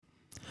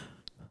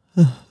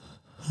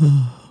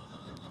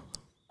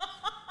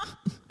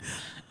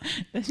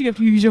That you have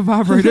to use your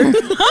vibrator.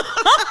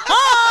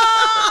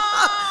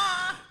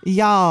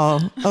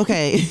 Y'all,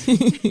 okay.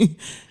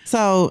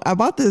 So I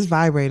bought this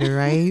vibrator,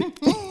 right?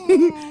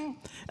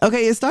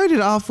 Okay, it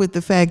started off with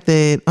the fact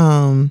that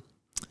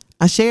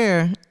I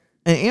share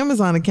an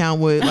Amazon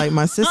account with like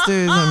my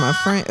sisters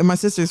and my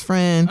sister's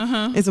friend.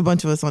 It's a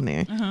bunch of us on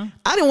there.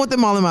 I didn't want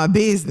them all in my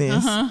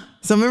business.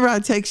 So remember I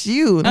text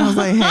you and I was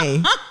like,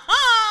 hey,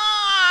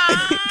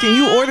 can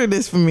you order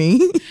this for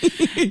me?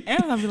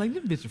 Amazon be like,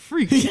 this bitch a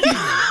freak.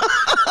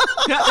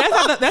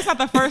 That's not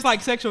the first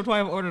like sexual toy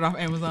I've ordered off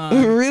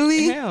Amazon.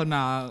 Really? Hell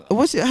no.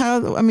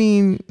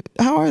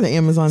 How are the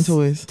Amazon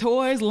toys?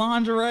 Toys,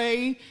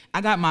 lingerie. I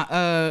got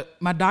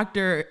my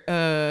Dr.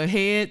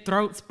 Head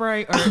throat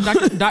spray or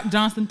Doc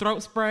Johnson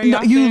throat spray.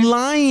 No, you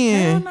lying.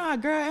 Hell no,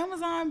 girl.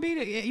 Amazon beat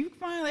it. You can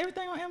find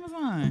everything on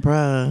Amazon.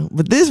 Bruh.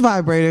 But this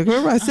vibrator,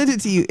 remember I sent it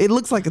to you, it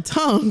looks like a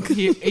tongue.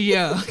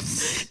 Yeah.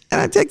 And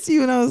I texted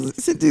you and I was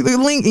sent you the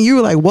link and you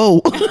were like, whoa.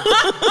 Because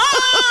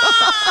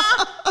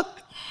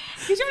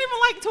you don't even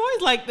like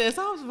toys like this.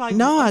 I was like,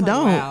 no, I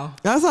don't. Wow.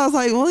 That's why I was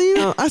like,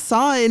 well, I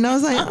saw it and I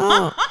was like,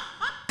 oh.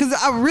 Because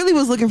I really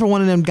was looking for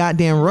one of them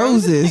goddamn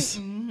roses.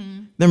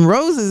 Them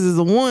roses is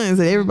the ones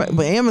that everybody,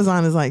 but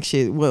Amazon is like,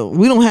 shit, well,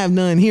 we don't have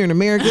none here in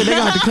America. They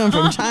got to come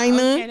from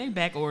China. Okay, they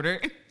back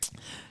ordered.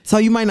 So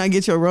you might not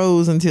get your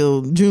rose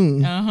until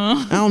June.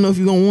 I don't know if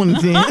you're going to want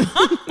it then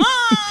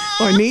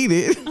or need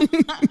it.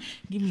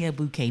 Give me a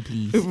bouquet,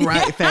 please.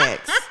 Right,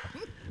 facts.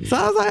 So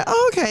I was like,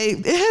 oh, okay,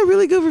 it had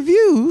really good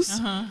reviews.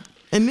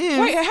 And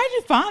then, wait, how'd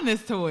you find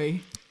this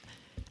toy?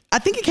 I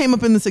think it came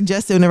up in the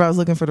suggested whenever I was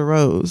looking for the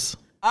rose.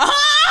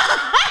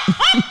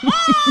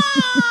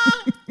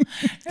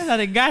 That's how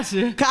they got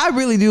you. I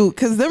really do,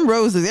 because them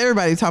roses,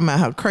 everybody talking about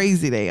how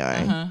crazy they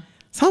are.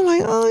 So I'm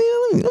like,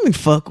 oh yeah, let me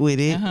fuck with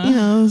it. You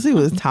know, see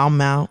what it's talking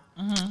about.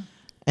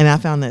 And I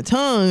found that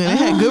tongue and it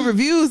had good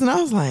reviews and I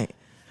was like,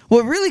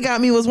 what really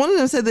got me was one of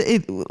them said that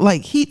it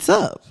like heats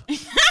up.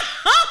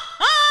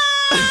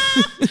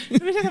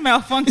 We're talking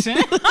malfunction.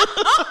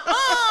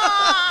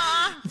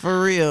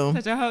 For real.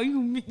 Such a hoe,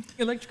 you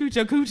electrocute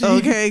your coochie.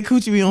 Okay,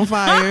 coochie be on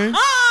fire.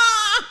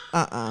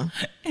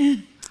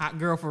 Hot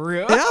girl for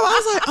real. And I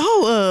was like,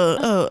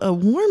 oh, a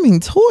warming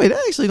toy.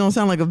 That actually don't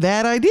sound like a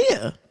bad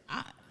idea.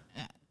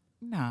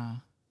 Nah.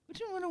 What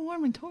you want a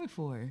warming toy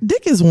for?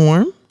 Dick is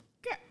warm.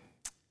 Girl,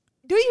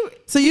 do you?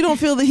 So you don't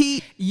feel the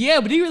heat? Yeah,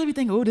 but do you really be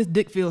thinking, oh, this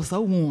dick feels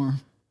so warm?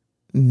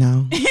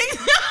 No.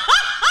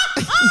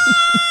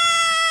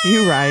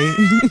 You're right.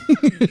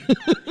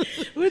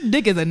 This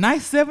dick is a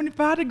nice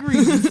 75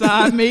 degrees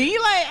inside me.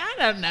 Like, I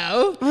don't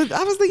know. But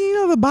I was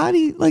thinking, the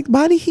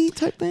body heat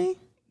type thing.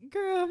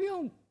 Girl, if you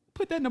don't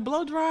put that in the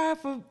blow dryer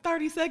for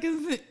 30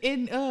 seconds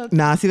in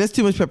Nah, see, that's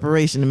too much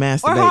preparation to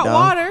masturbate. or hot though.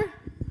 water.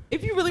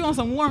 If you really want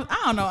some warmth,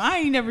 I don't know. I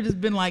ain't never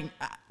just been like,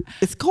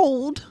 It's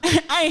cold.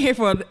 I ain't here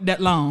for that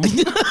long.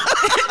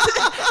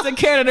 To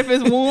care that if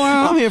it's warm.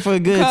 I'm here for a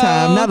good cold,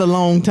 time, not a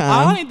long time.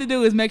 All I need to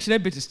do is make sure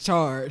that bitch is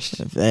charged.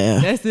 Yeah.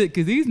 That's it.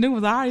 Because these new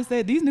ones, I already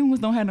said, these new ones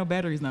don't have no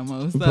batteries no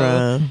more. So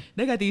Bruh.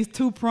 they got these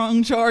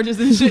 2-prong chargers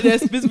and shit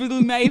that's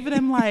specifically made for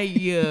them. Like,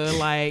 yeah,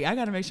 like, I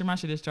got to make sure my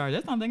shit is charged.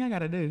 That's the only thing I got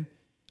to do.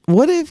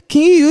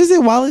 Can you use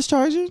it while it's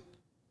charging?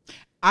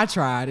 I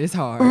tried. It's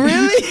hard.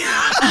 Really?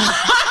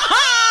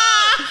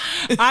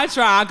 I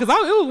tried because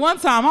it was one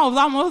time I was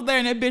almost there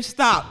and that bitch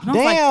stopped. And I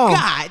was like,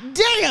 God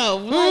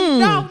damn. Like,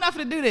 no, I'm not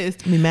going to do this.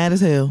 Be mad as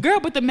hell. Girl,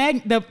 but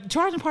the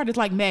charging part is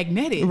like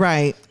magnetic.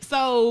 Right.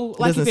 So,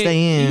 like, doesn't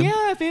stay in.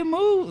 Yeah, if it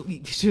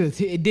moves, sure,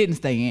 it didn't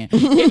stay in.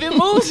 If it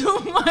moves too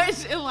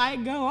much, it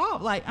like go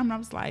off. Like, I'm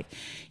just like,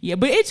 yeah,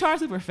 but it charged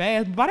super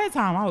fast. By that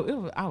time,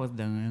 I was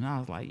done. I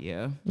was like,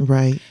 yeah.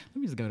 Right. Let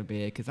me just go to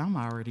bed because I'm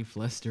already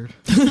flustered.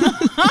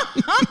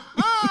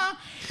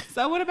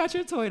 So, what about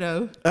your toy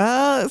though?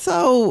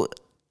 So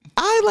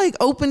I like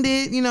opened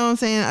it, you know what I'm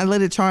saying? I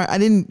let it charge. I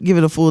didn't give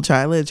it a full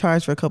charge. I let it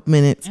charge for a couple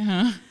minutes.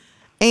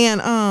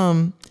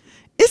 And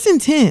it's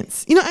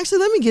intense. Actually,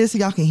 let me get it so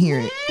y'all can hear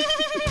it.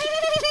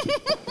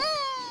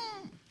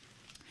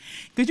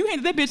 Cause you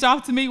handed that bitch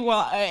off to me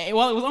while it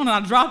was on and I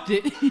dropped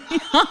it.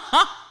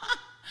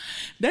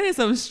 That is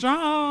some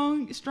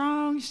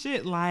strong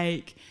shit.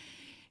 Like,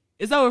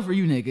 it's over for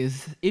you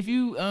niggas. If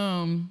you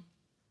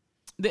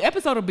the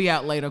episode will be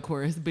out later, of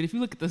course, but if you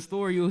look at the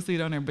story, you'll see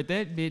it on there. But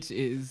that bitch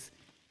is...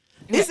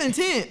 It's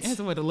intense. It has,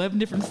 11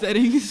 different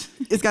settings?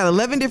 It's got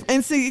 11 different...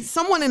 And see,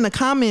 someone in the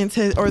comments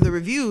or the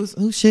reviews...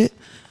 Oh, shit.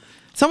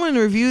 Someone in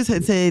the reviews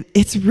had said,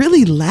 it's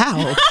really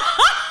loud.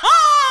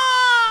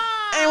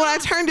 And when I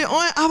turned it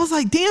on, I was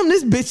like, damn,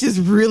 this bitch is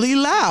really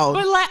loud.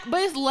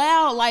 But it's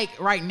loud, like,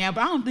 right now.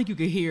 But I don't think you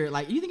could hear it.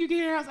 Like, you think you can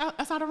hear it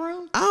outside the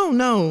room? I don't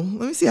know.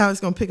 Let me see how it's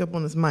going to pick up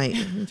on this mic.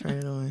 Let me turn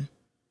it on.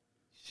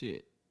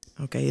 Shit.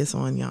 Okay, it's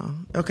on, y'all.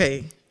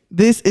 Okay,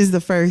 this is the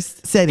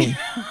first setting.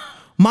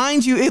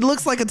 Mind you, it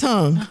looks like a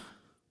tongue.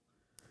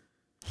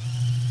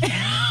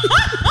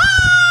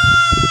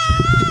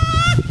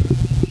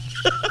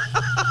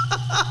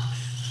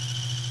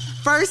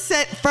 First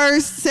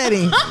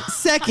setting.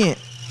 Second.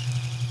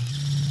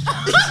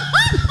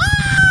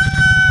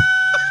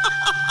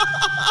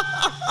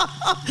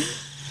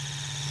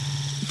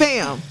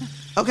 Fam.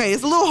 Okay,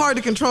 it's a little hard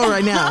to control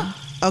right now.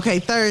 Okay,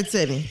 third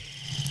setting.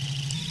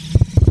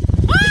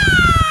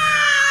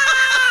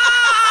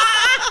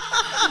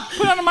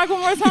 Put on the mic one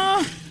more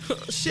time. Oh,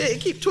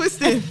 shit, keep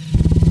twisting.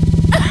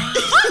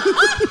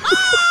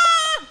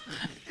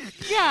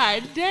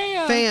 God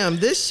damn. Fam,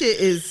 this shit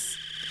is...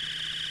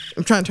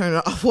 I'm trying to turn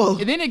it off. Whoa.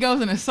 And then it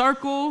goes in a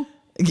circle.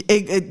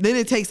 Then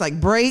it takes like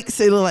breaks.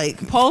 It'll like...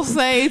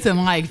 Pulsates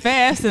and like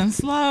fast and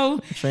slow.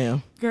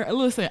 Fam. Girl,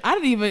 listen,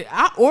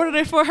 I ordered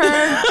it for her.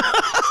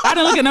 I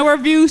didn't look at no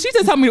reviews. She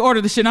just told me to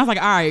order the shit. And I was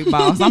like, all right,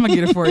 boss, I'm gonna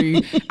get it for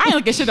you. I ain't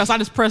look at shit else. I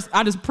just pressed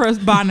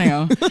buy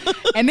now.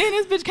 And then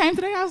this bitch came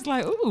today. I was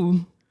like,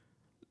 ooh.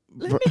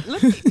 Let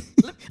me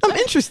I'm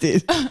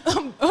interested.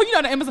 oh, you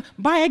know the Amazon,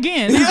 buy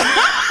again.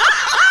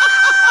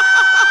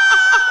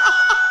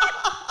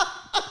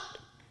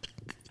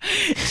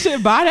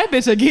 Shit, buy that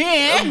bitch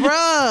again.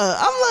 Bruh,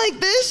 I'm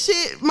like, this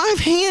shit, my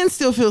hand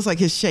still feels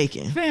like it's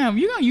shaking. Fam,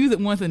 you're gonna use it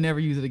once and never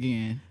use it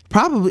again.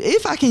 Probably,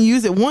 if I can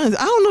use it once.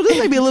 I don't know, this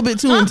may be a little bit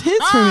too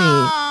intense for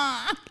me.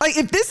 Like,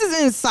 if this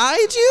is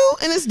inside you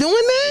and it's doing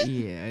that?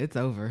 Yeah, it's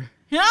over.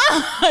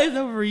 It's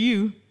over for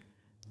you.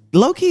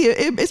 Low key,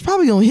 it's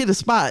probably gonna hit a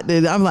spot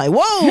that I'm like,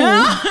 whoa.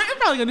 You're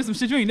probably gonna do some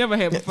shit you ain't never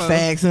had before.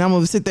 Facts, and I'm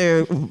gonna sit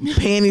there,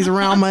 panties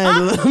around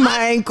my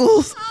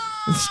ankles,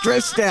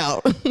 stretched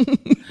out.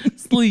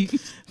 Sleep.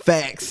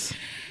 Facts.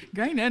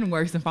 Girl, ain't nothing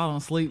worse than falling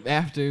asleep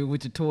after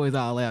with your toys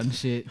all out and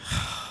shit.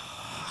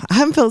 I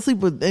haven't fell asleep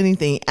with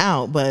anything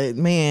out, but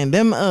man,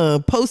 them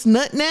post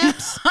nut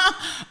naps,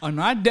 Oh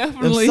no, I them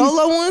definitely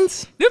solo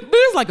ones.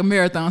 It's like a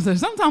marathon. So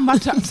sometimes I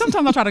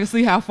try to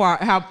see how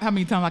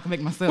many times I can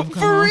make myself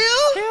come For on. real?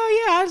 Hell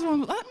yeah! I just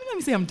want let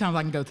me see how many times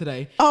I can go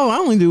today. Oh, I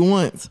only do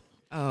once.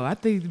 Oh, I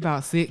think it's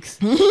about 6.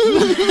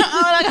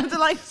 I got to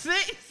like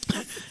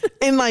 6.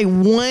 In like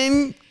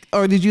one,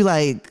 or did you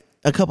like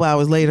a couple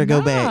hours later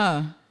go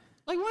back?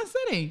 Like one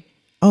sitting.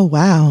 Oh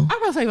wow. I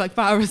probably say like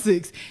 5 or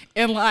 6,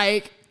 and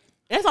like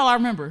that's all I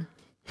remember.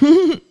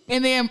 And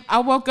then I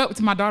woke up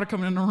to my daughter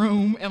coming in the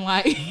room, and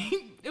like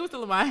it was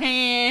still in my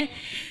hand,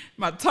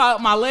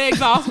 my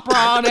legs all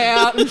sprawled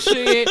out and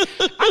shit.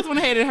 I just went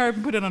ahead and her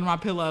and put it under my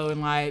pillow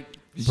and like.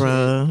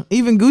 Bruh.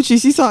 Even Gucci,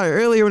 she saw it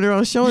earlier when they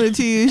were showing it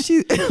to you.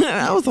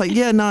 I was like,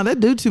 yeah, no, that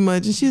do too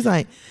much. And she's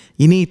like,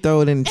 you need to throw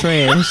it in the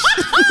trash.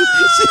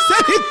 She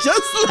said it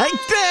just like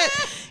that.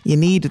 You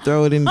need to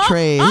throw it in the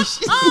trash.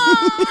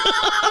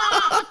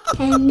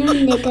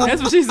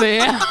 That's what she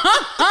said.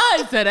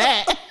 I said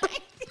that.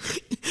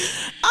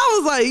 I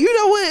was like, you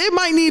know what? It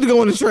might need to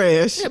go in the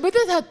trash. Yeah, but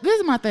this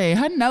is my thing.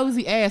 Her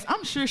nosy ass.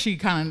 I'm sure she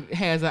kind of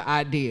has an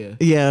idea.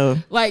 Yeah.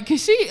 Like,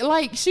 cause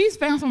she's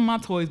found some of my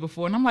toys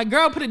before, and I'm like,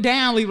 girl, put it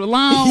down, leave it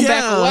alone,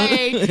 back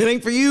away. It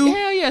ain't for you.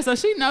 Hell yeah. So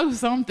she knows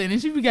something,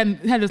 and she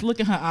had this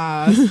look in her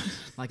eyes,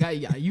 like,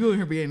 yeah, you in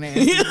here being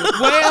nasty.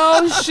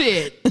 Well,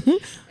 shit.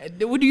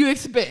 What do you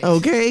expect?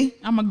 Okay.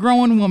 I'm a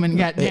grown woman,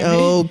 goddamn it.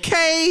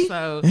 Okay.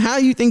 So how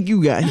you think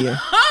you got here?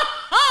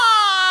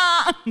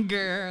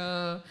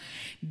 Girl.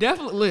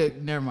 Definitely. Look,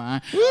 never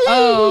mind.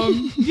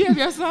 You have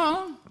your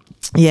song?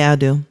 Yeah, I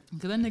do.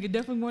 Because that nigga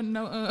definitely wouldn't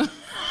know.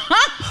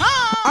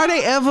 Are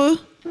they ever?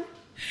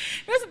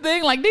 That's the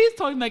thing. Like, these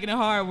toys making it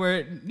hard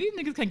where these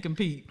niggas can't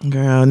compete.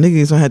 Girl,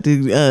 niggas gonna have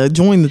to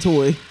join the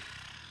toy.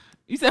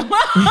 You said,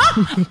 what?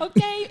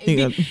 Okay.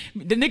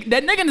 That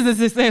nigga is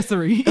an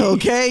accessory.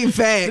 Okay,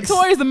 facts. The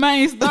toy is the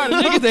main star. The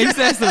nigga's the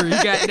accessory.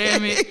 God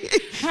damn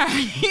it. All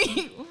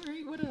right.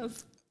 What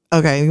else?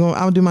 Okay,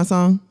 I'll do my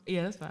song?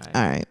 Yeah, that's fine.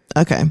 All right.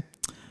 Okay.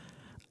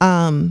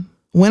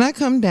 When I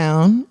come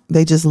down,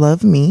 they just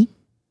love me.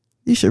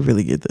 You should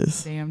really get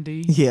this. Damn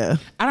D. Yeah.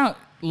 I don't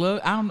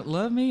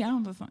love me. I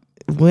don't know something.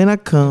 When I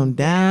come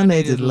down,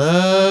 they just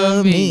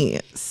love me.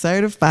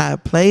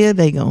 Certified player,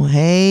 they gon'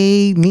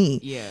 hate me.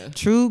 Yeah.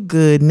 True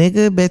good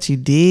nigga, bet you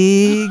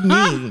dig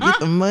me. Get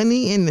the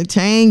money in the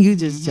chain, you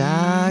just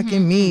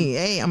jocking me.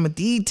 Hey, I'm a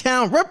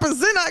D-Town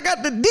representative. I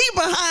got the D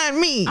behind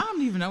me. I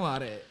don't even know all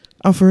that.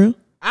 Oh, for real?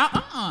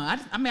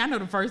 I mean, I know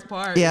the first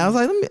part. Yeah, I was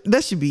like,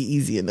 that should be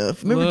easy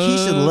enough. Remember, Love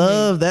Keisha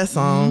loved that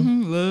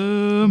song.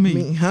 Love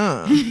me.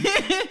 Huh?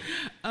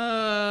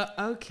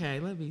 Okay,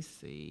 let me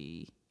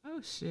see. Oh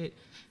shit,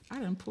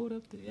 I done pulled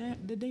up the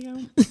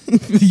damn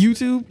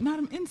YouTube. not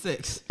them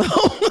insects.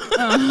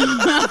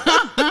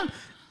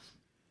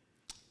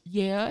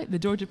 Yeah, the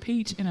Georgia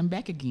Peach, and I'm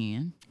back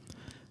again.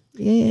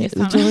 Yeah, It's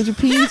the time- Georgia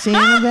Peach and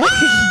I'm back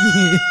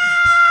again.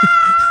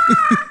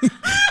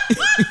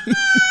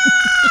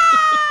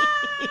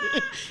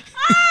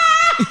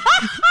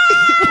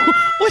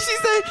 What she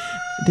say?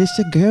 This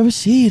your girl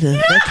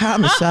Rashida. That caught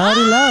me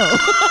shawty low.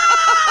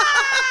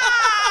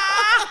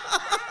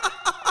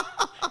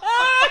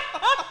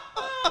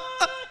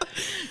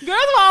 Girl,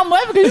 that's why I'm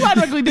laughing because you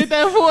automatically did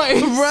that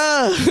voice.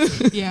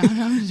 Bruh. Yeah,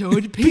 I'm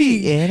Georgia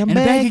Peach, And I'm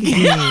back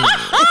again.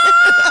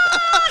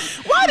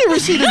 Why did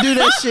Rashida do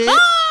that shit?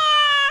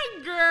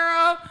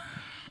 Girl.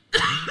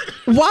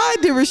 Why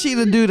did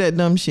Rashida do that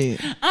dumb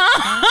shit? Ain't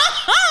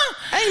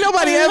Ain't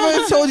nobody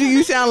ever told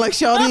you sound like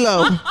Shawty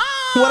Low.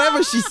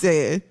 Whatever she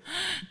said.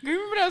 You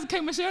remember that was K.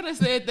 Michelle that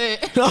said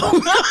that?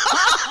 Oh,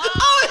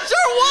 it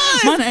sure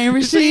was. My name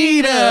is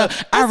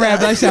Rashida. I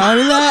rap like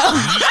Shawty Low.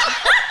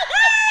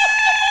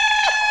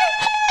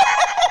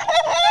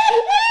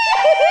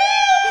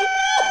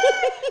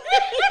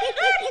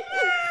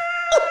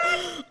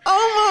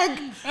 Oh my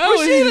God.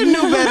 Rashida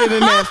knew better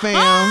than that, fam.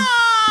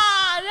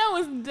 That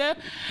was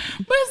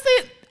but see,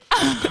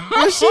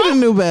 Rashida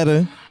knew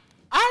better.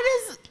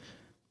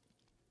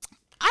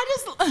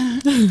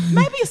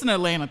 Maybe it's an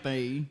Atlanta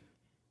thing.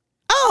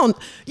 Oh,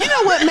 you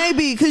know what?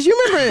 Maybe because you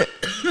remember.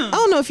 I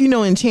don't know if you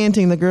know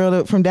Enchanting, the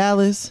girl from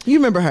Dallas. You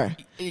remember her?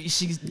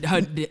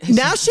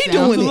 Now she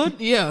doing it.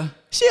 Yeah,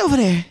 she over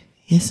there.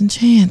 It's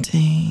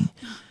enchanting.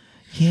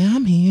 Yeah,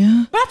 I'm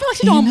here. But I feel like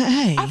she's doing.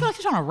 I feel like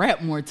she's trying to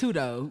rap more too,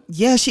 though.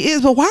 Yeah, she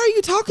is. But why are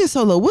you talking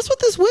so low? What's with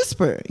this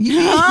whisper? Hey,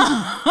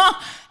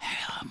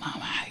 mama,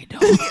 how you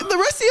doing? The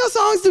rest of your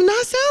songs do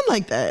not sound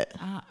like that.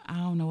 I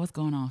don't know what's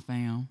going on,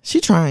 fam.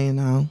 She trying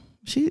now.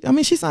 She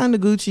signed to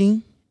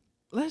Gucci.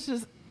 Let's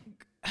just.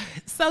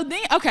 So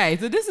then, okay.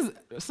 So this is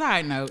a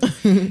side note.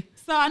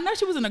 So I know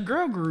she was in a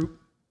girl group.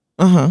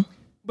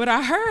 But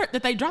I heard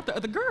that they dropped the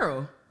other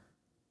girl.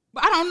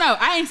 But I don't know.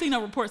 I ain't seen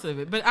no reports of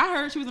it. But I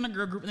heard she was in a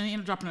girl group and then they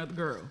ended up dropping another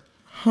girl.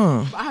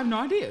 But I have no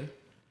idea.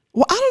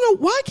 Well, I don't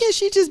know. Why can't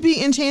she just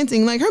be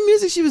Enchanting? Like her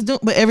music she was doing,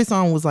 but every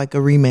song was like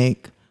a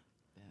remake.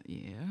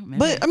 Yeah. Maybe.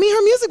 But I mean,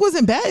 her music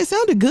wasn't bad. It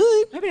sounded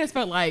good. Maybe that's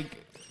felt like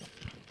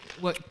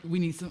what we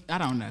need some. I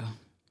don't know.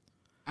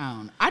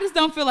 I just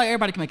don't feel like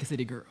everybody can make a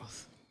City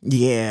Girls.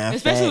 Yeah.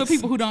 Especially facts. with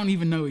people who don't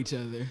even know each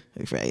other.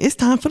 Right. It's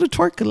time for the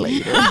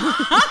twerkulator.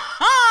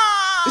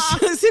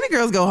 City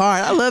Girls go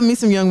hard. I love me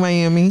some Young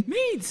Miami.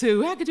 Me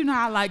too. How could you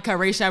not like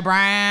Caresha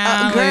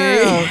Brown?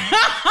 Girl.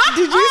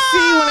 Did you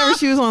see whenever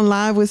she was on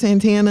live with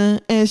Santana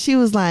and she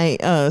was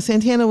like,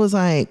 Santana was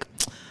like,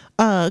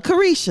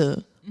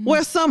 Caresha,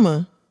 where's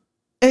Summer?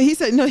 And he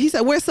said,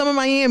 where's Summer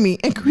Miami?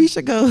 And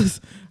Caresha goes,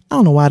 I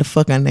don't know why the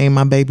fuck I named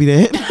my baby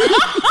that.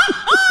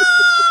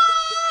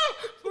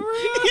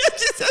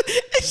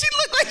 And she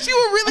looked like she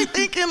was really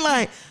thinking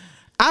like,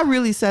 I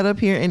really sat up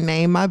here and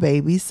named my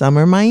baby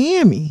Summer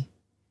Miami.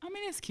 I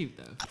mean, it's cute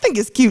though. I think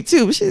it's cute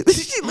too. She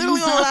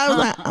literally on live was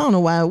like, I don't know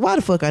why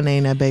the fuck I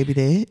named that baby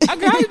that. I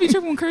could be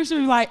tripping when Kirsty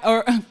be like,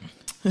 or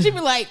she'd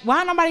be like,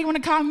 why nobody want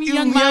to call me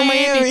Young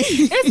Miami?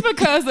 It's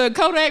because of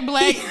Kodak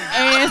Black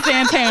and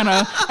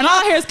Santana. And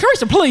all I hear is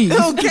Caresha, please.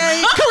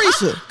 Okay,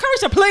 Caresha.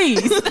 Caresha,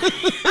 please.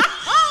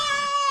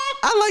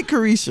 I like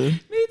Caresha.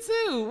 Me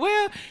too.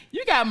 Well,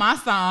 you got my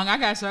song. I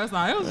got your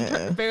song. It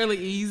was fairly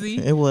easy.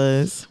 It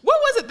was. What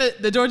was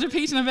it? The Georgia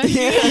Peach and Becky?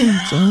 Yeah.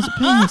 Georgia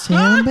Peach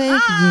and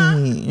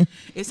Becky.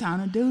 It's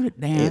time to do the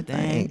damn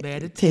thing.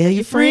 Better tell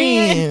your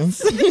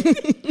friends.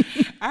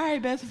 All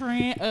right, best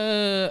friend.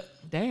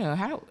 Damn.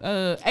 How?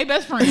 Hey,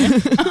 best friend.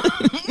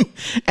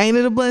 Ain't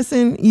it a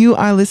blessing? You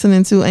are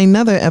listening to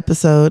another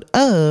episode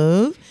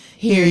of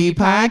Hear You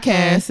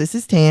Podcast. This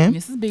is Tam.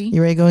 This is B.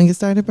 You ready to go and get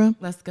started, bro?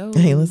 Let's go.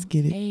 Hey, let's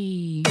get it.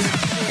 Hey.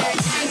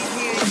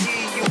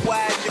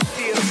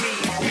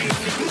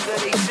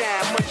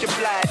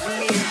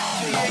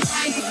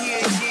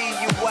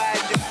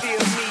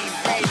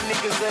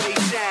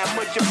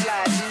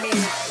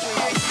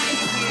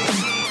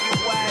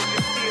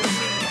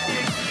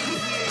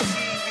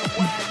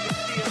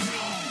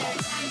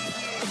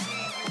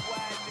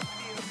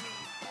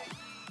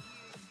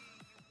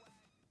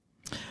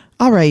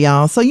 All right,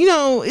 y'all. So,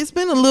 it's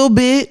been a little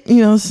bit, I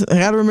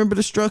got to remember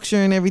the structure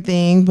and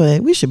everything,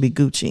 but we should be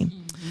Gucci.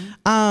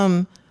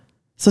 Mm-hmm.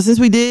 So since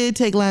we did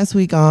take last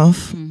week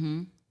off,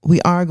 we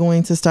are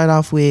going to start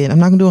off with, I'm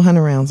not going to do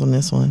 100 rounds on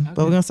this one, but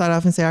we're going to start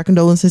off and say our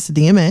condolences to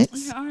DMX.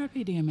 Yeah,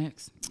 R.I.P.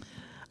 DMX.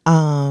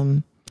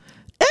 It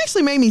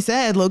actually made me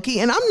sad, low-key,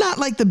 and I'm not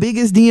like the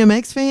biggest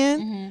DMX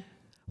fan.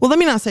 Well, let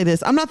me not say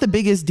this. I'm not the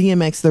biggest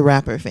DMX the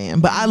rapper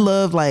fan, but I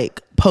love like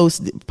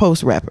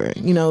post rapper.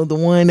 The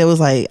one that was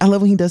like, I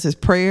love when he does his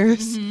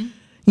prayers.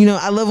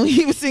 I love when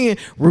he was singing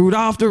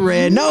Rudolph the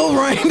Red-Nosed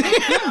Reindeer.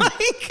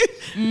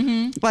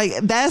 Like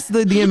that's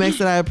the DMX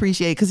that I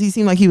appreciate because he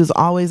seemed like he was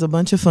always a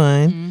bunch of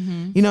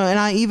fun. And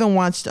I even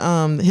watched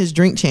his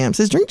Drink Champs.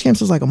 His Drink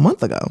Champs was like a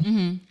month ago.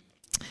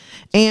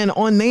 And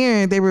on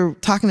there, they were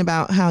talking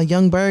about how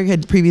Young Berg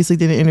had previously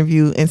did an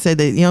interview and said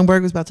that Young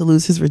Berg was about to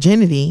lose his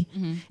virginity,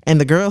 and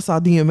the girl saw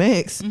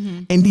DMX,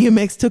 and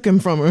DMX took him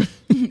from her.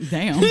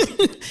 Damn.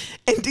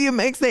 And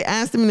DMX, they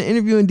asked him in the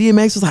interview, and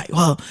DMX was like,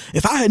 well,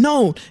 if I had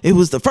known it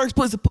was the first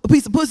piece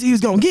of pussy he was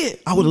going to get,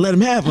 I would have let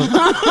him have her.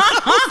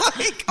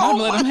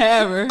 Let him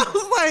have her. I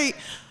was like,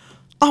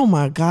 oh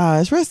my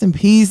gosh, rest in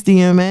peace,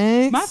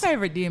 DMX. My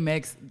favorite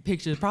DMX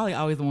picture is probably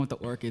always the one with the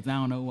orchids. I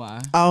don't know why.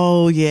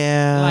 Oh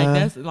yeah, like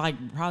that's like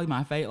probably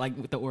my favorite, like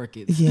with the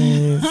orchids.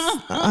 Yes,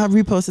 I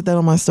reposted that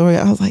on my story.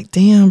 I was like,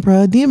 damn,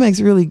 bro,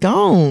 DMX really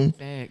gone.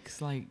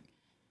 Facts, like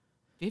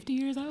 50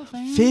 years old,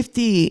 fam.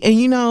 50,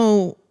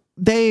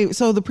 and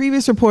so the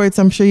previous reports,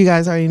 I'm sure you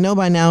guys already know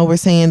by now, were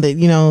saying that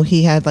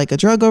he had like a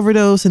drug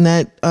overdose and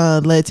that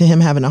led to him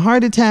having a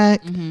heart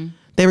attack.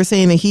 They were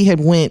saying that he had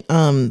went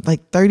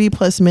like 30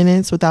 plus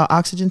minutes without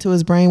oxygen to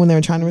his brain when they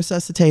were trying to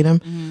resuscitate him.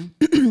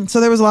 Mm-hmm.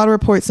 So there was a lot of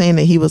reports saying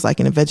that he was like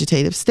in a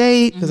vegetative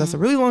state, because that's a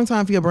really long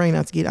time for your brain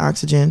not to get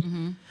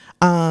oxygen.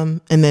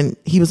 And then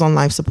he was on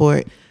life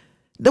support.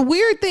 The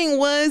weird thing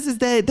is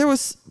that there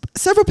was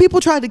several people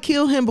tried to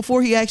kill him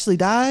before he actually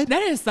died.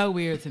 That is so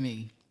weird to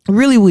me.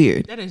 Really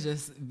weird. That is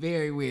just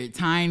very weird.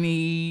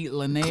 Tiny,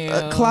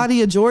 Linnell.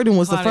 Claudia Jordan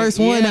was the first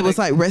one that was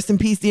like, rest in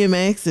peace,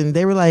 DMX. And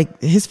they were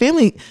like, his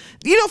family,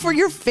 you know, for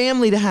your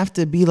family to have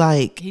to be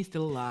like, he's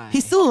still alive.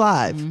 He's still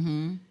alive.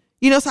 Mm-hmm.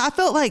 You know, so I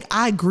felt like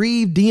I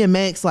grieved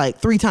DMX like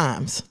 3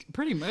 times.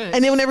 Pretty much.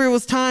 And then whenever it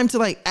was time to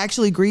like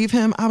actually grieve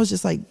him, I was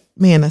just like,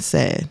 man, that's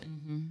sad.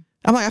 Mm-hmm.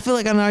 I'm like, I feel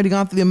like I've already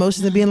gone through the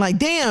emotions of being like,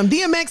 damn,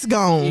 DMX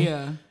gone.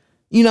 Yeah.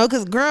 You know,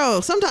 because,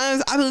 girl,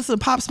 sometimes I listen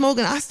to Pop Smoke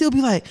and I still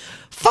be like,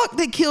 fuck,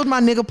 they killed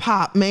my nigga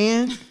Pop,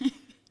 man.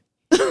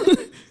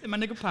 My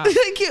nigga Pop.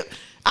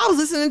 I was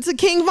listening to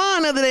King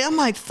Von the other day. I'm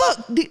like,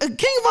 fuck,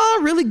 King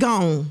Von really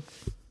gone.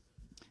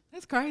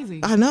 That's crazy.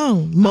 I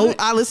know.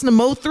 I listen to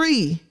Mo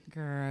 3.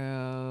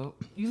 Girl.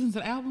 You listen to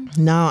the album?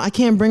 No, I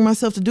can't bring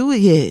myself to do it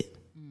yet.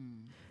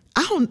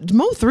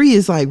 Mo 3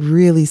 is like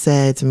really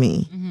sad to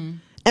me. Mm-hmm.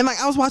 And like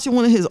I was watching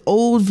one of his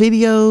old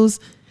videos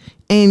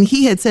and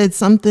he had said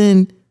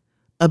something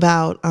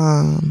about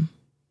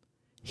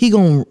he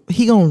gonna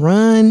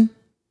run,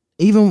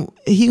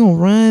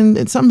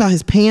 and something about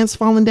his pants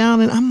falling down,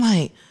 and I'm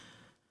like,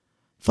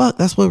 fuck,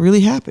 that's what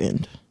really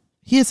happened.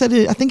 He had said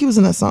it, I think it was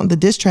in that song, the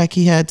diss track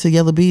he had to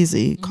Yella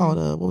Beezy, called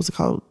what was it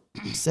called,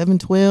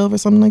 712 or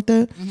something like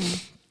that.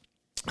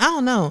 I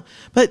don't know,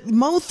 but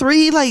Mo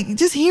 3, like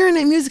just hearing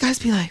that music, I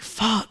just be like,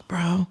 fuck,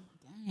 bro.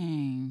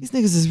 Dang. These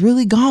niggas is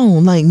really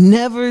gone, like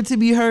never to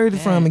be heard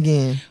from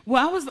again.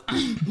 Well, I was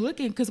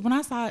looking because when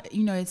I saw,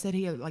 you know, it said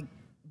he had like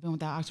been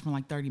without oxygen for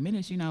like 30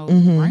 minutes. You know,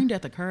 brain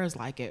death occurs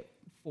like at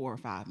 4 or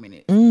 5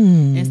 minutes,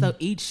 and so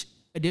each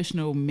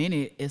additional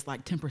minute is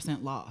like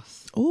 10%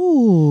 loss.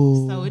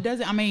 Ooh. So it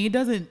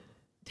doesn't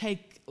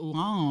take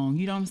long.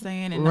 You know what I'm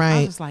saying? And right. I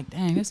was just like,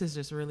 dang, this is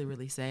just really,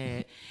 really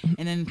sad.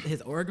 And then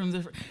his organs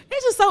are.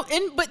 It's just so.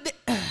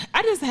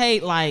 I just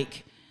hate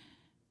like.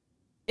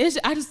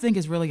 I just think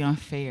it's really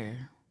unfair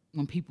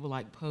when people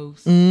like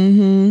post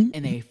and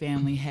their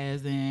family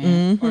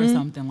hasn't or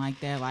something like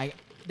that. Like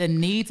the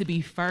need to be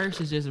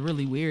first is just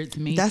really weird to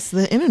me. That's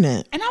the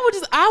internet. And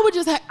I would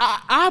just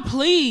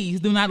please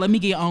do not let me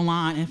get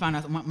online and find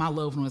out my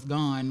loved one was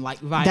gone like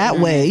via that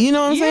internet. way. You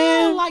know what I'm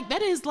saying? Like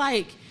that is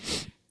like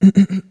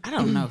I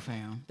don't know,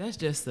 fam. That's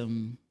just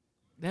some.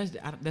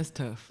 That's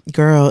tough.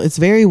 Girl, it's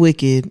very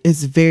wicked.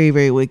 It's very,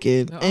 very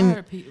wicked. And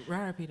RIP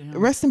to him.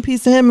 Rest in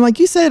peace to him. Like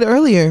you said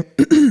earlier,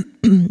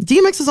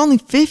 DMX is only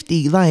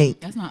 50. Like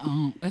that's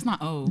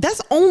not old. That's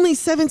only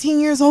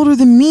 17 years older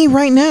than me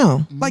right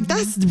now. Like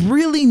that's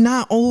really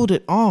not old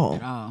at all.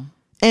 At all.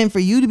 And for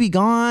you to be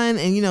gone,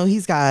 and you know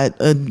he's got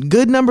a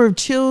good number of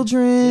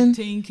children,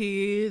 15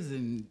 kids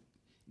and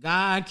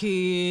god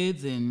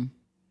kids, and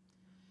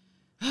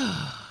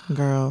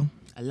girl,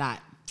 a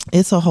lot.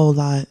 It's a whole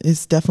lot.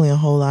 It's definitely a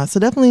whole lot. So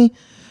definitely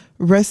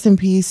rest in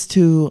peace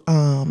to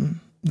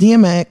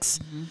DMX.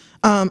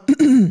 I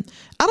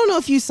don't know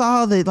if you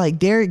saw that, like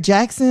Derek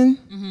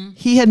Jackson,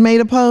 he had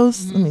made a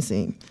post. Let me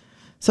see.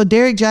 So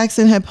Derek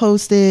Jackson had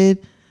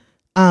posted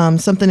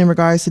something in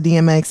regards to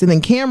DMX, and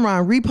then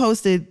Cameron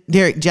reposted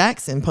Derek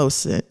Jackson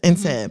posted and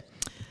said,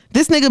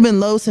 "This nigga been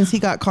low since he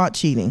got caught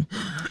cheating.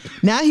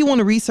 Now he want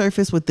to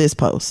resurface with this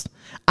post.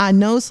 I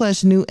know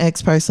 /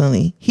 ex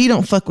personally. He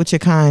don't fuck with your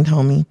kind,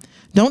 homie.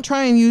 Don't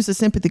try and use the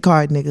sympathy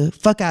card, nigga.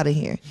 Fuck out of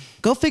here.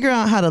 Go figure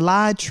out how to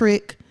lie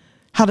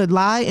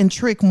and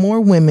trick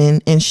more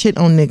women and shit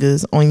on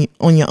niggas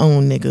on your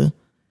own, nigga.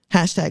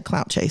 #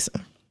 clout chaser."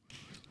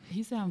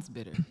 He sounds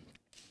bitter.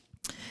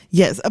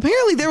 Yes,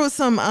 apparently there was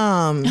some.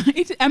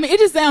 It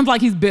just sounds like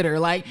he's bitter.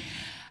 Like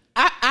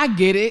I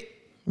get it.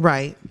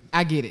 Right.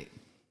 I get it.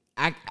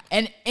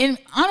 And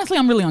honestly,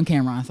 I'm really on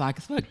Cameron's side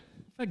because fuck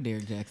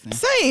Derek Jackson.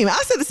 Same.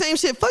 I said the same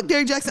shit. Fuck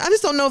Derek Jackson. I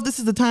just don't know if this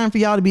is the time for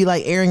y'all to be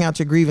like airing out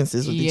your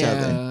grievances with each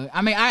other.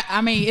 I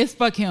mean, it's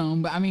fuck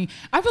him. But I mean,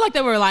 I feel like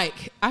they were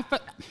like,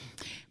 but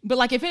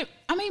like if it,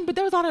 but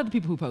there was a lot of other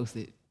people who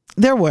posted.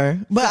 There were.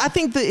 But I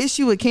think the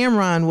issue with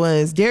Cameron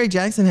was Derek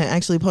Jackson had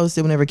actually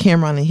posted whenever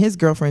Cameron and his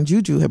girlfriend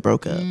Juju had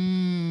broke up.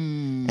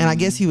 And I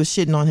guess he was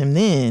shitting on him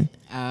then.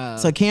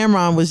 So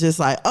Cameron was just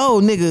like,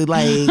 oh, nigga,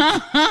 like,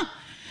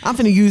 I'm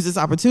finna use this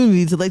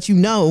opportunity to let you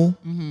know,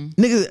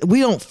 nigga, we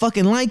don't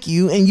fucking like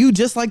you and you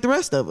just like the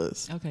rest of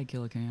us. Okay,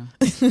 Killer Cam.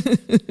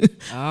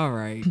 All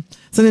right.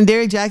 So then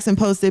Derek Jackson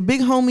posted,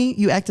 "Big homie,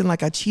 you acting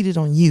like I cheated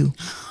on you.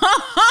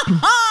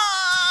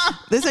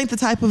 This ain't the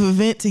type of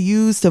event to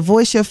use to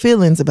voice your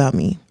feelings about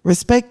me.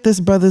 Respect this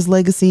brother's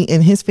legacy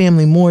and his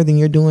family more than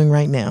you're doing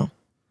right now."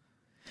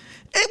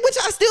 Which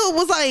I still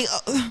was like,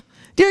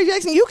 Derek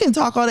Jackson, you can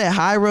talk all that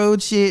high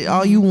road shit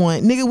all you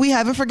want. Nigga, we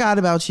haven't forgot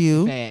about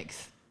you.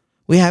 Facts.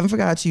 We haven't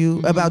forgot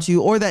you about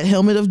you or that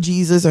helmet of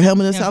Jesus or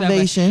helmet of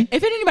salvation.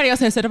 If anybody else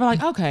had said it, I'm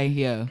like, okay,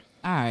 yeah.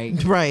 all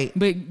right. Right.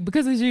 But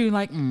because it's you,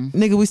 like,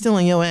 Nigga, we still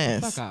on your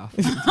ass. fuck off.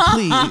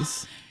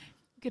 Please.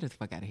 Get us the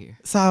fuck out of here.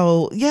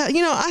 So, yeah,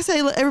 I say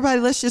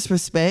everybody, let's just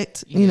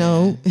respect,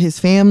 Yeah. his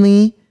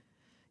family.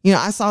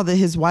 I saw that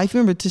his wife,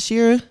 remember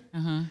Tashira?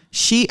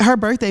 Her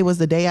birthday was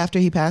the day after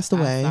he passed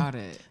away. I saw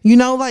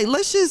that.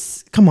 Let's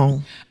just, come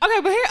on.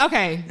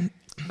 Okay,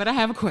 but I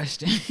have a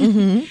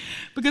question.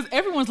 Because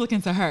everyone's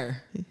looking to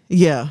her.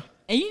 Yeah.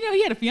 And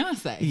he had a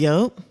fiance.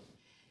 Yep.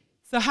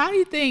 So how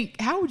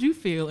would you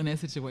feel in that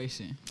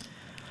situation?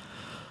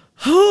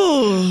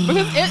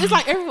 Because it's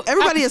like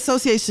everybody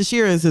associates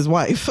Tashira as his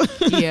wife.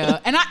 Yeah.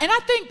 And I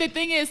think the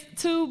thing is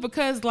too,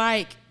 because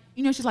like,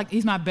 she's like,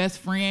 he's my best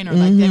friend, or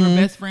like they were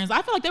best friends.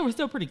 I feel like they were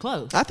still pretty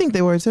close. I think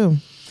they were too.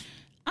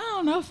 I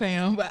don't know,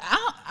 fam, but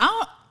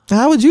I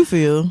How would you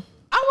feel?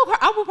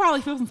 I would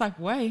probably feel some type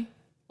of way.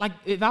 Like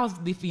if I was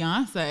the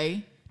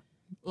fiance,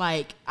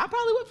 like I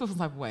probably would feel some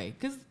type of way.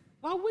 Because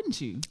why wouldn't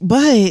you?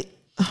 But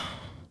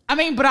I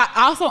mean, but I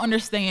also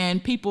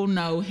understand people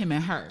know him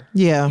and her.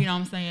 Yeah. You know what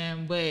I'm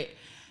saying? But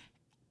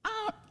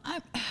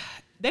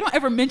they don't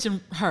ever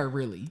mention her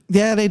really.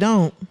 Yeah, they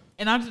don't.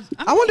 And I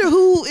wonder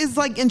who is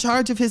like in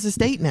charge of his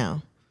estate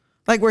now.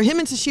 Like were him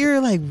and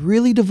Tashira like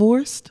really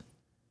divorced?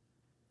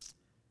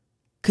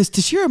 Because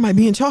Tashira might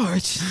be in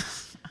charge.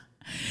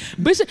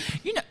 But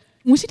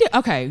when she did,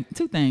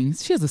 two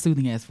things. She has a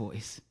soothing ass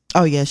voice.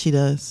 Oh yeah, she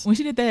does. When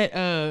she did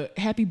that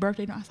happy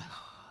birthday, I was like,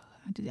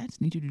 I just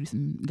need you to do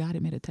some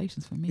guided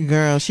meditations for me.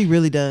 Girl, she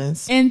really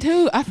does. And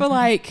two, I feel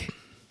like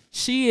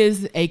she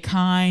is a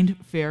kind,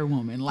 fair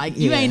woman. Like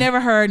you ain't never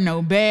heard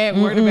no bad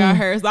word about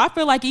her. So I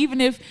feel like even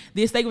if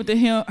the estate went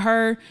to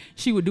her,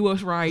 she would do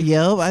us right.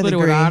 Yep, I split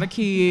agree. it with all the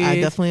kids.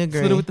 I definitely agree.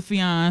 Split it with the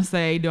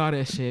fiance, do all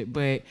that shit.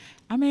 But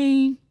I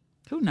mean,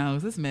 who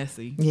knows? It's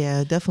messy.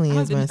 Yeah, it definitely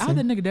is messy. I hope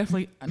that nigga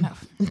definitely. No.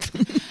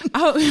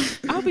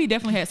 I hope he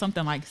definitely had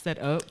something like set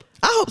up.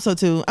 I hope so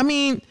too. I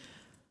mean,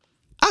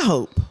 I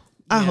hope.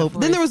 for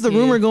Then there was the his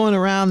rumor kid. going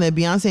around that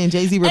Beyonce and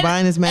Jay-Z were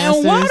buying his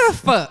masters. And why the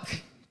fuck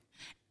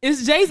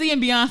is Jay-Z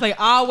and Beyonce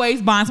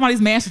always buying somebody's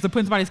masters to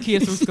put somebody's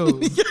kids through school?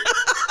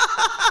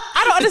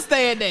 I don't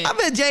understand that. I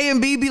bet J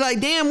and B be like,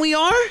 damn, we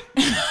are?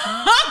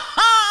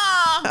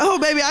 Oh,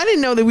 baby, I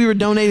didn't know that we were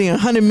donating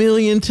 $100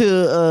 million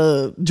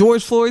to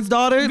George Floyd's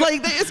daughter.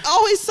 Like, it's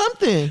always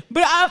something.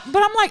 But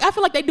I'm like, I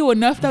feel like they do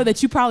enough though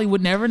that you probably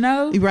would never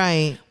know.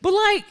 Right. But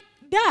like,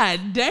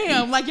 god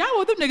damn, like y'all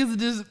want them niggas to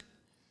just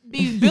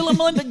be Bill and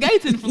Melinda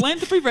Gates and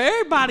philanthropy for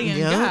everybody, and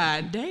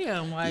god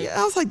damn, like Yeah,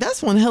 I was like,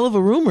 that's one hell of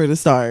a rumor to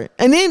start.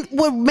 And then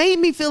what made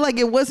me feel like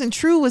it wasn't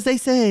true was they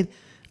said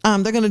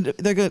they're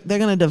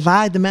gonna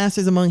divide the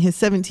masters among his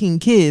 17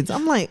 kids.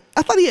 I'm like,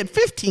 I thought he had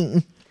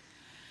 15.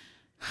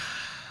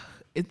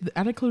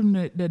 are they including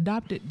the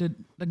adopted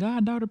the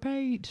goddaughter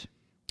page?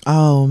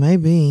 Oh,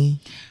 maybe.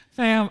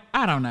 Fam,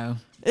 I don't know.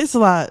 It's a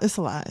lot.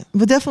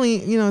 But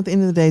definitely, at the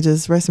end of the day,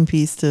 just rest in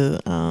peace to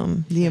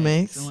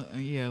DMX. So,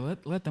 yeah,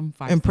 let them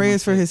fight. And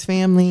prayers for his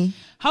family.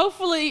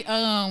 Hopefully,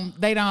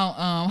 they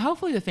don't.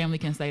 Hopefully, the family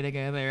can stay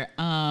together.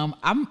 I'm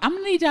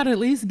gonna need y'all to at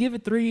least give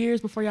it 3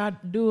 years before y'all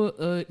do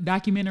a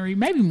documentary,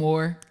 maybe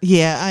more.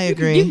 Yeah, I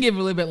agree. You can give it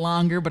a little bit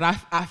longer, but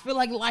I feel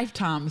like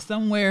Lifetime is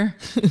somewhere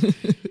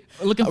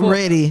looking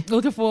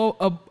for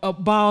a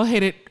bald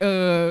headed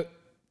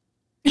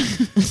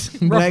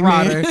Rough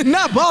Rider.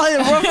 Not bald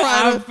headed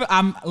Rough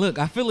Rider. Look,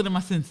 I feel it in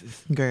my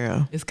senses.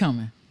 Girl, it's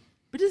coming.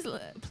 But just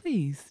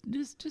please,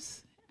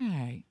 just all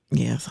right.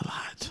 Yeah, it's a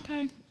lot.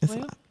 Okay, it's a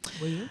lot.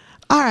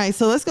 All right,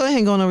 so let's go ahead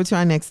and go on over to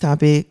our next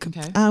topic.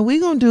 Okay, we're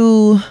gonna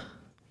do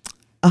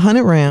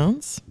 100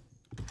 rounds.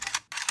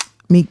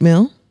 Meek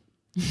Mill.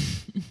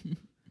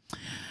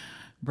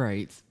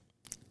 Braids.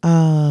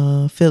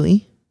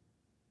 Philly.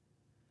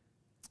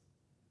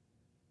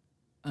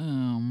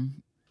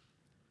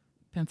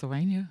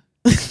 Pennsylvania.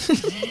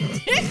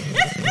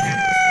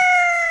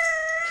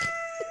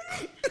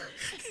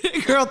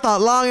 Girl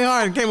thought long and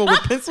hard and came up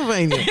with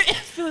Pennsylvania.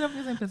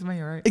 Philadelphia's in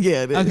Pennsylvania, right?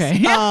 Yeah, it is.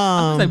 Okay.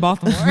 I'm say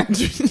Baltimore.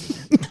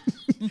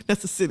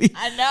 That's a city.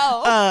 I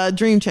know.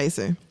 Dream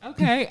Chaser.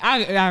 Okay.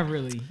 I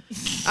really.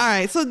 All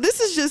right. So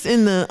this is just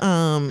in the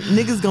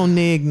niggas gon'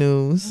 nig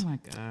news. Oh my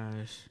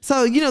gosh.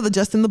 So the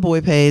Justin the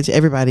Boy page.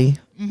 Everybody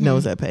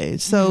knows that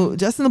page. So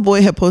Justin the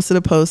Boy had posted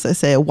a post that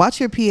said, "Watch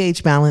your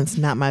pH balance,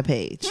 not my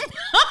page."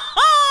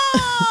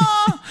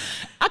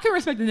 I can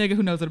respect the nigga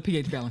who knows what a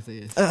pH balance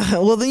is.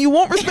 Well, then you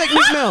won't respect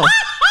Meek Mill.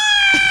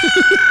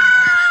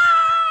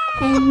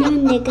 Hey,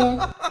 new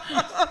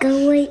nigga.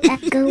 Go away,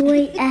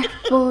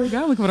 F-boy.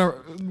 Y'all looking for the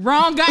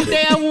wrong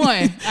goddamn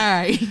one. All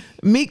right.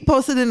 Meek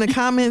posted in the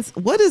comments,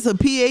 "What is a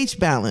pH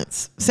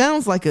balance?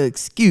 Sounds like an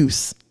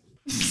excuse."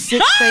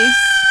 Sick face.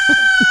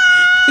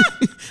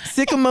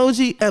 Sick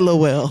emoji,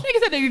 LOL. Nigga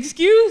said the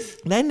excuse.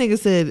 That nigga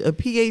said a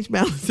pH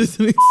balance is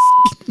an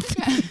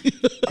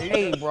excuse.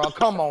 Hey, bro,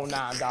 come on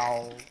now,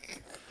 dog.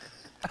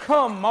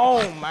 Come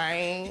on,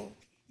 man.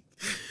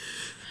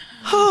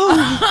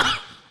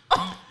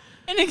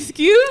 An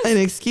excuse? An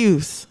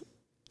excuse.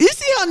 You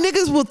see how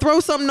niggas will throw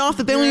something off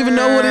that they don't even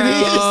know what it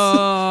is?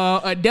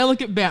 A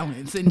delicate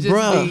balance and just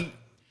Bruh. be,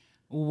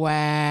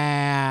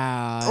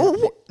 Wow.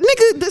 Oh,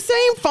 nigga, the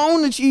same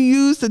phone that you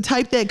used to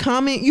type that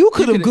comment, you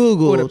could have What a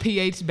Googled.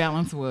 pH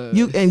balance was.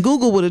 And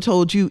Google would have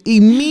told you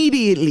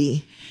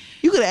immediately.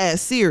 You could have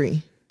asked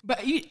Siri.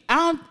 But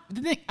I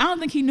don't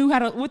think he knew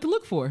what to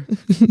look for.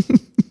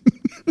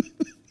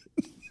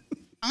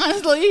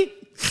 Honestly.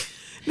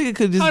 Nigga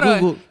could just Hold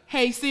Google. on.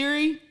 Hey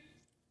Siri,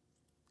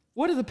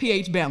 what is a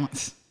pH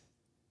balance?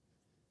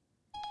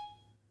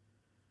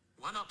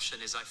 One option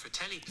is I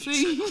Fratelli Pizza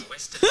See? on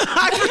Western.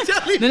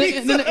 The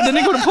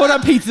nigga would have pulled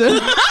up pizza. The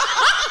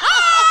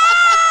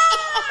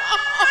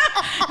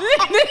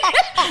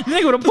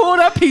nigga would have pulled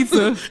up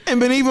pizza. And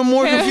been even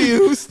more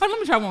confused. Hold on, let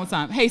me try one more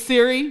time. Hey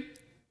Siri,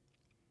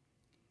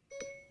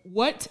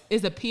 what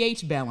is a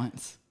pH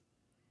balance?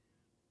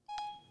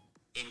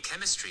 In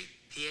chemistry,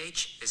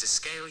 pH is a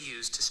scale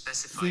used to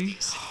specify See? the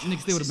acidity. Nigga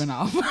still would have been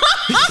off.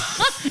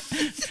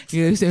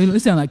 Yeah, it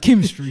sound like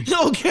chemistry.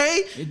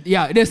 Okay.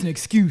 Yeah, that's an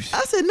excuse. I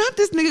said, not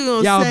this nigga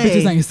gonna Y'all say.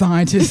 bitches ain't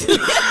scientists.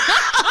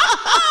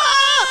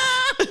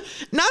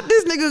 Not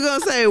this nigga gonna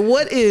say,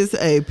 what is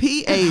a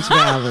pH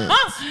balance?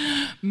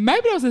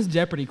 Maybe that was his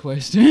Jeopardy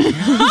question.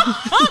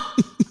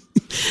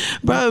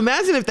 Bro,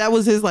 imagine if that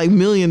was his like $1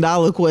 million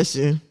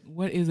question.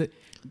 What is it?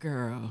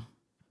 Girl.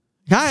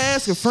 Can I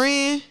ask a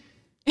friend?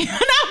 Not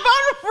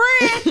about a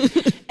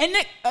friend. And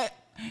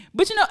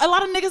but you know, a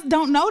lot of niggas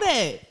don't know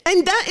that.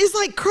 And that is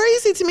like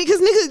crazy to me because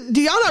niggas,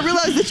 do y'all not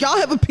realize that y'all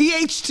have a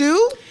pH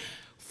too?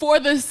 For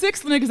the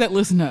 6 niggas that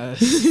listen to us,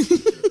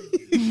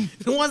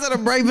 The ones that are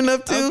brave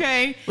enough to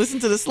Okay. listen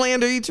to the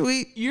slander each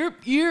week.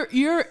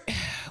 you're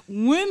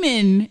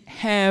women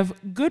have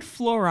good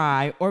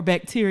fluoride or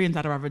bacteria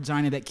inside of our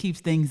vagina that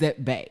keeps things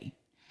at bay.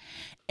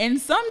 And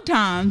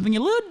sometimes when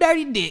your little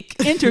dirty dick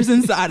enters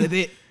inside of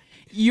it,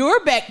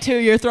 your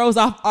bacteria throws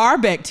off our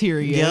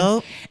bacteria.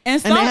 Yep.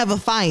 And And they have a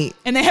fight.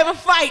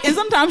 And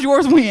sometimes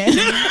yours wins.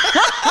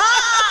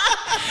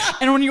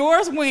 And when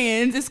yours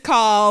wins, it's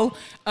called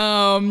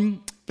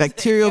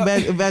Bacterial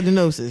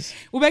vaginosis.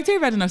 well,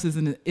 bacterial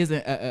vaginosis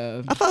isn't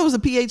I thought it was a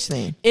pH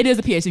thing. it is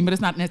a pH thing, but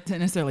it's not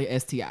necessarily a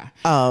STI.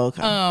 Oh,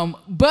 okay.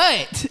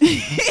 But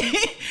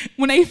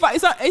when they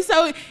fight,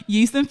 so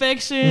yeast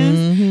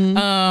infections,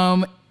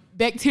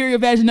 bacterial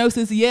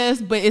vaginosis, yes,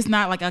 but it's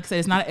not like I said,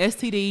 it's not an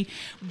STD.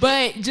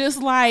 But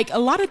just like a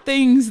lot of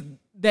things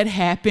that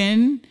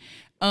happen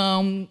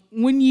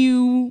when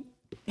you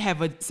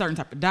have a certain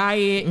type of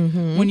diet,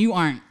 when you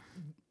aren't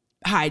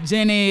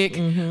hygienic,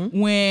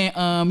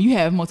 when you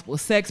have multiple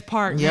sex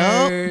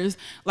partners,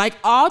 like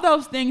all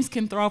those things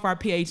can throw off our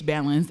pH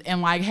balance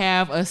and like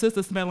have a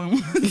sister smelling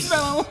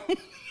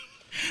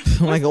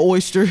Like an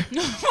oyster.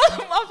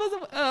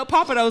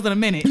 Papa those in a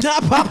minute.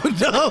 Not Papa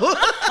Doe.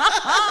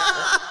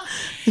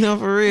 No,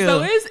 for real.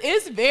 So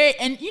it's very,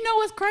 and you know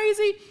what's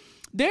crazy?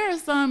 There are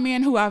some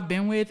men who I've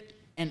been with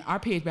and our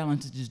pH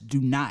balance just do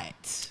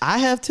not. I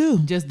have too.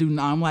 Just do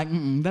not. I'm like,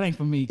 that ain't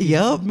for me.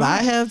 Yup, I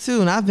have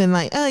too. And I've been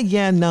like,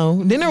 yeah,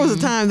 no. Then there was a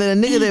time that a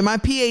nigga that my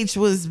pH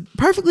was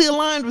perfectly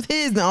aligned with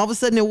his, and all of a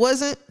sudden it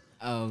wasn't.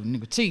 Oh,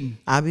 nigga cheating.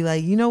 I'd be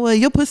like, you know what?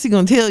 Your pussy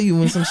gonna tell you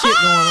when some shit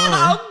going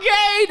on.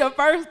 Okay, the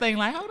first thing,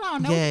 like, hold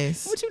on, no,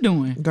 Yes. what you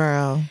doing?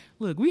 Girl.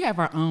 Look, we have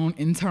our own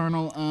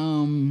internal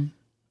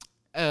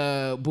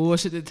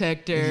bullshit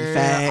detector,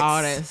 Facts.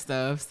 all that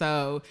stuff.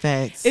 So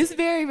Facts. it's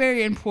very,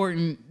 very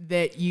important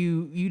that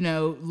you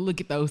know, look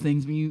at those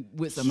things when you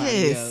with somebody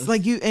Yes. else.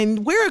 Like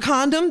and wear a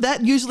condom.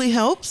 That usually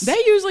helps.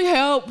 That usually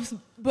helps,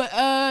 but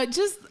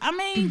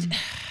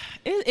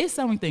it's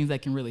so many things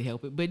that can really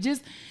help it. But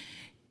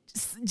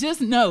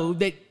just know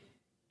that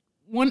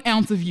 1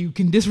 ounce of you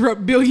can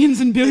disrupt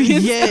billions and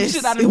billions Yes. of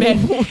shit out of bed.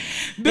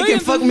 It can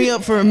fuck me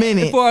up for a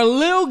minute. For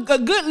a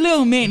good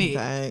little minute.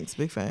 Facts.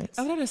 Big facts.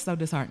 Oh, that is so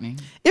disheartening.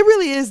 It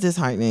really is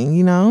disheartening,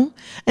 you know?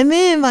 And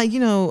then, like, you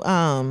know,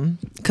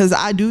 because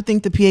I do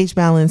think the pH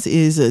balance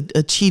is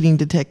a cheating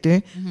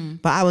detector,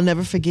 but I will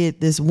never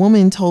forget this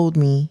woman told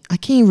me, I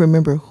can't even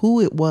remember who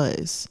it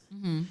was.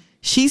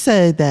 She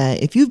said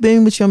that if you've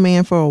been with your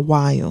man for a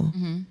while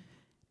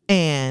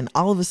and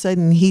all of a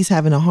sudden he's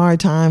having a hard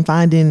time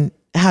finding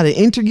how to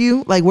enter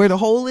you, like where the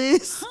hole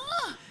is,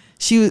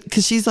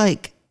 because she's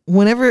like,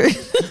 whenever,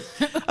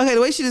 okay,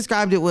 the way she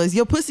described it was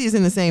your pussy is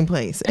in the same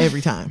place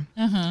every time.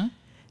 And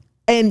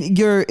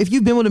if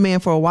you've been with a man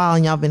for a while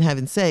and y'all been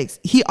having sex,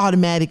 he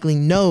automatically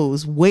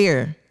knows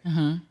where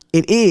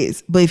it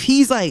is. But if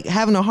he's like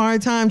having a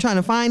hard time trying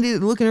to find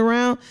it, looking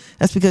around,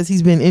 that's because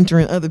he's been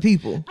entering other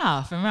people.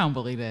 Oh, fam, I don't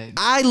believe that.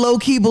 I low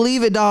key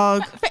believe it,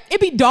 dog. It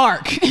be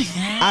dark.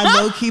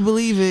 I low key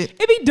believe it.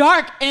 It be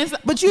dark, and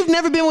But you've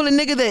never been with a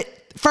nigga that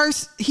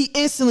first he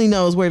instantly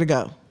knows where to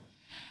go.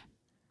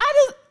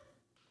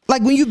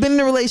 Like when you've been in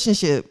a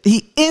relationship,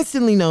 he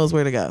instantly knows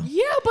where to go.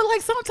 Yeah, but like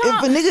If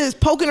sometimes, a nigga is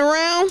poking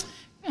around,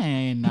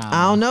 man, no.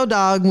 I don't know,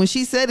 dog. When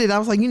she said it, I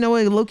was like, you know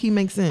what? It low key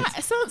makes sense.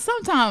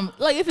 Sometimes,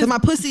 like if Because my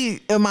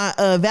pussy, my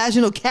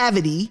vaginal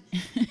cavity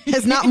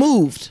has not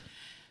moved.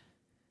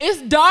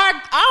 it's dark,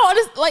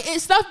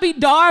 it's stuff be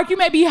dark. You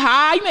may be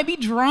high, you may be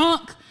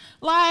drunk,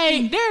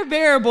 Like, there are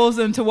variables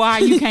into why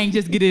you can't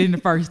just get it in the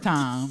first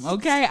time.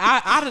 Okay,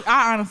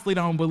 I honestly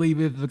don't believe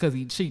it's because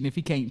he's cheating if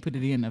he can't put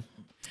it in the.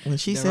 When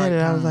she The said right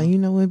it, I was time. like, you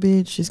know what,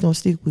 bitch? She's gonna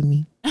stick with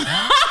me.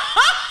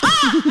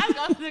 That's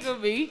gonna stick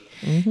with me.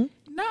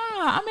 Nah,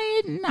 I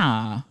mean,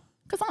 nah.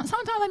 Because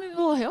sometimes I need a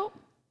little help.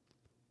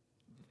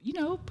 You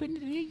know, putting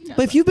it in. You know.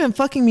 But if you've been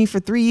fucking me for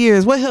 3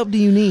 years, what help do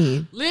you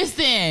need?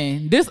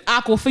 Listen, this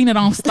Aquafina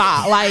don't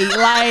stop. Like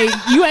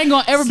you ain't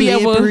gonna ever be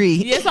able.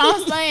 Slippery. That's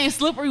what I'm saying.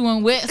 Slippery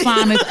when wet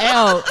sign is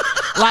out.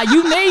 Like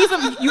you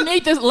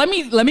need this. Let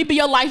me be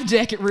your life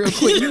jacket real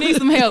quick. You need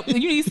some help. You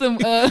need some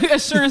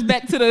assurance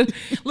back to the.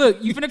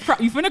 Look, you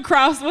finna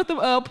cross with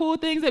the pool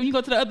things that you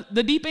go to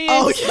the deep end.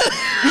 Oh yeah.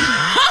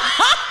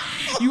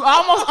 You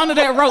almost under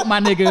that rope, my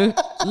nigga.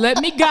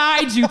 Let me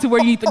guide you to where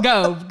you need to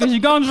go because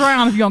you're gonna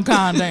drown if you don't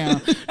calm down.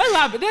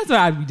 That's what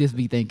I just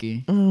be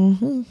thinking.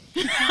 When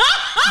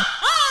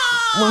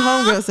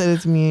homegirl said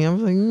it to me, I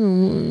was like,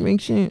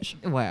 makes sense.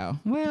 Wow.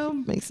 Well,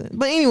 Makes sense.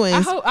 But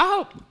anyways, I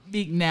hope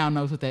Meek now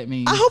knows what that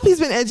means. I hope he's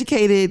been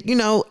educated. You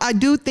know, I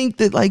do think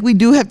that like we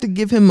do have to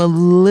give him a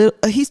little.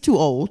 He's too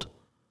old.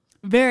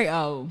 Very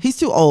old. He's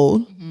too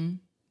old.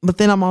 But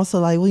then I'm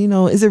also like, well, you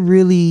know, is it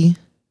really?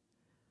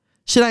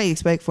 Should I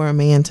expect for a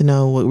man to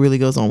know what really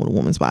goes on with a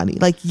woman's body?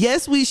 Like,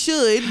 yes, we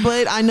should,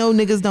 but I know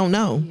niggas don't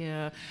know.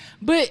 Yeah.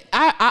 But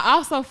I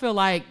also feel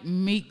like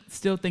Meek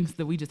still thinks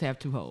that we just have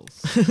two holes.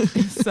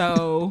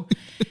 So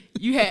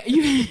you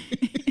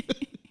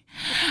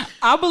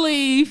I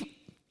believe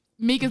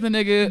Meek is a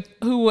nigga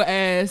who will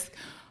ask,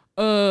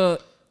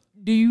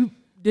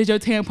 did your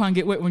tampon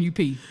get wet when you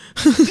pee?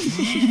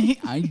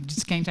 I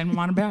just can't change my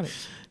mind about it.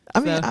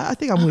 I mean, I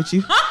think I'm with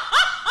you.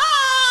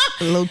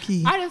 Low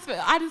key. I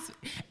just,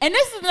 and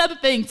this is another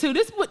thing too.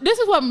 This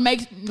is what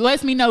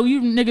lets me know you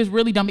niggas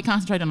really don't be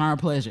concentrating on our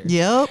pleasure.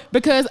 Yep.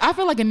 Because I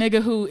feel like a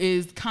nigga who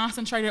is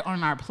concentrated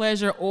on our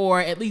pleasure,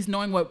 or at least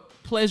knowing what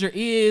pleasure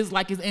is,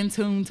 like is in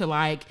tune to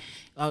like,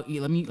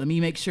 yeah, let me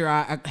make sure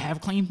I have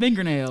clean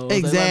fingernails. Let me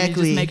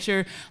Exactly. just make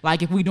sure,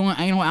 like, if we doing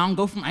anal, I don't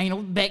go from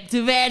anal back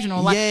to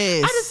vaginal. Like,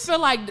 Yes. I just feel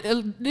like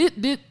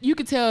you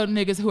could tell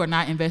niggas who are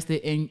not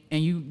invested in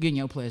you getting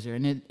your pleasure,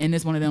 and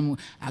it's one of them.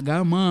 I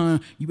got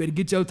mine. You better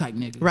get your type,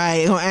 nigga.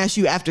 Right. He'll ask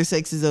you after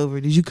sex is over.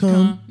 Did you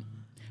come?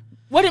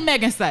 What did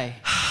Megan say?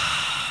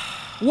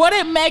 What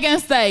did Megan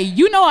say?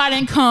 You know I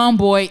didn't come,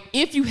 boy,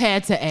 if you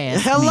had to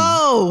ask me.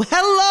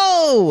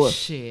 Hello.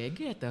 Shit,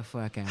 get the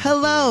fuck out.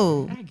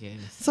 Hello. Of here, I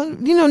guess. So,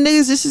 you know,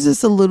 niggas, this is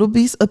just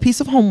a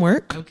piece of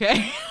homework.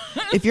 Okay.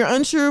 If you're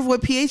unsure of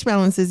what pH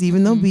balance is,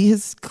 even though B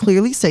has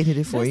clearly stated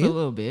it for Just a you,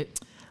 little bit.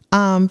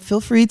 feel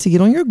free to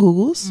get on your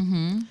Googles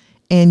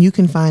and you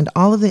can find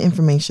all of the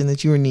information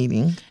that you are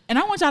needing. And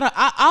I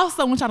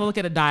also want y'all to look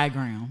at a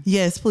diagram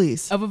Yes,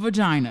 please. of a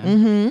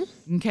vagina.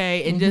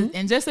 Okay.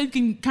 And just so you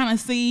can kind of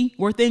see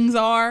where things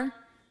are.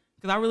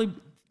 Because I really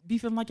be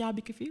feeling like y'all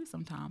be confused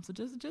sometimes. So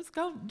just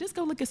go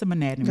look at some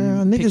anatomy.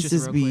 Girl, niggas pictures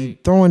just real be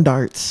quick. throwing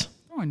darts.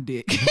 Throwing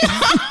dick.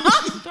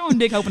 Throwing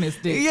dick, hoping it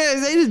sticks.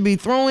 Yes, they just be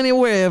throwing it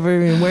wherever,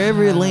 and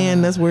wherever it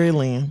land, that's where it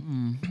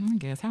land. I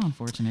guess. How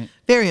unfortunate.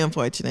 Very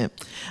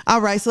unfortunate.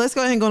 All right, so let's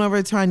go ahead and go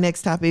over to our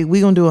next topic.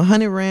 We're gonna do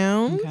 100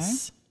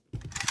 rounds.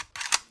 Okay.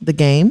 The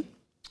game.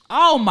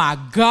 Oh my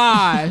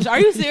gosh. Are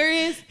you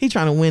serious? He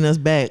trying to win us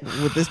back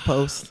with this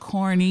post.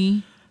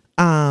 Corny.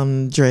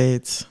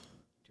 Dreads.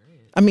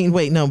 I mean,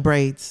 wait, no,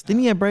 braids.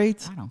 Didn't he have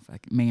braids? I don't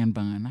fucking man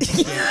bun. I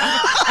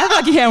feel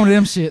like he had one of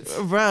them shits.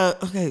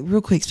 Bruh, okay,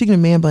 real quick. Speaking of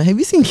man bun, have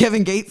you seen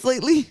Kevin Gates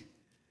lately?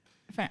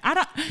 I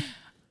don't.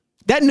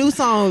 That new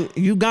song,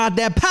 You Got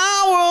That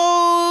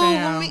Power.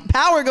 Fam.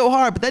 Power go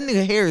hard, but that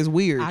nigga hair is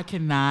weird. I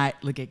cannot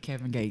look at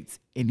Kevin Gates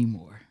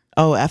anymore.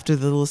 Oh, after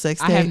the little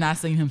sex I tape? have not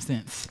seen him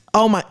since.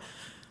 Oh my.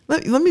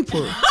 Let me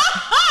pull it.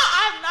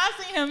 I have not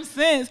seen him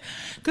since.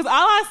 Because all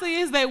I see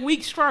is that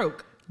weak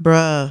stroke.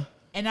 Bruh.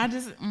 And I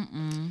just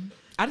want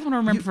to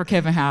remember for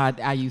Kevin how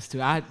I used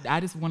to. I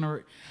just want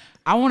to.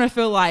 I want to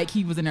feel like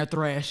he was in there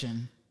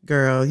thrashing.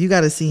 Girl, you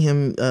got to see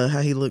him, how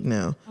he look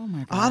now. Oh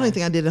my god. I don't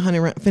think I did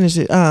 100 rounds. Finish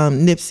it.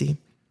 Nipsey.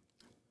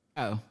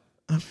 Oh.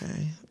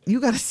 Okay. You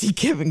got to see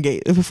Kevin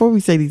Gates. Before we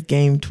say these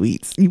game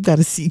tweets, you got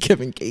to see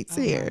Kevin Gates'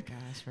 hair. Oh my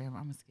gosh, Ram,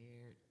 I'm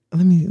scared.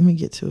 Let me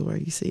get to it where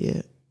you see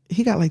it.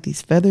 He got like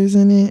these feathers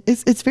in it.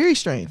 It's very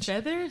strange.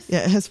 Feathers? Yeah,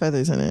 it has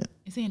feathers in it.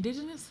 Is he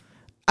indigenous?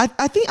 I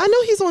think I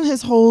know he's on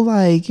his whole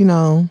like, you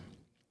know,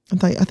 I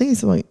think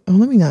he's like, oh,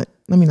 let me not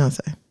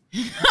say.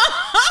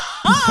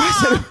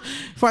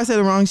 Before I say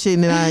the wrong shit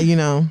and then I, you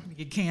know,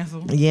 Get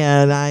canceled.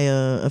 yeah, and I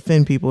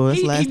offend people.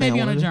 That's the last He thing may I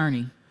be on a wanna do.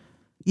 journey.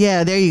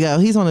 Yeah, there you go.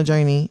 He's on a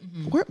journey.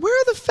 Where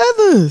are the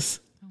feathers?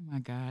 Oh my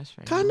gosh.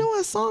 Ram. I know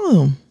I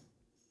saw him.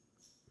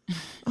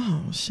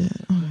 Oh shit.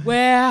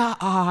 Where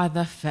are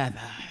the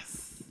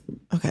feathers?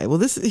 Okay, well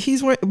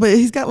he's wearing, but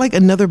he's got like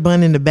another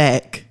bun in the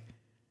back.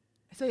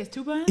 So he has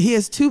two buns? He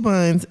has two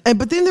buns,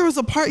 but then there was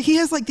a part he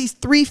has like these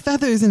 3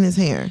 feathers in his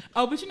hair.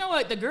 Oh, but you know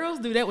what? The girls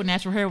do that with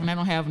natural hair when they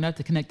don't have enough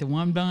to connect to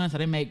one bun, so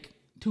they make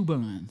 2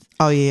 buns.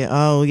 Oh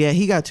yeah,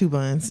 he got 2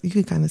 buns. You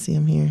can kind of see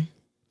him here.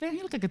 Damn,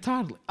 he look like a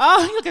toddler.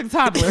 Oh, he look like a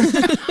toddler.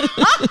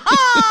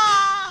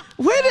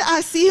 Where did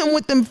I see him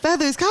with them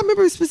feathers? I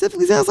remember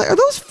specifically saying, I was like, are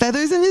those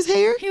feathers in his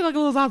hair? He like a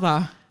little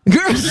Zaza.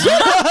 Girl,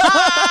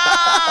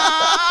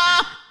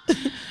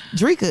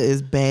 Drika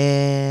is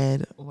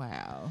bad.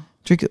 Wow.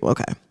 Drika,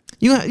 okay.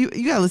 You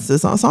gotta listen to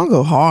this song. Song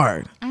go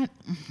hard.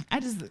 I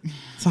just,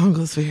 Song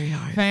goes very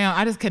hard. fam,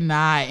 I just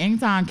cannot.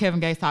 Anytime Kevin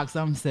Gates talks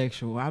something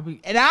sexual, and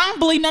I don't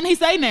believe nothing he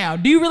say now.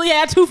 Do you really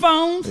have 2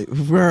 phones?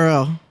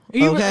 Girl. Are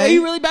you, Okay. are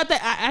you really about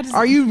that? I just.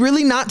 Are you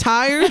really not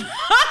tired?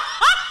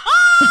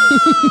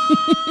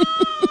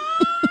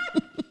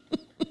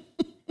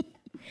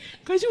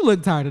 Because you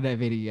look tired of that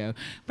video.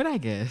 But I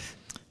guess.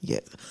 Yeah.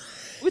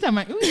 We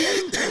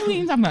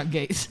ain't talking about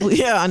Gates. Well,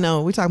 yeah, I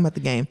know. We're talking about the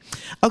game.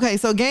 Okay,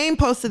 so Game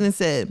posted and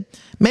said,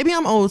 maybe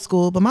I'm old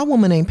school, but my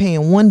woman ain't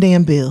paying one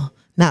damn bill.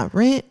 Not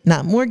rent,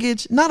 not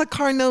mortgage, not a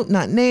car note,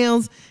 not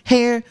nails,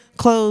 hair,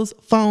 clothes,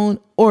 phone,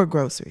 or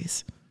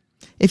groceries.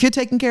 If you're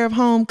taking care of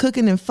home,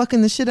 cooking, and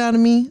fucking the shit out of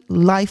me,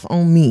 life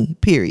on me,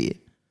 period.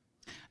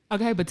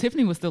 Okay, but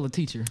Tiffany was still a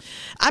teacher.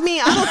 I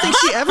mean, I don't think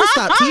she ever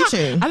stopped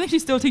teaching. I think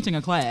she's still teaching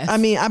a class. I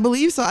mean, I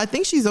believe so. I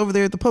think she's over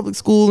there at the public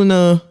school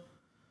in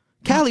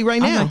Cali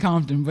right I'm now. in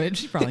Compton, but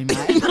she's probably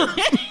not.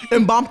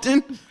 In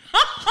Bompton.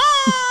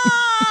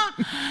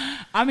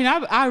 I mean,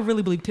 I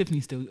really believe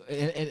Tiffany's still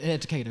an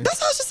educator. That's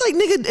why I was just like,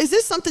 nigga, is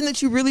this something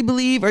that you really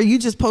believe? Or are you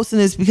just posting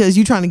this because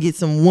you trying to get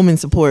some woman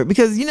support?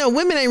 Because,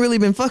 women ain't really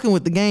been fucking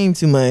with the Game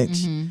too much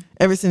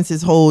ever since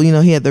his whole,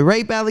 he had the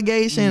rape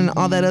allegation and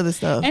all that other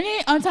stuff. And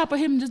then on top of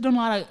him just doing a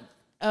lot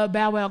of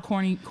Bow Wow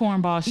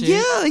cornball shit.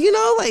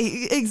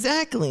 Yeah,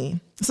 exactly.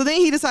 So then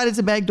he decided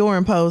to backdoor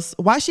and post,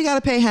 why she got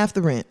to pay half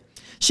the rent?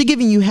 She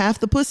giving you half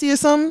the pussy or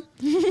something?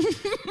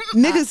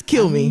 Niggas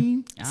kill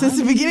me. Since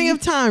the beginning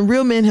of time,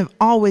 real men have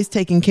always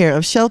taken care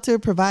of shelter,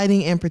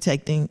 providing, and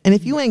protecting. And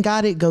if you ain't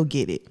got it, go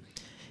get it.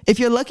 If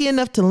you're lucky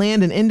enough to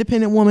land an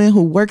independent woman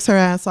who works her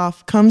ass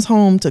off, comes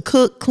home to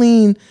cook,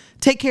 clean,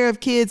 take care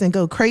of kids, and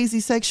go crazy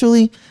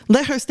sexually,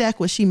 let her stack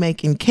what she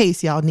make in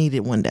case y'all need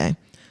it one day.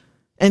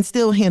 And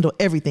still handle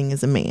everything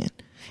as a man.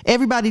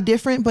 Everybody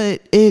different,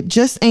 but it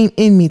just ain't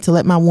in me to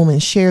let my woman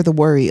share the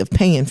worry of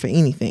paying for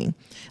anything.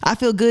 I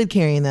feel good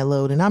carrying that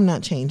load, and I'm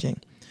not changing.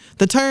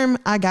 The term,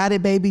 I got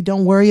it, baby,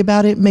 don't worry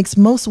about it, makes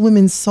most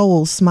women's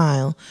souls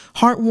smile,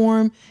 heart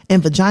warm,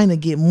 and vagina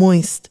get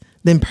moist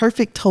than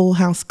perfect Toll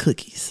House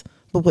cookies.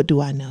 But what do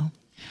I know?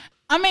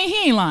 I mean,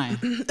 he ain't lying.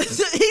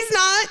 He's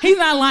not. He's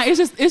not lying.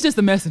 It's just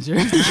a messenger.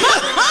 And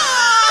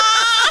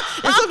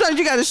sometimes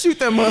you got to shoot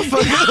that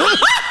motherfucker.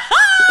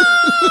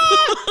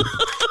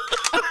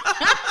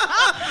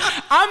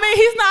 I mean,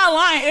 he's not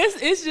lying.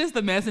 It's just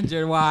the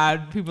messenger.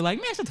 Why people are like,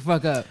 man, shut the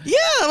fuck up. Yeah,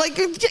 like,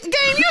 Game,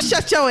 you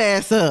shut your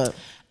ass up.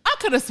 I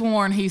could have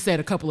sworn he said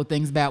a couple of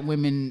things about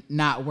women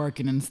not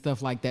working and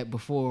stuff like that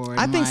before.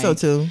 I think so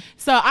too.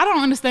 So I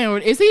don't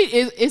understand. Is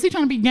he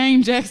trying to be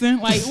Game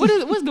Jackson? Like,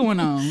 what's going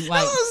on?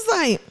 Like, I was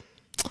like,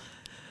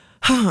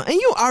 and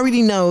you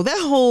already know that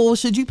whole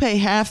should you pay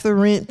half the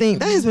rent thing,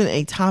 that has been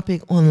a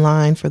topic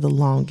online for the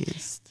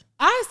longest.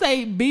 I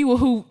say be with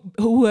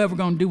whoever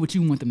gonna do what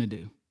you want them to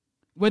do.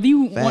 Whether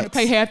you want to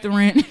pay half the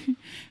rent,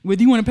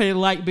 whether you want to pay the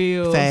light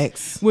bill,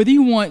 Facts. Whether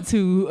you want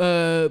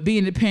to be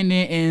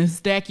independent and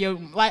stack your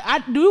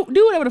I do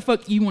whatever the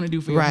fuck you want to do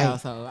for your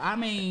household. I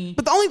mean,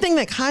 but the only thing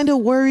that kind of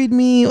worried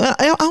me,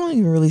 I don't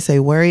even really say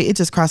worry, it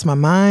just crossed my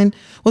mind,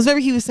 was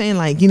whenever he was saying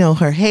like,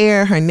 her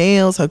hair, her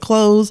nails, her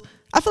clothes.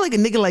 I feel like a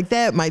nigga like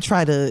that might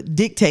try to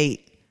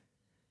dictate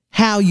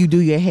how you do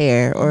your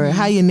hair or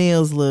how your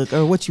nails look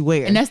or what you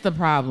wear. and that's the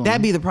problem.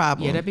 That'd be the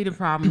problem. Yeah, that'd be the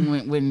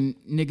problem when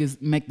niggas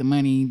make the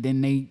money,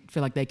 then they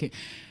feel like they can.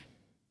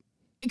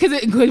 Because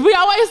we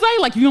always say,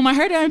 like, you want my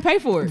hair down and pay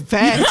for it.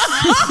 Facts.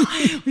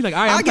 He's like,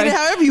 all right, I'll get it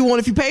however you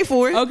want if you pay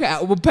for it. Okay,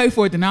 I will pay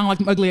for it. Then I don't like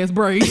them ugly ass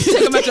braids.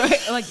 Take them out your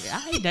hair. Like,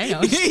 I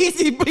damn.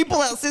 he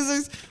pull out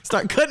scissors,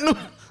 start cutting them.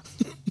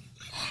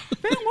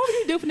 Man, what would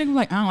you do for niggas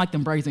like, I don't like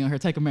them braids in her,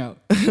 take them out?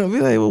 I'll be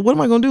like, well, what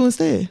am I gonna do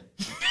instead?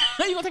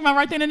 You gonna take my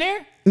right then and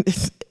there?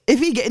 If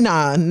he get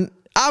I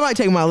might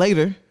take him out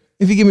later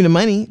if he give me the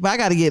money, but I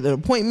gotta get an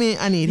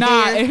appointment. I need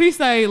hair. If he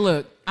say,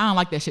 look, I don't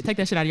like that shit, take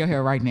that shit out of your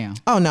hair right now.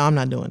 Oh no, I'm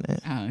not doing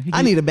that.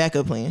 I need a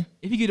backup plan.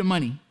 If you get the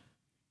money.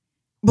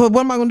 But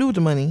what am I gonna do with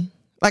the money?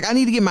 Like, I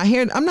need to get my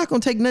hair. I'm not gonna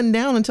take nothing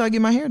down until I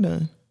get my hair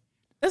done.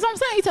 That's what I'm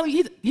saying. He telling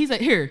you, he's like,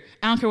 here,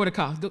 I don't care what it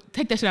costs. Go,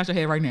 take that shit out your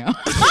head right now.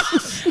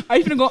 Are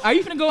you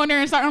finna go in there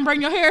and start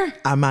unbraiding your hair?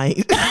 I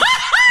might.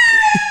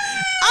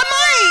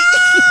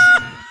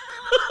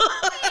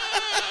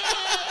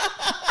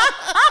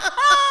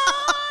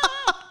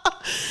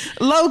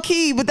 Low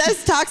key, but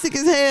that's toxic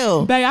as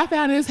hell. Babe, I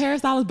found this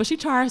hairstylist, but she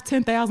charged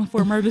 $10,000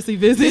 for emergency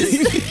visits.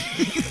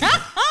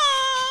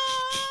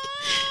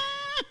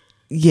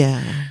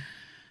 Yeah.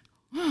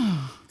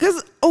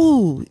 Cause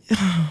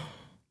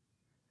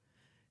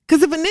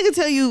if a nigga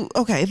tell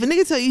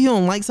you he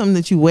don't like something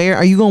that you wear,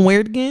 are you gonna wear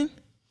it again?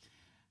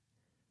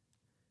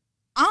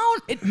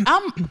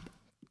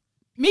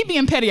 Me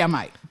being petty, I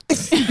might.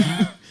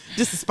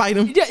 Just to spite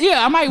him.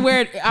 Yeah, I might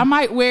wear it. I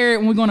might wear it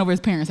when we're going over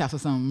his parents' house or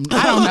something.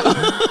 I don't know.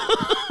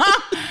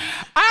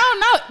 I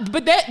don't know,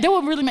 but that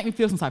would really make me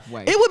feel some type of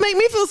way. It would make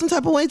me feel some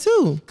type of way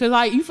too. Cause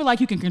like you feel like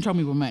you can control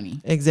me with money,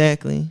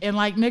 Exactly. and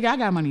like nigga, I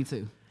got money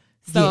too.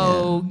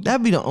 So yeah,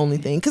 that'd be the only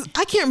thing. Cause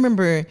I can't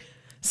remember.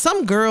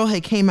 Some girl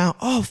had came out.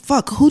 Oh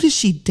fuck, who did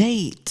she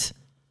date?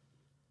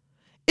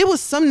 It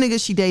was some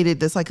nigga she dated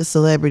that's like a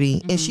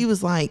celebrity, and she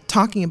was like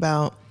talking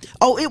about.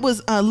 Oh, it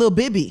was Lil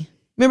Bibby.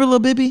 Remember Lil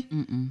Bibby?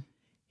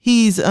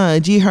 He's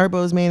G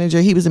Herbo's manager.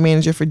 He was a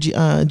manager for Juice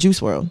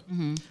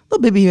WRLD. Lil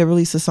Bibby had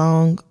released a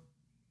song.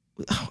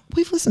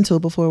 We've listened to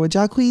it before with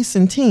Jacquees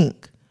and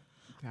Tink.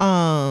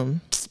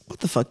 What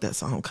the fuck that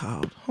song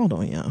called? Hold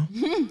on, y'all.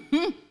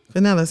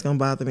 But now that's gonna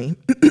bother me.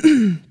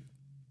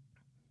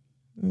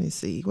 Let me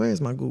see.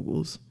 Where's my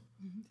Googles?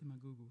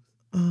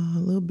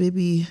 Lil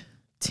Bibby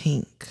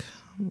Tink.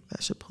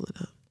 I should pull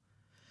it up.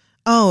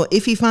 Oh,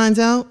 if he finds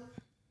out.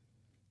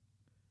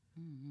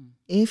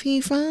 If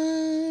he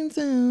finds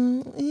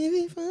out.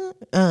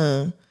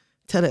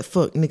 Tell that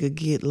fuck nigga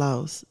get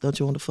lost. Don't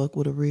you want to fuck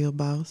with a real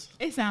boss?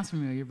 it sounds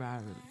familiar, but I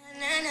really.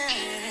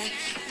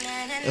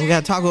 And we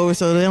gotta talk over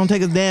so they don't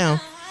take us down.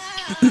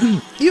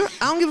 I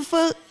don't give a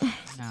fuck.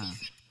 Nah.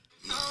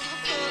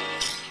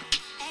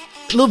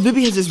 Lil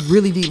Bibby has this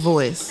really deep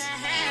voice,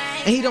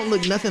 and he don't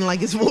look nothing like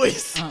his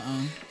voice.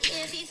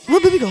 Lil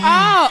Bibby go.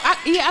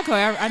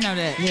 I know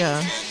that.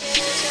 Yeah.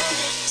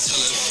 Tell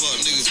that fuck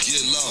niggas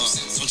get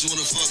lost. Don't you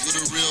wanna fuck with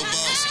a real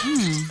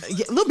boss?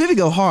 Yeah, Lil Bibby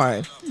go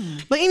hard.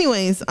 But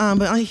anyways,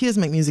 but he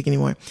doesn't make music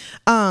anymore.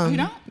 You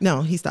don't?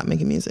 No, he stopped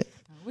making music.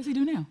 What's he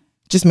do now?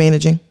 Just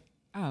managing.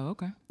 Oh,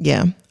 okay.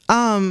 Yeah.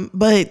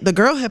 But the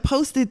girl had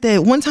posted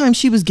that one time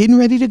she was getting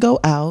ready to go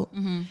out,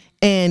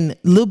 and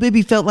Lil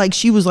Bibby felt like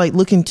she was like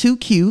looking too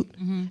cute,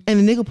 and the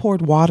nigga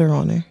poured water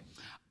on her.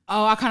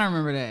 Oh, I kind of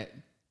remember that.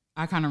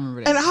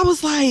 And I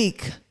was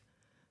like,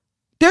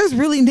 there's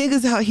really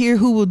niggas out here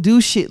who will do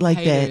shit like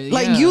Haters, that.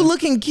 Like yeah. you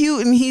looking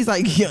cute, and he's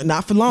like, yeah,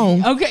 not for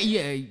long. Okay,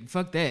 yeah,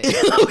 fuck that.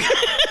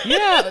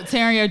 Yeah,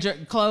 tearing your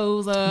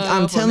clothes up.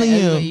 I'm telling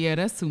you. Yeah,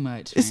 that's too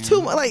much. It's man.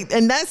 too much. Like,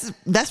 and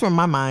that's where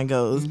my mind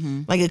goes.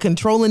 Like a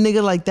controlling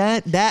nigga like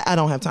that I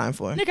don't have time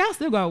for. Nigga, I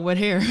still got wet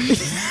hair. What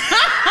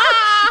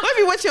if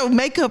you wet your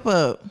makeup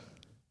up?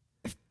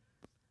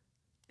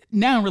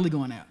 Now I'm really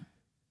going out.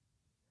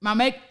 My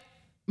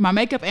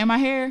makeup and my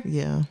hair.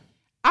 Yeah.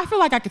 I feel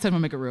like I could touch my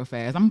makeup real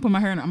fast. I'm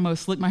gonna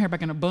slick my hair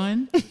back in a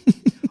bun.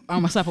 Or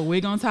I'm gonna slap a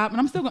wig on top,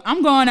 and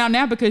I'm going out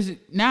now because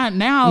now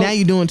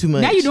you're doing too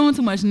much. Now you're doing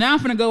too much. Now I'm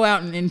finna go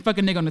out and fuck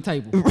a nigga on the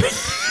table. Is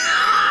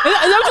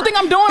that what you think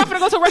I'm doing? I'm finna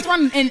go to a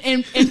restaurant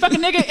and fuck a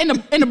nigga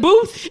in the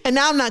booth. And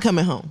now I'm not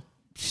coming home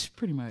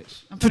Pretty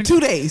much. for 2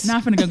 days. Now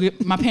I'm finna go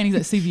get my panties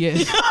at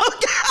CVS.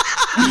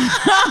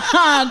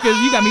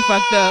 Cause you got me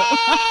fucked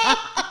up.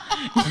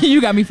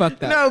 You got me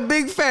fucked up. No,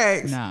 big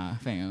facts. Nah,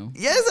 fam.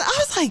 Yes, I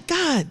was like,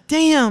 God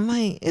damn,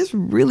 like it's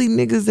really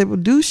niggas that will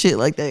do shit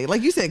like that.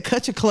 Like you said,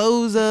 cut your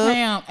clothes up.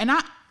 Fam, and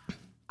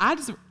I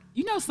just,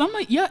 some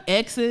of your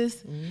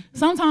exes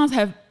sometimes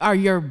are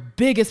your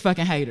biggest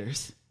fucking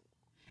haters.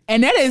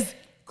 And that is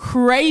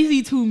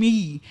crazy to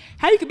me.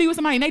 How you could be with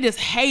somebody and they just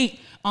hate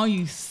on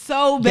you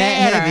so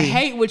bad, or heavy.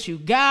 hate what you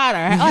got,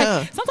 or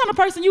like sometimes the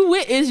person you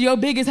with is your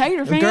biggest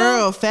hater, fam.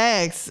 Girl,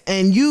 facts.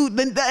 And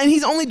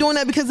he's only doing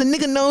that because the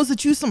nigga knows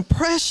that you some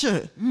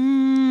pressure.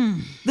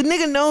 The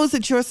nigga knows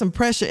that you're some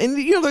pressure. And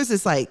there's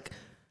this like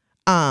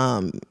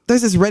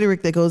there's this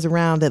rhetoric that goes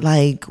around that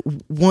like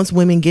once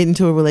women get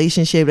into a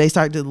relationship, they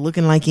start to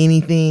looking like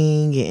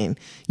anything, and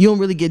you don't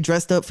really get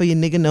dressed up for your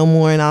nigga no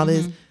more and all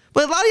this.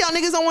 But a lot of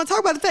y'all niggas don't want to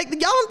talk about the fact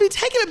that y'all don't be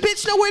taking a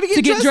bitch nowhere to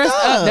get dressed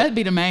up. That'd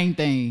be the main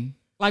thing.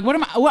 Like,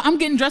 I'm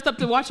getting dressed up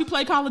to watch you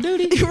play Call of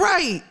Duty?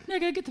 Right.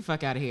 Nigga, get the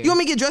fuck out of here. You want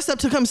me to get dressed up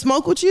to come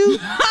smoke with you?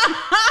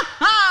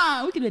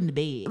 We could be in the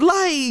bed.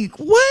 Like,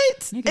 what?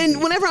 Nigga, and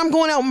dude. whenever I'm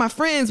going out with my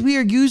friends, we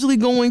are usually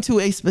going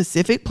to a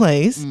specific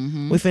place.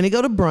 We finna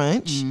go to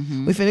brunch.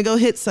 We finna go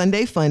hit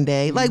Sunday Fun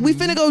Day. Like, we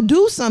finna go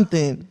do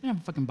something. You have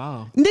a fucking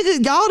ball.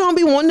 Nigga, y'all don't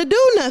be wanting to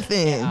do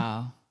nothing.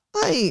 Oh,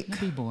 Like,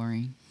 that'd be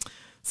boring.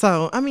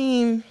 so, I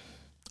mean,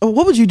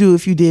 what would you do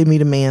if you did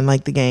meet a man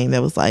like the game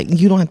that was like,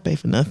 you don't have to pay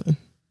for nothing?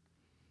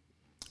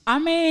 I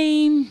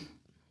mean,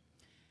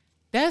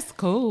 that's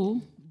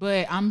cool,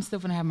 but I'm still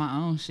gonna have my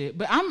own shit.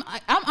 But I'm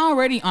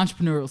already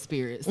entrepreneurial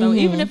spirit, so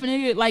even if a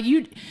nigga like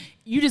you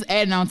just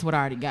adding on to what I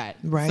already got.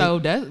 Right. So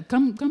that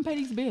come pay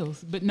these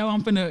bills. But no,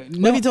 I'm finna. What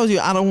No, if he told you,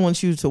 I don't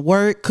want you to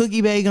work,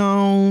 cookie bake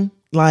on,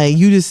 like,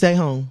 you just stay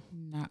home?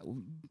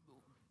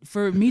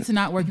 for me to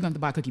not work, you have to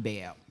buy Cookie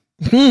Bay out.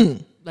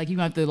 Like you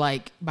have to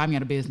like buy me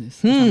out of business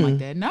or something like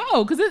that.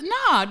 No, because this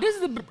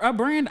is a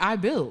brand I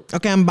built.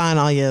 Okay, I'm buying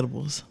all your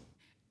edibles.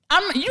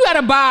 You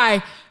gotta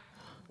buy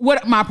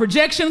what my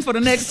projections for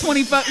the next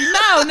 25.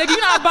 No, nigga, you're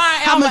not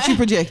buying. How much you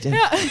projecting?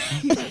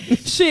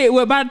 Shit.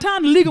 Well, by the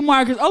time the legal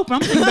market's open,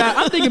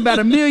 I'm thinking about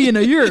 $1 million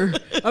a year,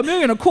 $1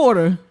 million a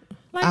quarter.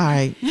 Like, All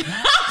right,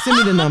 send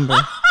me the number.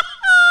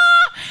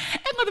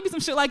 It's gonna be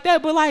some shit like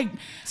that, but like,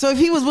 So if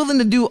he was willing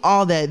to do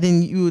all that,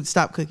 then you would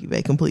stop Cookie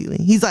Bay completely.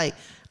 He's like,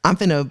 I'm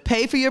finna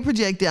pay for your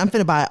projected. I'm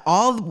finna buy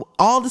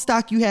all the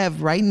stock you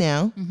have right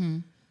now.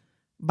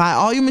 buy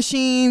all your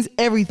machines,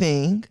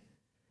 everything,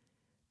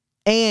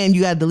 and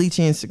you got to delete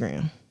your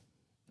Instagram.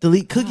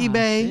 Delete Cookie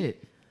Bay.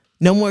 Shit.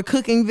 No more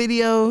cooking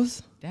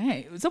videos.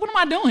 Dang. So what am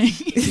I doing?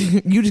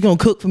 You just gonna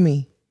cook for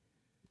me,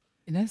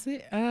 And that's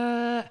it.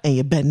 and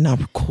you better not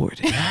record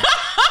it.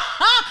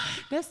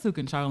 That's too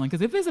controlling.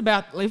 Because if it's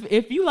about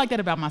if you like that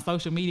about my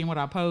social media and what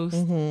I post,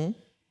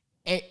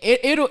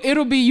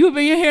 it'll be you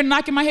being here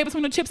knocking my head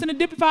between the chips and the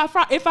dip if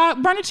I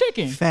burn a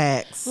chicken.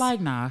 Facts.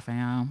 Like nah,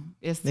 fam.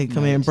 It's They too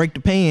come in and much. break the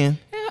pan.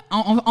 Yeah,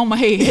 on my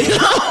head.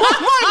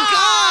 Oh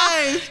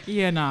my gosh.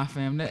 Yeah, nah,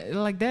 fam.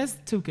 That's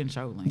too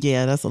controlling.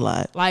 Yeah, that's a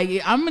lot.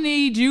 Like I'm gonna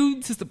need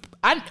you to.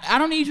 I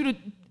don't need you to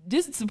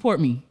just support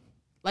me.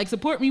 Like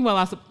support me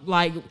while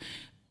like.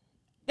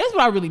 That's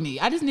what I really need.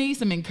 I just need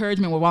some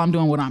encouragement while I'm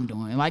doing what I'm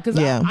doing. Like, cause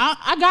Yeah.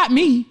 I got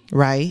me.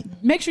 Right.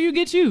 Make sure you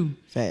get you.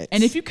 Facts.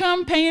 And if you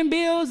come paying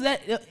bills,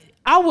 that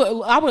I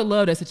would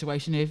love that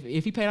situation.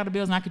 If he paid all the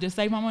bills and I could just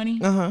save my money,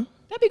 that'd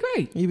be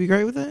great. You be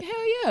great with that?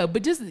 Hell yeah.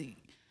 But just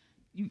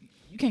you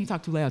can't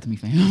talk too loud to me,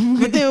 fam.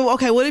 But then,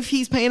 okay, what if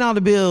he's paying all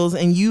the bills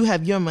and you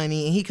have your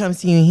money and he comes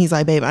to you and he's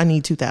like, babe, I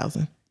need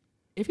 $2,000.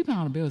 If he paying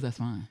all the bills, that's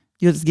fine.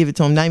 You'll just give it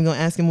to him. Not even gonna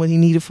ask him what he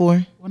needed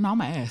for. Well, no, I'm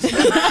gonna ask. No,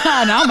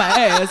 I'm gonna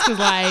ask because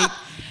like,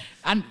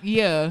 I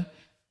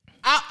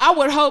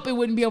would hope it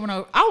wouldn't be over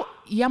no. I'm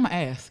gonna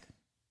ask.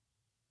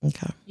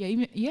 Okay.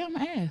 I'm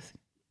gonna ask.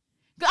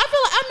 'Cause I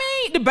feel like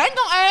the bank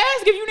gonna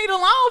ask if you need a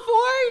loan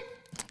for it,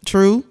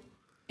 True.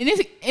 and is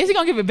he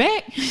gonna give it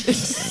back?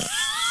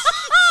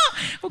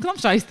 Well,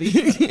 'cause I'm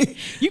shiesty.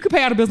 You could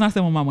pay all the bills and I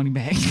still want my money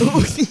back.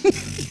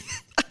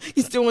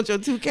 You still want your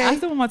 2K? I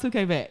still want my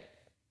 2K back.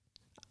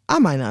 I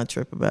might not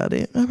trip about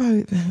it.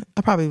 I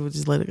probably would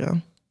just let it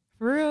go.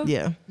 For real?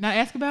 Yeah. Not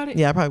ask about it?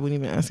 Yeah, I probably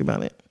wouldn't even ask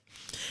about it.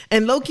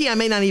 And low key, I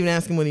may not even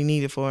ask him what he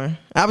needed for.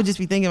 I would just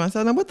be thinking to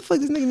myself, now what the fuck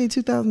this nigga need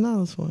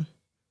 $2,000 for?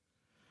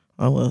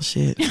 Oh well,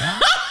 shit.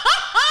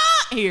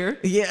 Here.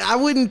 Yeah, I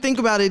wouldn't think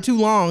about it too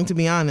long, to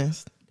be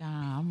honest.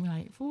 Nah, I'm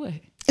like, for what?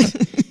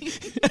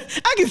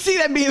 I can see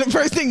that being the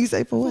first thing you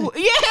say for what?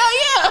 Yeah,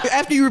 hell yeah.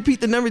 After you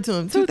repeat the number to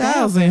him,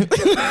 2,000.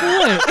 For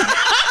what?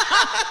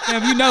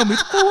 Have you know me?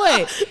 For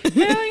what?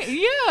 Hell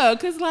yeah,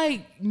 cause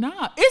like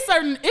nah,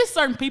 it's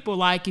certain people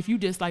like if you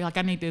just like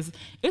I need this,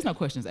 it's no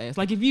questions asked.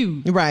 Like if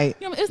you Right.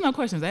 you know, it's no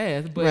questions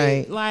asked. But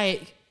Right.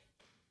 like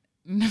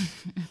maybe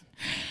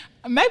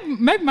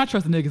my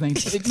trust in niggas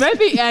ain't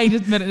maybe I ain't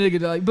just met a nigga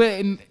like, but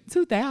in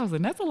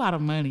 2,000, that's a lot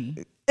of money.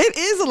 It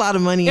is a lot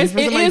of money. It for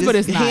somebody is, to but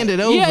just it's not. hand it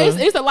over. Yeah,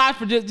 it's a lot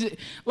for just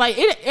like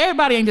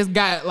everybody ain't just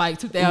got like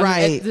 2,000.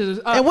 Right.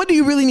 And what do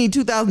you really need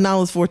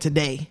 $2,000 for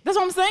today? That's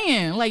what I'm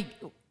saying. Like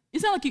it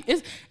sounds like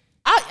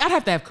I'd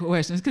have to have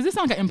questions because it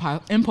sounds like an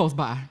impulse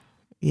buy.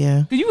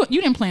 Yeah. Cause you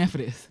didn't plan for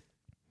this.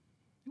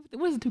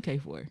 What is the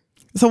 2K for?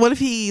 So what if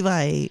he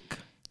like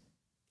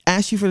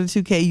asks you for the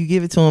 2K, you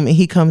give it to him, and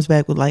he comes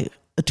back with like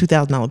a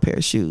 $2,000 pair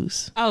of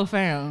shoes? Oh,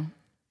 fam.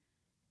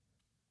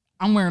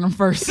 I'm wearing them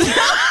first. The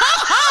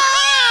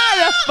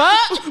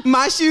fuck?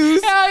 My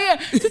shoes? Hell yeah.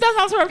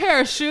 $2,000 for a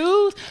pair of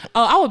shoes?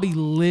 Oh, I would be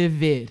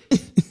livid.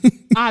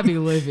 I'd be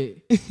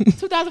livid.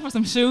 $2,000 for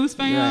some shoes,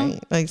 fam? Right.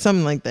 Like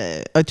something like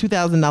that. A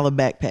 $2,000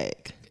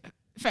 backpack.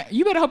 Fam,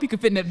 you better hope you can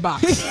fit in that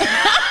box.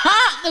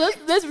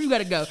 That's where you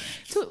gotta go.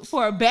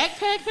 For a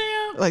backpack,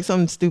 fam? Like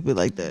something stupid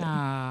like that.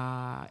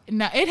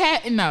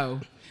 No.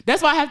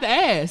 That's why I have to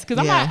ask. Cause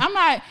I'm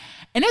not,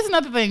 and that's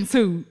another thing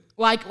too.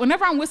 Like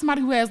whenever I'm with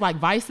somebody who has like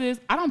vices,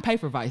 I don't pay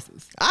for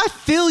vices. I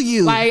feel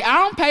you. Like I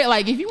don't pay.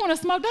 Like if you want to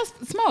smoke,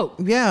 that's smoke.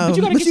 Yeah, but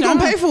you but you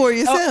gonna pay for it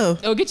yourself.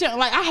 Oh, get your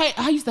like.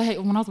 I used to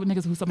hate when I was with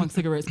niggas who smoked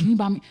cigarettes. Can you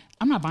buy me?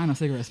 I'm not buying no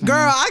cigarettes. Fam.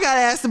 Girl, I got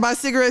asked to buy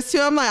cigarettes too.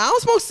 I'm like, I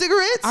don't smoke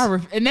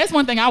cigarettes. And that's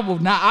one thing I will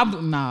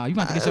not. Nah, you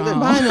got to get your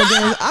own.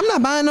 I'm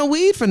not buying no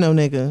weed for no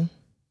nigga.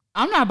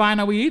 I'm not buying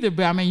no weed either.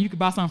 But I mean, you could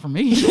buy some from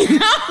me.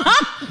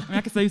 I mean,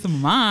 I can sell you some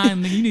of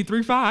mine. Then you need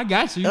 3-5. I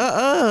got you.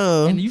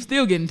 And you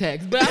still getting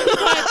taxed. But I'm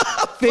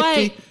just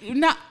like,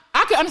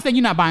 I could understand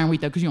you not buying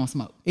weed though because you don't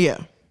smoke. Yeah.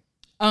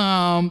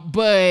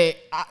 But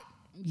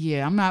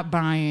I'm not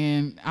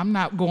buying. I'm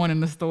not going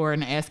in the store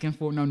and asking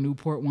for no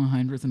Newport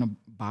 100s in a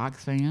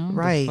box, fam.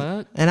 Right. The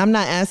fuck? And I'm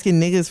not asking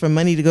niggas for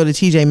money to go to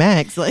TJ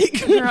Maxx.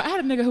 Like, girl, I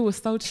had a nigga who was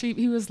so cheap.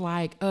 He was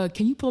like,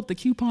 "Can you pull up the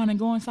coupon and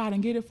go inside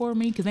and get it for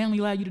me? Because they only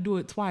allow you to do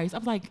it twice." I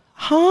was like,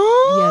 huh?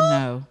 Yeah,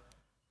 no.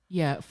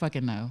 Yeah,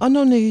 fucking no. Oh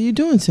no, nigga, you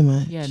doing too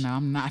much. Yeah, no,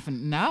 I'm not.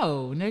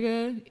 No,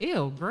 nigga.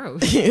 Ew,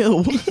 gross.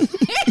 Ew.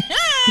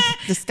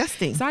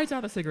 Disgusting. Sorry to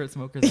all the cigarette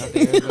smokers out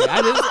there, but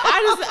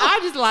I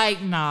just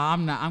like, nah,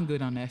 I'm not. I'm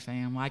good on that,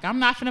 fam. Like, I'm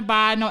not finna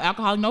buy no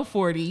alcohol, no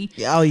 40.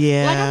 Oh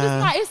yeah. Like, I'm just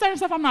not. It's certain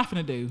stuff I'm not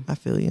finna do. I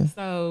feel you.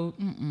 So,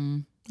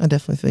 I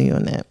definitely feel you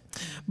on that.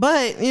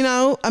 But you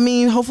know, I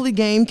mean, hopefully,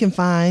 Game can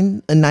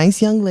find a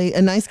nice young lady,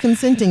 a nice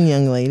consenting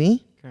young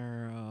lady.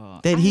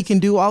 That he can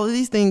do all of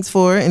these things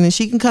for, and then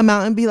she can come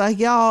out and be like,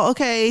 "Y'all,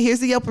 okay, here's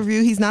the Yelp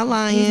review. He's not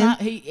lying. I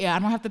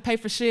don't have to pay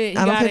for shit.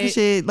 I don't pay for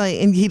shit.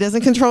 Like, and he doesn't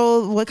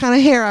control what kind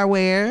of hair I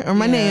wear or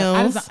my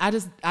nails. I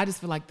just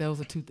feel like those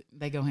are two.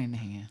 They go hand in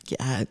hand.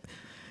 Yeah,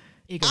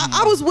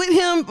 I was with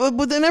him, but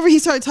whenever he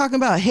started talking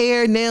about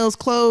hair, nails,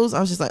 clothes, I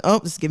was just like, oh,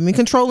 this is giving me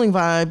controlling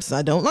vibes.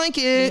 I don't like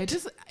it. Yeah,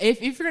 just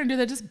if you're gonna do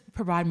that, just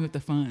provide me with the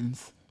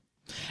funds.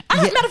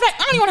 Matter of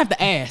fact, I don't even have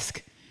to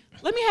ask.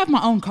 Let me have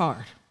my own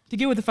card to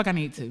get what the fuck I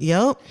need to.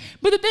 Yep.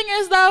 But the thing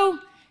is, though,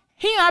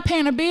 he not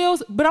paying the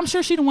bills, but I'm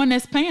sure she the one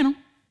that's paying them.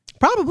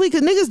 Probably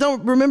because niggas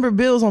don't remember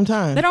bills on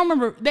time. They don't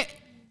remember.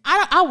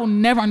 I will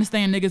never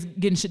understand niggas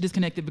getting shit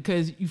disconnected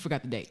because you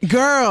forgot the date.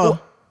 Girl.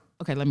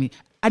 Okay,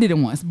 I did it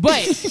once, but I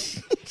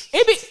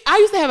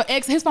used to have an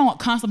ex. His phone would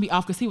constantly be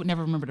off because he would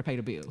never remember to pay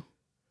the bill.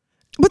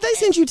 But they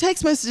send you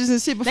text messages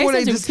and shit before they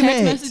send you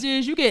disconnect. text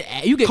messages. You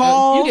get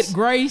calls. you get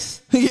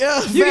grace.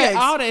 Yeah, You get facts.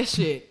 all that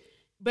shit.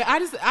 But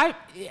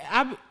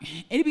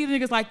it be the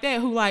niggas like that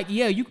who like,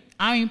 yeah, you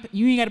ain't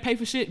got to pay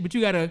for shit, but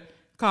you got to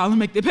call and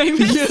make the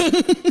payment.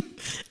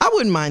 I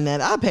wouldn't mind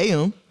that. I'll pay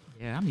him.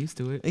 Yeah, I'm used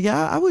to it.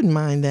 Yeah, I wouldn't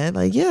mind that.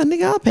 Like, yeah,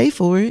 nigga, I'll pay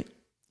for it.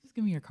 Just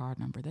give me your card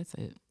number. That's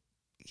it.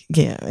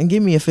 Yeah, and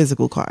give me a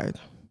physical card.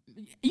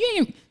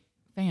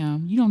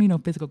 Fam, you don't need no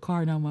physical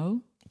card no more.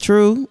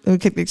 True. And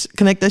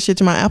connect that shit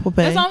to my Apple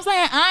Pay. That's what I'm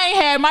saying. I ain't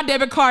had my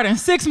debit card in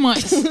 6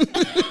 months.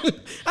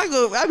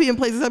 I be in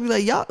places, I be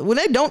like, y'all, when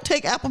they don't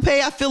take Apple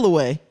Pay, I feel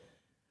away.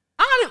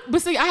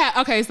 But see, so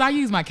I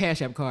use my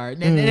Cash App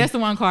card. And that's the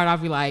one card I'll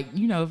be like,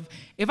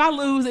 if I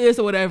lose this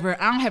or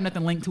whatever, I don't have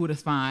nothing linked to it,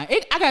 it's fine.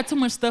 I got too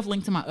much stuff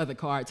linked to my other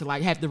card to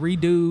like have to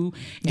redo,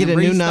 Get and a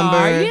new restart.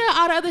 number. Yeah,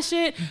 all the other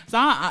shit. So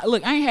I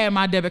ain't had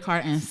my debit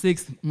card in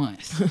 6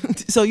 months.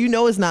 So you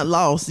know it's not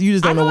lost. You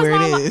just don't know where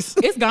it is.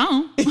 It's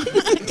gone.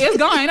 It's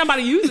gone. Ain't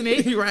nobody using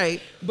it.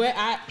 Right. But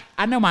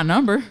I know my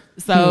number.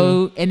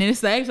 So, and it's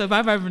safe. So if I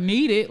ever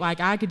need it, like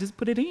I could just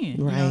put it in. You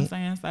know what I'm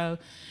saying? So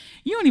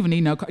you don't even need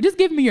no card. Just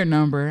give me your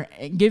number.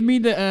 Give me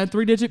the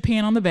 3-digit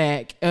pin on the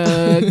back.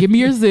 Give me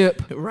your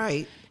zip.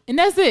 Right. And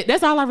that's it.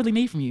 That's all I really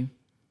need from you.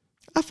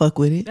 I fuck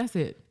with it. That's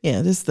it.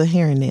 Yeah, just the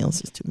hair and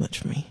nails is too much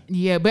for me.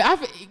 Yeah, but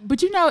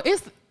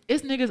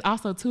it's niggas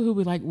also too who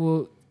be like,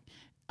 well,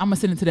 I'm gonna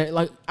send it to that.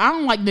 Like, I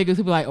don't like niggas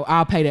who be like, oh,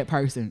 I'll pay that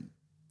person.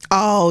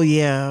 Oh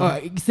yeah.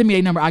 Or send me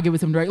a number, I'll give it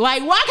to them direct.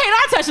 Like, why can't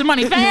I touch the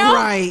money, fam?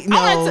 Right,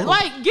 I no.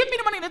 like, give me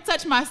the money to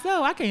touch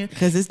myself. I can't.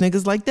 Because it's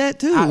niggas like that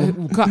too.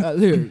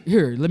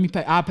 Here, let me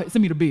pay.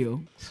 Send me the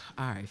bill.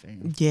 All right,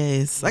 fam.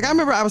 Yes. Like I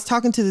remember I was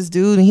talking to this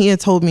dude and he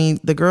had told me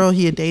the girl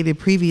he had dated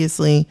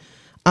previously,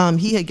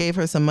 he had gave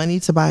her some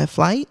money to buy a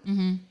flight.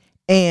 Mm-hmm.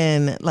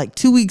 And like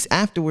 2 weeks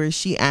afterwards,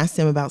 she asked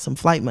him about some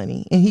flight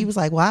money. And he was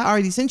like, well, I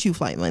already sent you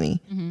flight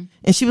money. Mm-hmm.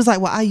 And she was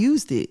like, well, I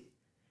used it.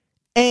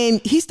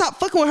 And he stopped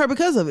fucking with her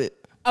because of it.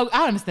 Oh,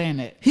 I understand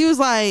that. He was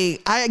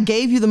like, I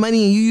gave you the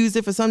money and you used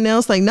it for something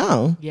else. Like,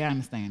 no. Yeah, I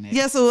understand that.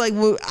 Yeah, so like,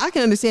 well, I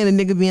can understand a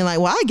nigga being like,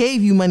 well, I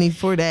gave you money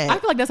for that. I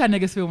feel like that's how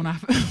niggas feel when I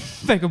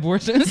fake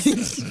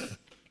abortions.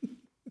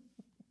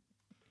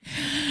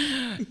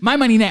 My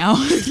money now.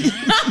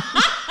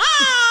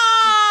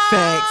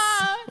 Facts.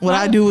 What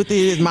I do with it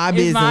is my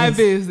business. It's my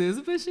business.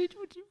 But shit,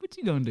 what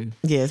you gonna do?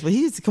 Yes, but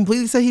he's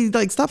completely said he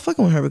like stopped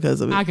fucking with her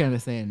because of it. I can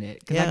understand that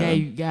because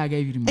Yeah. I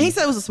gave you the money. And he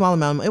said it was a small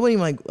amount. It wasn't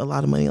even like a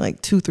lot of money,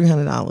 like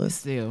 $200-$300.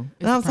 Still,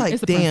 And I was like,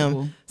 it's a damn.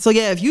 principle. So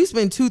yeah, if you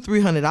spend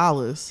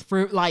 $200-$300,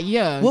 For like,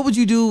 yeah, what would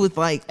you do with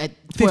like at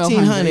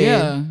 $1,500?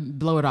 Yeah,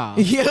 blow it off.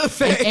 Yeah,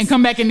 facts. and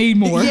come back and need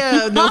more.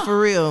 Yeah, no, for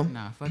real.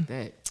 Nah, fuck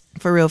that.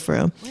 For real, for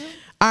real.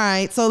 All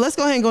right, so let's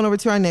go ahead and go over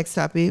to our next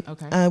topic.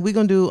 Okay. We're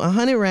going to do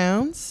 100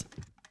 rounds.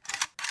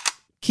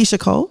 Keisha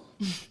Cole.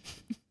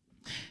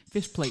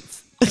 Fish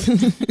plates.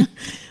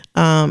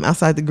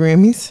 Outside the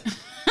Grammys.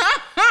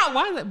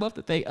 Why is that both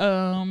the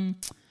thing?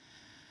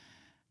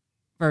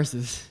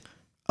 Versus.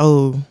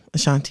 Oh,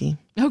 Ashanti.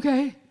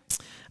 Okay.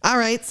 All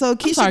right, so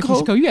Keisha Sorry,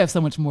 Cole. Keisha Cole, you have so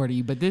much more to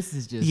you, but this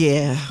is just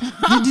Yeah.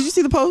 Did you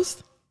see the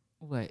post?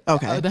 what?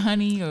 Okay. The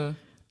honey or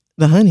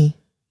The honey.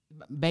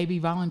 baby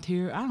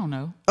volunteer? I don't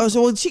know. Oh,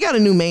 so well, she got a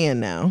new man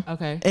now.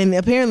 Okay. And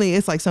apparently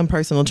it's like some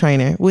personal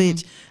trainer,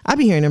 which I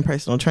be hearing them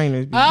personal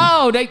trainers.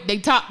 Oh, they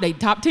top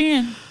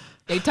 10.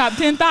 They top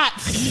 10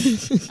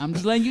 thoughts. I'm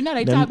just letting you know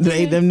they top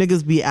 10. them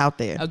niggas be out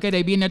there. Okay,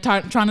 they be in there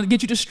trying to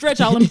get you to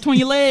stretch all in between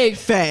your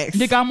legs. Facts.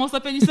 Dick almost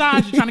up in your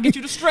sides. You're trying to get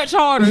you to stretch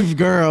harder.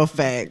 Girl,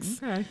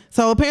 facts. Okay.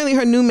 So apparently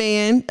her new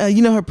man,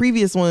 her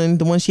previous one,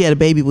 the one she had a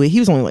baby with, he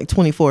was only like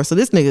 24. So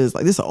this nigga is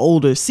like, this an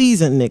older,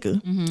 seasoned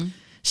nigga. Mm-hmm.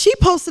 She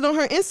posted on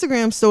her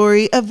Instagram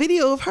story a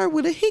video of her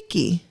with a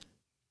hickey.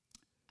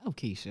 Oh,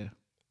 Keisha.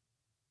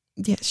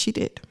 Yeah, she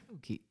did.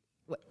 Okay.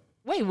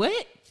 Wait,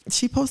 what?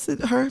 She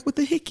posted her with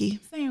a hickey.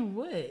 Saying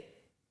what?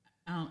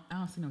 I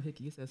don't see no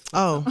hickey. It says fuck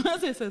Oh.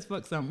 something. It says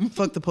fuck something.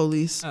 Fuck the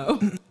police. Oh.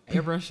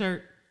 Airbrush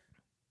shirt.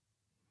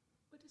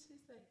 What did she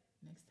say?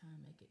 Next time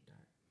make it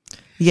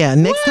dark. Yeah,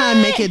 next time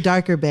What? make it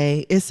darker,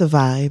 bae. It's a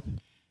vibe.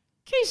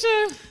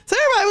 Keisha. So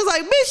everybody was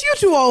like, bitch, you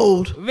too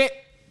old.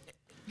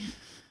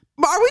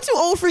 But are we too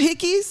old for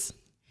hickeys?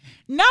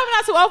 No, I'm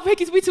not too old for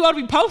hickeys. We too old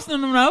to be posting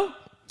them, though.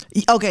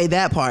 Okay,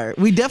 that part.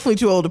 We definitely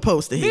too old to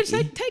post a Bitch,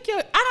 hickey. take your.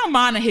 I don't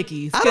mind the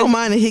hickeys. I don't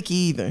mind a hickey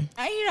either.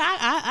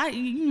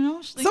 I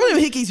Some of them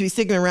hickeys be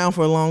sticking around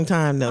for a long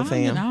time though, I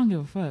fam. don't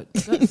give a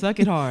fuck. Suck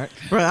it hard.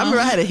 Bro, I remember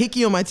I had a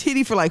hickey on my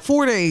titty for like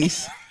 4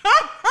 days.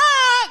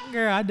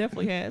 Girl, I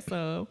definitely had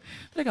some.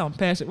 They call them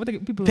passion. What they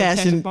people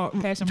Passion mark.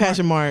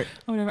 mark.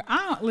 Or whatever.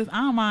 I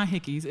don't mind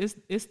hickeys.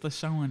 It's the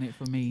showing it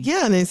for me.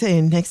 Yeah, and they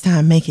saying next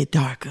time make it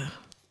darker.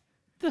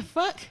 The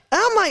fuck?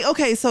 I'm like,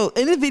 okay, so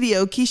in the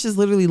video, Keisha's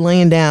literally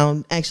laying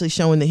down, actually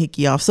showing the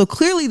hickey off. So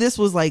clearly this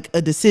was like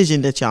a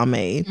decision that y'all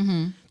made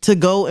to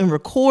go and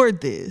record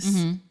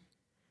this.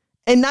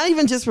 And not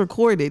even just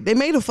record it. They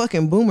made a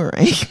fucking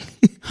boomerang.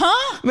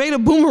 Huh? Made a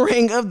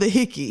boomerang of the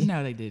hickey.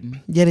 No, they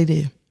didn't. Yeah, they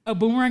did. A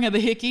boomerang of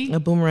the hickey? A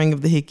boomerang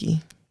of the hickey.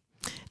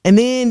 And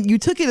then you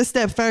took it a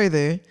step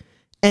further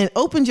and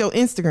opened your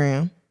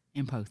Instagram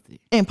And posted.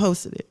 and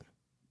posted it.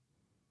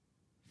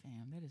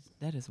 Damn,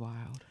 that is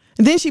wild.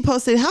 And then she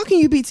posted, how can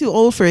you be too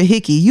old for a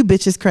hickey? You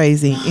bitch is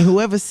crazy. And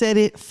whoever said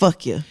it,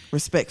 fuck you,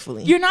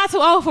 respectfully. You're not too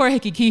old for a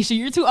hickey, Keisha.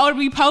 You're too old to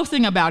be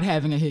posting about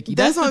having a hickey.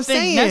 That's what the I'm thing.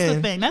 saying. That's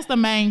the thing. That's the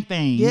main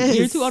thing. Yes.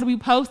 You're too old to be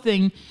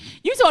posting.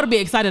 You're too old to be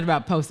excited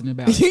about posting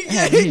about it. Yeah,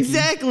 having a hickey.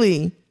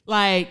 exactly.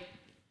 Like,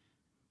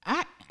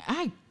 I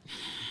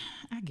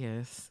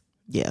guess.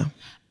 Yeah.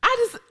 I'm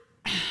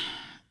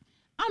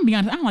gonna be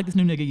honest. I don't like this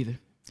new nigga either.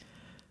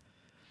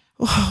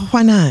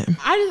 Why not?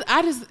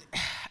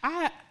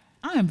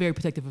 I am very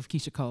protective of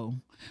Keisha Cole.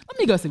 Let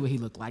me go see what he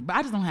looked like. But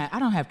I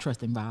don't have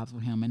trusting vibes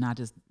with him, and I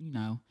just,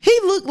 He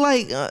looked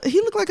like a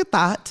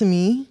thought to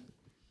me.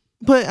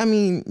 But I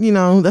mean,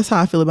 that's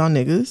how I feel about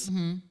niggas.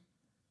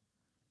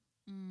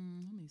 Let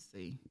me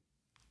see.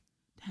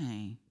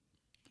 Dang.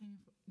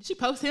 Did she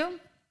post him?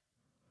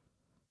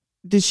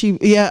 Did she?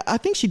 Yeah, I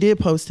think she did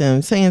post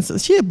him saying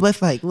she had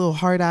left like little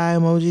heart eye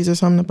emojis or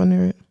something up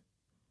under it.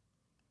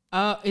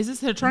 Is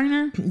this her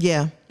trainer?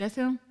 Yeah. That's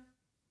him?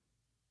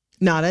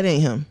 No, that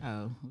ain't him.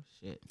 Oh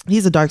shit.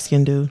 He's a dark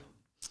skinned dude.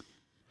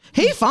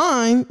 He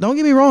fine. Don't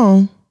get me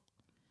wrong.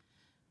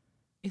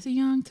 Is he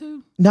young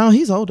too? No,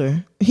 he's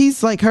older.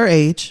 He's like her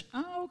age.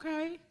 Oh,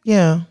 okay.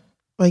 Yeah.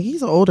 Like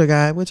he's an older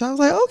guy, which I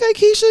was like, okay,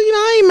 Keisha,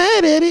 I ain't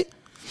mad at it.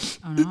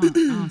 Oh no, I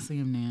don't see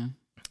him now.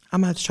 I'm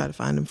gonna have to try to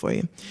find him for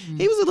you.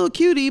 He was a little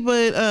cutie,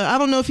 but I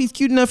don't know if he's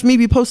cute enough for me to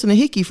be posting a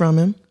hickey from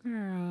him.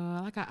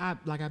 Girl,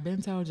 like I've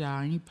been told y'all,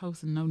 I ain't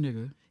posting no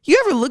nigga.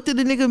 You ever looked at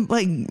a nigga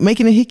like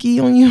making a hickey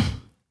on you?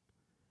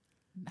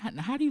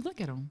 How do you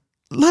look at him?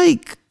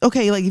 Like,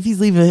 okay, like if he's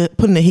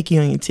putting a hickey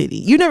on your titty,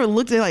 you never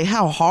looked at like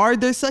how hard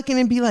they're sucking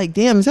and be like,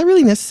 damn, is that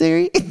really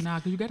necessary?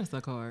 Nah, cause you gotta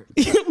suck hard.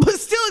 But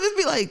still, it just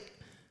be like,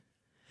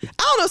 I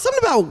don't know,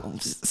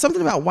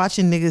 something about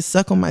watching niggas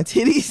suck on my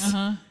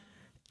titties.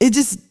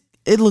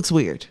 It looks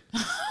weird.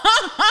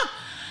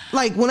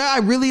 Like when I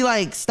really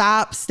like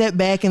step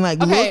back and like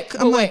look,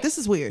 I'm like, this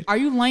is weird. Are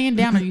you laying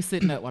down or are you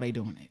sitting up while they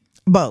doing it?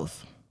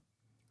 Both.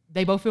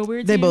 They both feel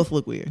weird. They to you? both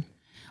look weird.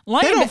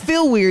 Laying They don't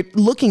feel weird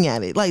looking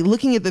at it. Like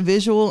looking at the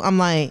visual, I'm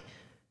like,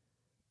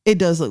 it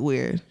does look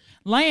weird.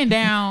 Laying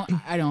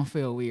down, I don't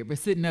feel weird, but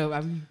sitting up,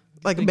 I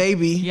Like a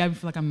baby. Yeah, I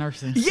feel like I'm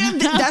nursing. Yeah,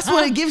 that's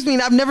what it gives me.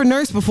 And I've never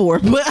nursed before,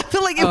 but I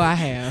feel like I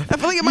have. I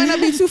feel like it might not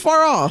be too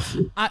far off.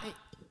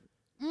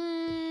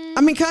 I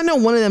mean, cause I know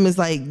one of them is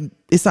like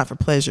it's not for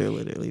pleasure,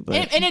 literally, but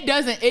and it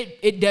doesn't.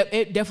 It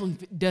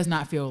definitely does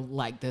not feel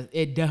like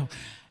the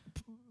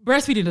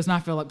breastfeeding does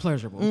not feel like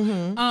pleasurable.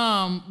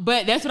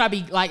 But that's what I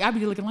be like. I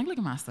be looking like, look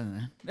at my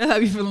son. That's how I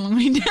be feeling when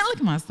he down. Look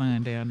at my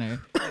son down there.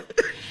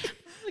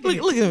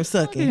 look at him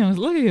sucking.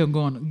 Look at him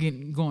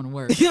going to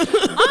work.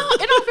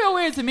 It don't feel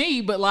weird to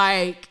me, but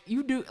like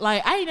you do.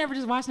 Like I ain't never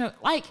just watched no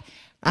like.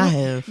 I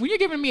have. When you're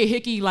giving me a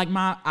hickey, like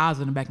my eyes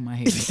are in the back of my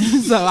head,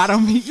 so I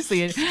don't you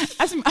see it.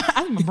 I see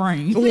my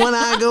brain. One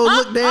eye go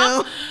look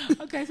down.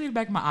 Okay, see the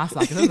back of my eye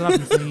socket. That's what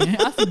I've been seeing.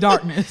 I see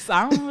darkness.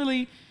 I don't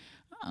really.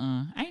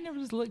 I ain't never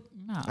just looked.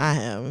 No. I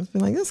have. It's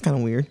been like that's kind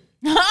of weird.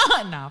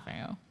 Nah,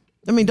 fam.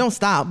 I mean, don't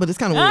stop, but it's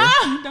kind of weird.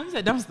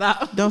 Don't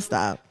stop. Don't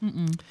stop.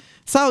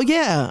 So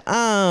yeah.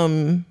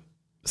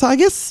 So I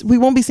guess we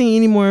won't be seeing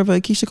any more of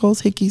Keisha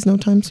Cole's hickeys no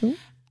time soon.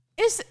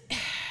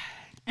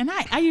 And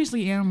I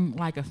usually am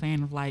like a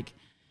fan of like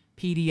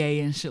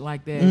PDA and shit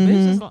like that. But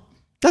it's just like,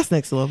 That's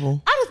next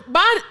level. I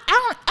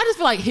just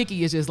feel like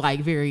hickey is just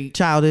like very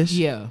Childish.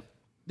 Yeah,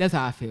 that's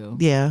how I feel.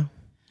 Yeah,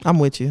 I'm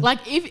with you. Like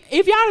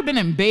if y'all have been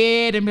in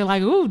bed and be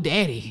like, "Ooh,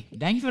 daddy,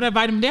 thank you for that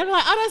vitamin D," I'm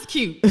like, "Oh, that's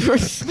cute." But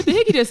the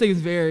hickey just seems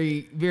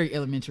very, very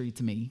elementary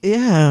to me.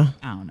 Yeah,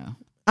 I don't know.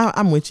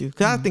 I'm with you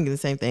because I'm thinking the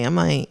same thing. I'm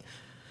like,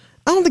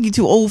 I don't think you're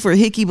too old for a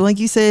hickey, but like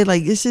you said,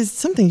 like it's just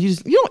something y'all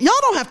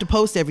don't have to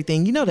post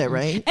everything. You know that,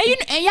 right? And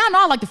y'all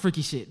know I like the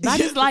freaky shit. But I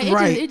just like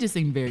Right. it just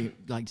seemed very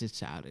like just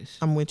childish.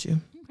 I'm with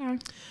you. Okay.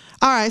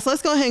 All right, so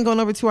let's go ahead and go on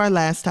over to our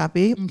last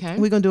topic. Okay.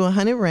 We're gonna do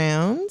 100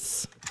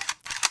 rounds.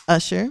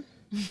 Usher.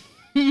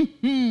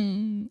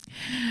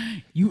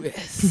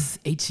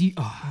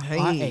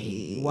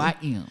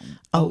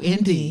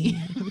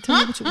 USHERYAYMOND. Tell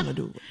me what you wanna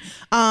do.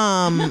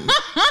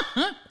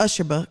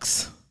 Usher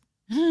Bucks.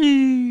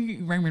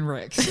 Raymond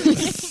Rex.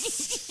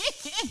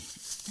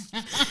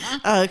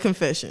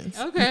 Confessions.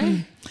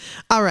 Okay.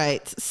 All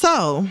right,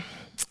 so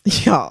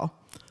y'all,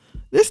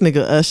 this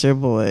nigga Usher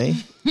boy.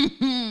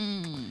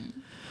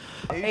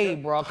 Hey,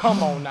 bro,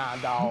 come on now,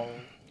 dog.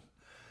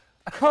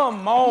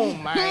 Come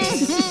on, man.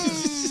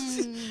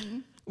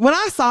 when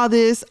I saw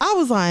this, I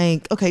was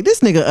like, okay,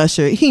 this nigga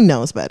Usher, he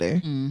knows better.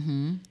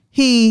 Mm-hmm.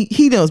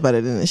 He knows better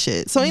than this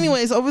shit. So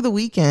anyways, over the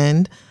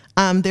weekend,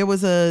 there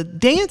was a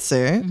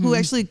dancer who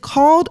actually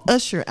called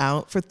Usher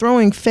out for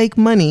throwing fake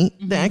money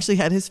that actually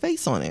had his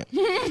face on it.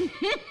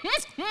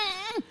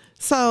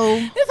 So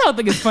This whole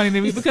thing is funny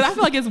to me because I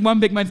feel like it's one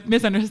big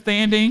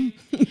misunderstanding.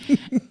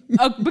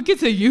 But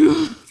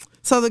continue.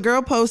 So the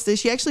girl posted,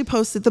 she actually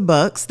posted the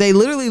bucks. They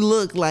literally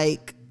look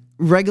like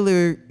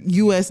regular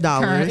US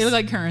dollars. It looks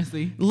like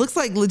currency. Looks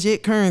like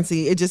legit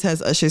currency. It just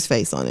has Usher's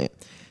face on it.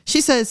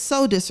 She says,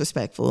 so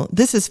disrespectful.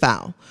 This is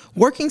foul.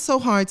 Working so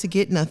hard to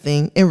get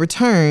nothing in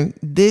return,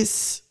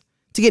 this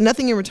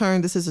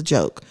is a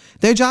joke.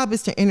 Their job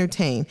is to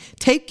entertain.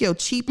 Take your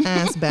cheap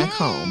ass back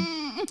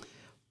home.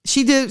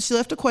 She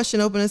left a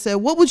question open and said,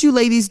 what would you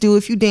ladies do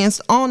if you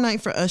danced all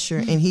night for Usher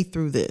and he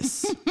threw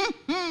this?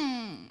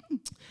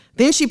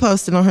 Then she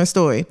posted on her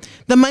story,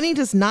 the money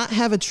does not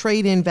have a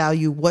trade-in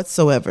value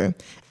whatsoever.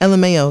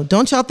 LMAO,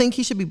 don't y'all think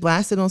he should be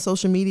blasted on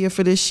social media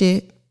for this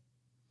shit?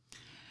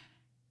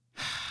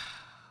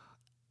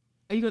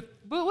 But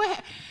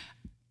what?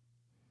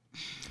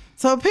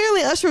 So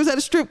apparently Usher was at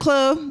a strip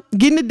club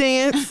getting a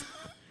dance.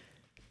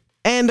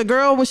 And the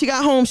girl, when she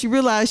got home, she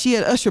realized she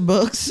had Usher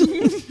bucks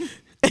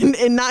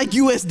and not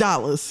US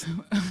dollars.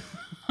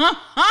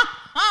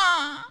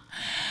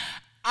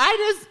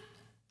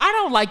 I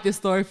don't like this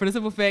story for the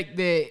simple fact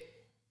that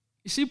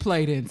she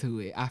played into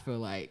it, I feel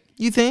like.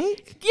 You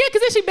think? Yeah,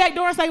 because then she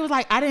backdoor and was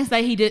like, I didn't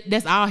say he did.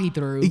 That's all he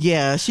threw.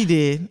 Yeah, she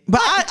did.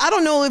 But I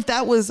don't know if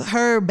that was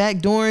her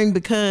backdooring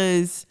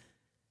because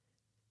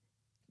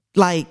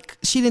like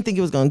she didn't think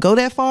it was going to go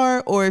that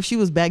far or if she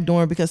was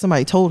backdooring because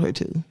somebody told her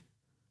to.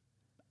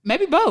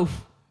 Maybe both.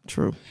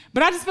 True.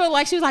 But I just felt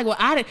like she was like, well,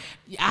 I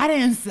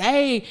didn't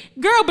say,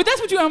 girl, but that's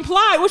what you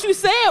implied. What you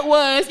said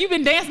was, you've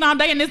been dancing all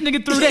day and this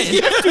nigga threw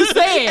that. That's what you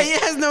said. And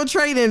it has no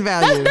trade-in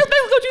value. That's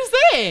what you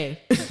said.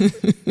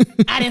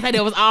 I didn't say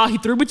that was all he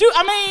threw, but you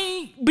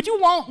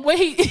won't, what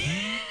he...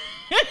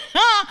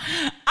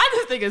 I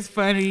just think it's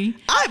funny.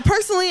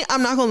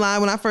 I'm not gonna lie,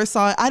 when I first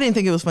saw it, I didn't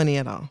think it was funny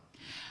at all.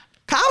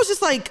 I was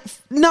just like,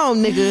 no,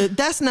 nigga,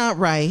 that's not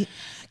right.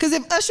 Because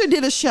if Usher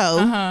did a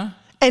show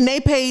and they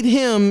paid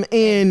him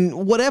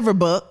in whatever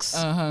bucks,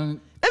 that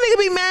nigga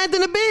be mad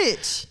than a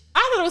bitch.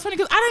 I thought it was funny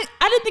because I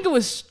didn't think it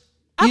was...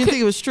 You didn't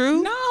think it was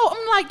true? No,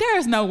 I'm like, there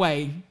is no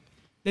way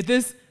that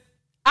this...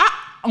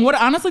 What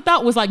I honestly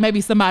thought was like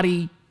maybe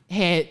somebody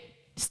had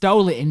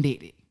stole it and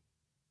did it.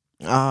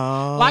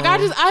 Oh. Like I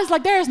was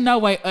like, there is no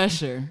way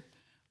Usher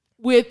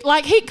with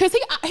like he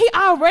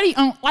already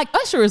on like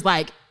Usher is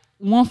like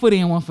 1 foot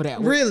in, 1 foot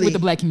out with the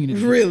black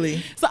community.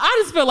 Really? So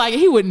I just feel like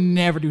he would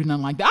never do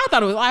nothing like that. I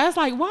thought it was I was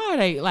like, why are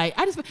they like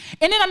and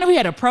then I knew he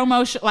had a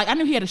promo show, like I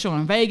knew he had a show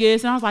in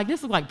Vegas and I was like,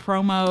 this is like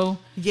promo.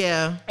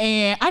 Yeah.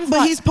 And I just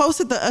But he's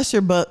posted the Usher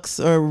bucks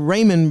or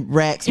Raymond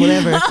racks,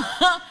 whatever.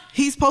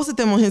 He's posted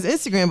them on his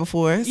Instagram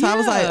before. So I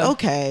was like,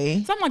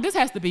 okay. So I'm like, this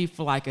has to be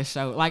for like a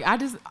show. Like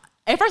at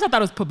first I thought it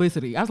was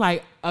publicity. I was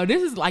like, oh,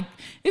 this is like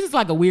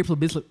a weird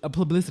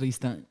publicity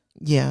stunt.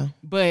 Yeah.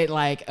 But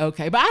like,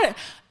 okay. But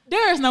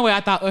there is no way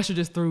I thought Usher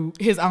just threw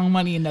his own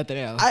money and nothing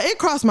else. It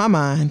crossed my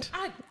mind.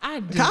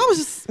 I was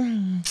just,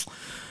 I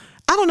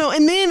don't know.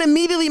 And then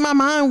immediately my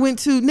mind went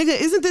to, nigga,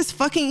 isn't this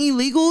fucking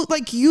illegal?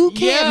 Like you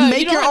can't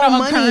make your own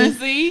money.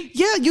 Currency.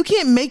 Yeah, you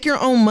can't make your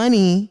own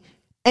money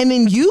and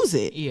then use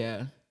it.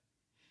 Yeah.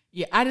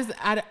 Yeah,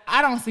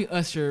 I don't see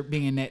Usher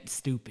being that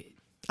stupid.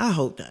 I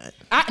hope not.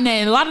 And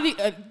a lot of these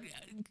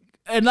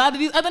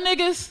other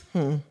niggas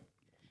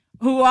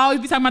who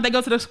always be talking about they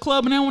go to this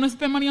club and they don't want to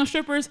spend money on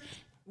strippers,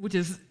 which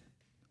is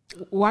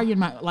why are you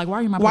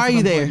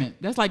there?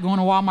 That's like going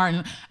to Walmart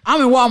and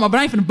I'm in Walmart, but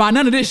I ain't finna buy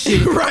none of this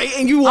shit. Right,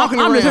 and you walking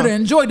around. I'm just here to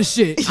enjoy the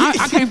shit.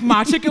 I came for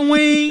my chicken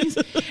wings,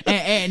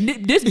 and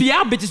this be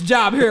our bitch's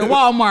job here at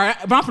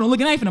Walmart. But I'm finna look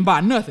and I ain't finna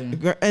buy nothing.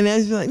 And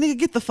then like, nigga,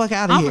 get the fuck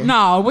out of here.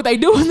 No, what they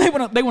do is they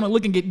want to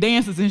look and get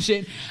dances and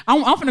shit.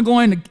 I'm finna go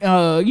in.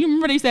 You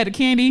remember they said the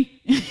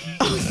candy,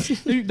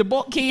 the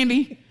bulk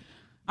candy.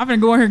 I'm finna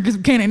go in here and get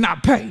some candy and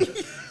not pay.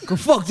 Cause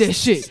fuck that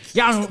shit. If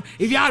y'all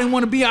didn't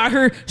want to be out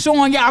here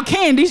showing y'all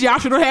candies, y'all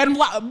should have had them.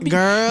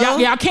 Girl,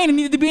 y'all candy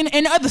needed to be in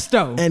the other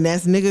store. And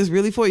that's niggas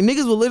really for you.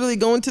 Niggas will literally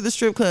go into the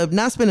strip club,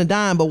 not spend a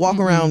dime, but walk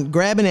around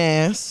grabbing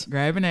ass.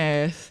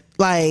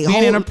 Like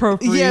being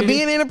inappropriate. Yeah,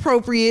 being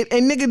inappropriate.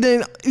 And nigga,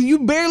 then you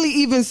barely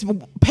even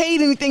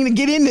paid anything to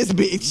get in this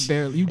bitch.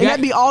 Barely.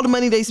 That'd be all the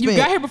money they spent. You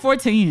got here before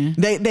 10.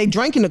 They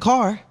drank in the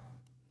car.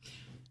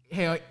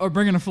 Hell, or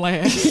bringing a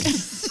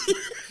flash.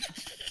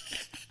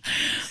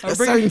 A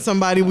certain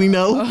somebody we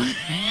know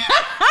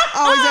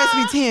always ask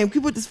me, Tam, can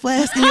you put this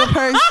flask in your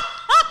purse?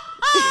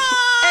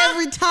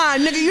 Every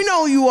time, nigga, you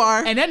know who you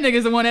are. And that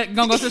nigga's the one that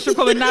gonna go to the strip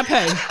club and not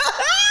pay.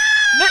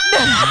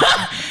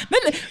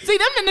 See,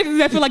 them the niggas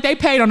that feel like they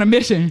paid on a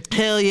mission.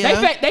 Hell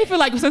yeah. They feel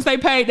like since they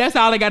paid, that's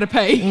all they gotta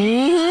pay.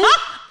 Mm-hmm.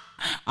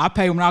 I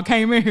paid when I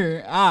came in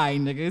here. All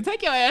right, nigga,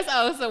 take your ass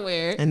out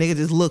somewhere. And nigga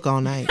just look all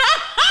night.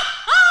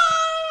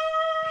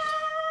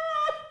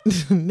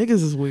 Niggas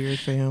is weird,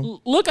 fam.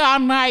 Look all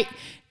night.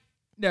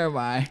 Never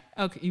mind.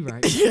 Okay, you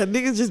right. Yeah,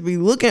 niggas just be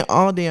looking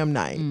all damn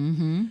night.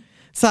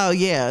 So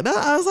yeah,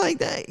 I was like,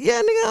 that. Yeah,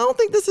 nigga, I don't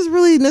think this is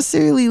really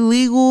necessarily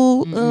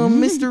legal,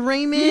 Mr.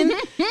 Raymond,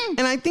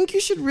 and I think you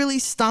should really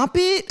stop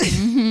it.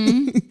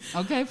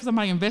 Okay, for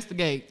somebody to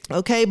investigate.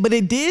 Okay, but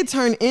it did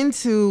turn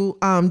into.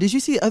 Did you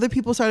see other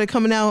people started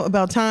coming out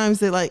about times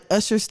that like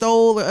Usher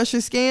stole or Usher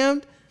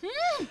scammed?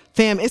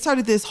 Fam, it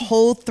started this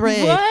whole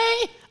thread.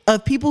 What?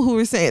 Of people who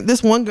were saying,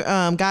 this one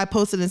guy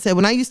posted and said,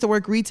 when I used to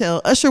work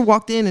retail, Usher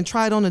walked in and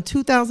tried on a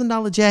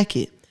 $2,000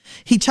 jacket.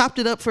 He chopped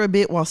it up for a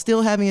bit while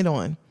still having it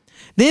on.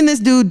 Then this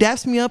dude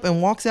daps me up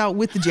and walks out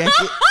with the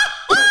jacket.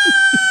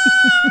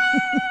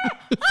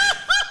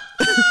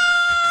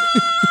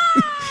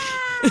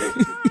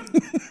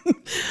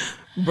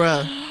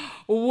 Bruh.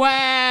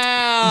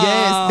 Wow.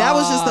 Yes, that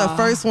was just the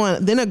first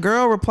one. Then a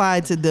girl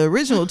replied to the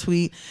original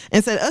tweet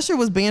and said, Usher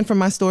was banned from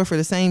my store for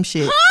the same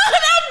shit.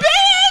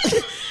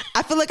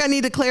 I feel like I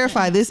need to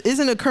clarify, this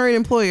isn't a current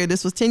employer.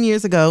 This was 10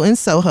 years ago in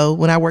Soho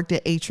when I worked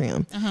at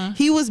Atrium.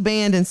 He was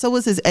banned and so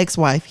was his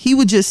ex-wife. He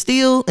would just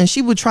steal and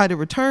she would try to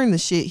return the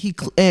shit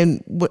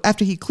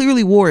after he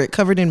clearly wore it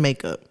covered in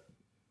makeup.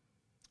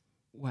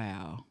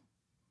 Wow.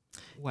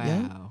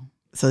 Yeah.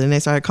 So then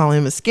they started calling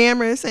him a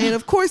scammer, saying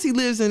of course he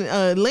lives in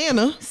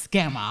Atlanta.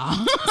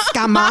 Scammer.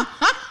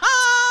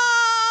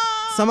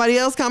 Somebody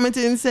else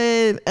commented and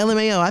said,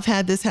 LMAO, I've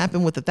had this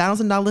happen with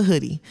 $1,000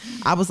 hoodie.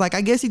 I was like, I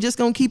guess he just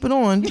gonna keep it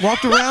on.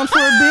 Walked around for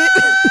a bit.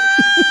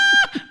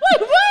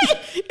 Wait,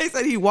 what? They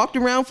said he walked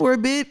around for a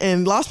bit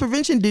and loss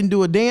prevention didn't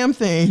do a damn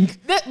thing.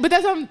 But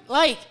that's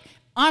like,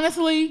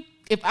 honestly,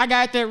 if I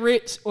got that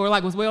rich or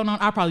like was well known,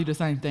 I'd probably do the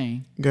same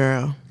thing.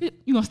 Girl.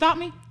 You gonna stop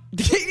me?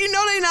 You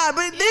know they not,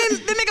 but then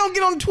they gonna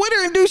get on Twitter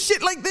and do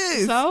shit like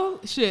this. So,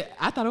 shit,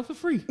 I thought it was for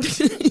free.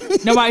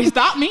 Nobody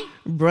stopped me.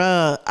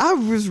 Bruh, I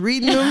was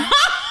reading them.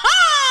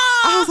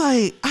 I was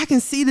like, I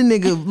can see the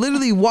nigga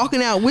literally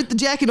walking out with the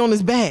jacket on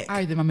his back. All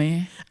right then, my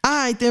man. All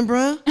right then,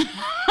 bruh.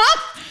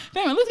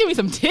 Damn, let's give me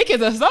some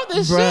tickets or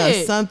something. Bruh,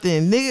 shit.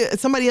 something. Nigga,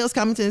 somebody else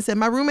commented and said,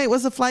 my roommate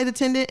was a flight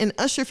attendant and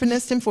Usher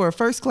finessed him for a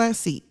first class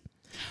seat.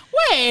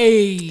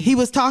 Wait. He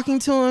was talking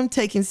to him,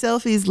 taking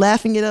selfies,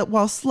 laughing it up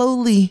while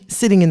slowly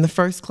sitting in the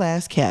first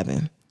class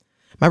cabin.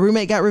 My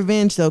roommate got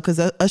revenge though, because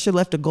Usher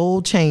left a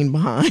gold chain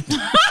behind. Girl,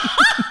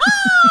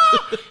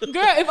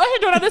 if Usher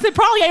doing all this, it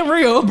probably ain't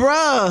real.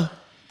 Bruh.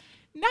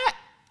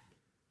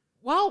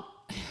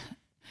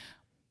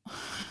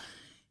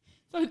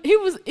 So he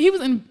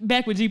was in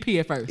back with GP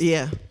at first.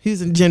 Yeah, he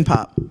was in Gen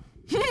Pop.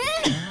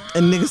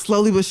 And niggas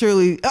slowly but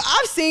surely,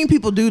 I've seen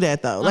people do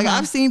that though. Like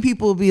I've seen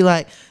people be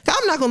like,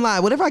 I'm not gonna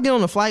lie, whenever I get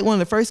on a flight, one of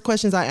the first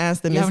questions I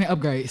ask them You is, have any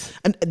upgrades?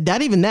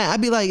 not even that,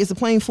 I'd be like, is the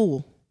plane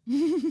full?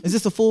 Is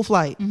this a full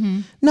flight?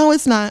 No,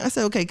 it's not. I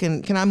said, okay,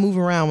 can I move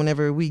around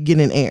whenever we get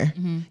in air?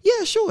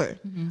 Yeah, sure.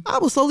 I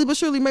will slowly but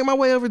surely make my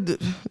way over and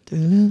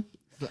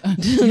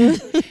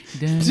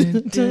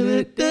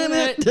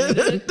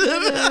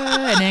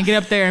then get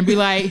up there and be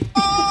like,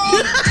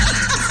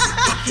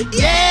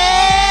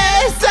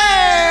 yes,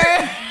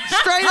 sir.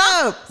 straight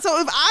up. So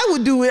if I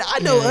would do it, I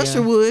know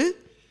Usher would.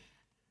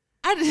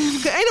 Ain't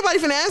Ain't nobody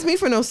finna ask me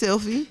for no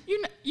selfie.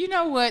 You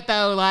know what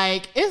though?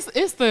 Like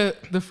it's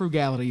the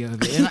frugality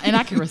of it, and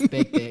I can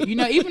respect that. You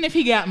know, even if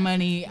he got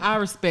money, I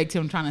respect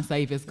him trying to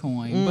save his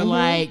coin. But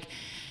like,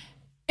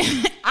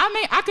 I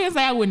mean, I couldn't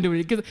say I wouldn't do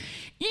it because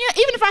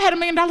even if I had $1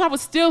 million, I would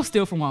still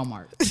steal from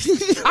Walmart.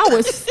 I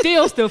would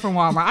still steal from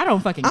Walmart. I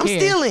don't fucking care.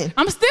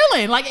 I'm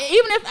stealing. Like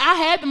even if I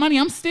had the money,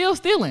 I'm still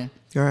stealing.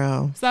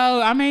 Girl.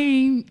 So I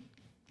mean,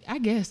 I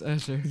guess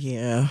Usher.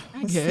 Yeah.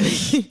 I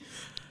guess.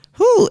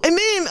 Who? And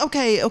then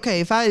okay,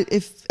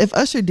 if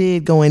Usher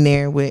did go in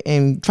there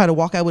and try to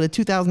walk out with a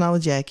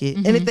 $2,000 jacket,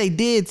 and if they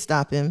did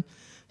stop him,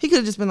 he could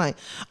have just been like,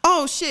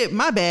 "Oh shit,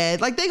 my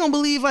bad." Like they gonna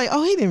believe like,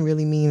 "Oh, he didn't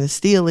really mean to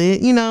steal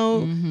it," you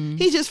know?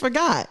 He just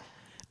forgot.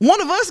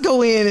 One of us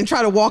go in and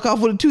try to walk off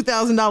with a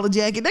 $2,000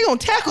 jacket, they gonna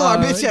tackle our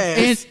bitch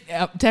ass.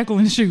 And, tackle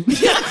and shoot.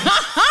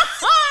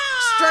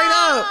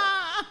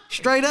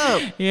 Straight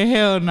up. Yeah,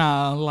 hell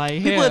no.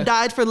 Like People have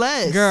died for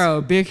less.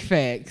 Girl, big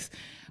facts.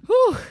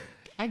 Whew,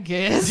 I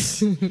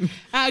guess.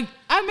 I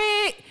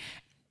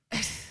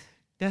mean,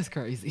 that's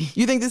crazy.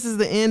 You think this is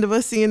the end of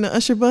us seeing the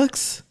Usher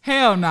bucks?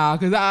 Hell no,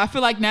 because I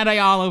feel like now they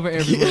all over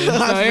everywhere. Yeah,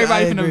 so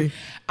everybody I finna. agree.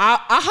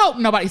 I hope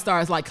nobody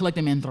starts like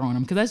collecting them and throwing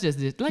them because that's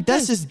just like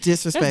That's just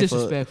disrespectful. That's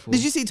disrespectful.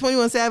 Did you see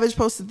 21 Savage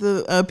posted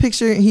the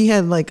picture? He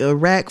had like a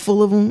rack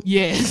full of them.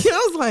 Yes.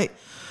 I was like,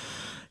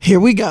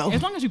 here we go.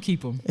 As long as you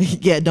keep them.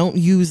 Yeah, don't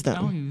use them.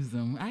 Don't use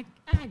them. I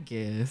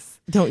guess.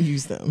 Don't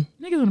use them.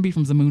 Niggas want to be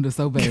from Zamunda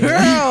so bad.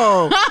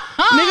 Girl,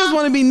 niggas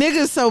want to be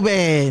niggas so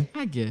bad.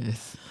 I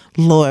guess.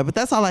 Lord, but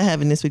that's all I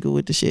have in this week of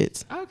With the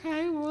Shits.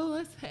 Okay, well,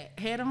 let's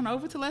head on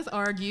over to Let's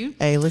Argue.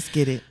 Hey, let's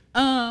get it.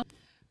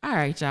 All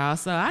right, y'all.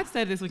 So I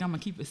said this week I'm going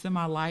to keep it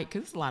semi-light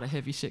because there's a lot of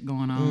heavy shit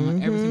going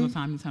on. Every single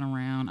time you turn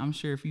around, I'm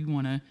sure if you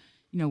want to,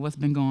 what's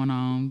been going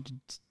on,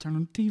 just turn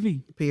on the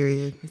TV.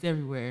 Period. It's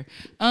everywhere.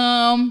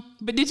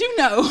 But did you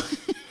know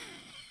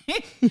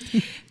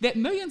that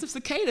millions of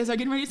cicadas are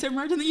getting ready to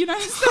emerge in the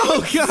United States.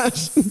 Oh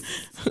gosh.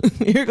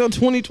 Here go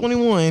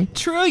 2021.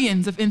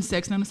 Trillions of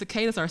insects known as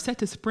cicadas are set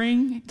to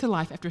spring to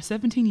life after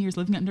 17 years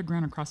living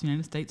underground across the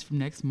United States from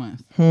next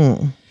month.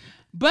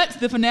 But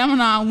the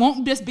phenomenon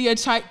won't just be a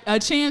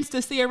chance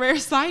to see a rare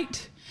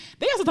sight.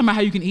 They also talk about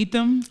how you can eat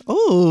them.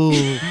 Oh.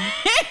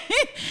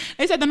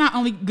 They said they're not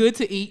only good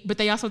to eat, but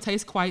they also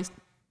taste quite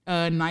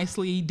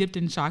nicely dipped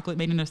in chocolate,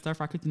 made in a stir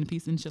fry, cooked in a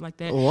piece and shit like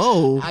that.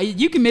 Whoa.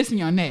 You can miss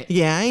me on that.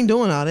 Yeah, I ain't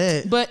doing all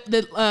that. But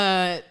the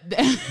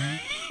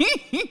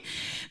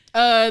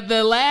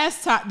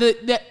last time,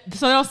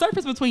 so they'll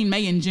surface between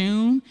May and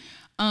June.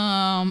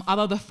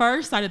 Although the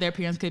first sight of their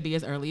appearance could be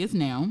as early as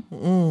now.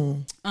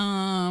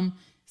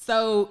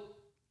 So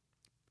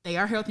they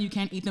are healthy. You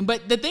can't eat them.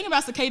 But the thing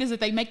about cicadas is that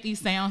they make these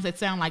sounds that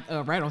sound like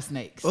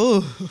rattlesnakes.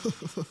 Oh.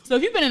 So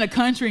if you've been in a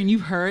country and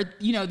you've heard,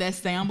 that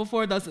sound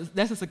before, that's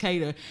a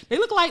cicada. They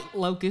look like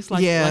locusts.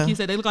 Like you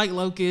said, they look like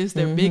locusts.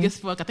 They're big as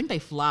fuck. I think they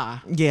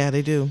fly. Yeah,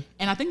 they do.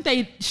 And I think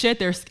they shed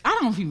their, I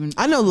don't know if even.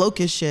 I know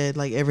locusts shed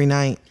like every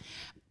night.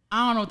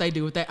 I don't know what they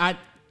do with that.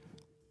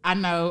 I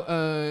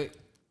know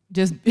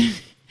just,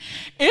 if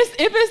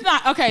it's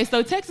not, okay,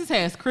 so Texas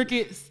has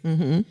crickets.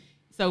 Mm-hmm.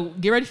 So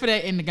get ready for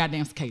that in the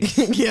goddamn cicadas.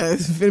 Yeah,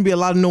 it's gonna be a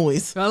lot of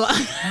noise.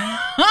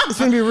 It's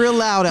gonna be real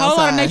loud outside. Whole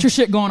lot of nature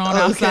shit going on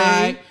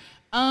outside.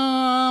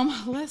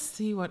 Let's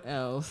see what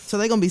else. So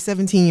they're gonna be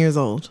 17 years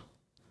old.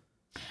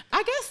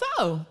 I guess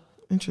so.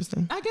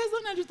 Interesting. I guess now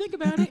that you think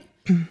about it.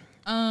 Did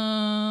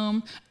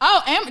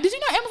you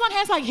know Amazon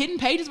has like hidden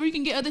pages where you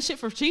can get other shit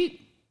for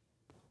cheap?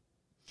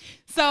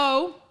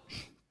 So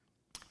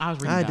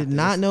I did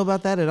not know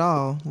about that at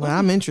all. Well,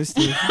 I'm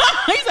interested.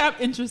 I'm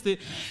interested.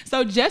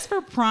 So just for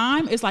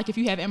Prime, it's like if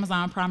you have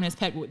Amazon Prime and it's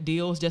packed with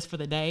deals just for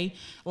the day.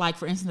 Like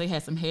for instance, they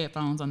had some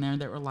headphones on there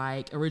that were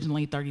like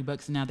originally $30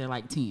 and now they're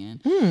like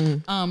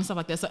 10. Stuff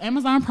like that. So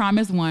Amazon Prime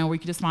is one where you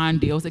can just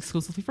find deals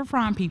exclusively for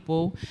Prime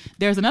people.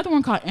 There's another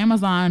one called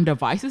Amazon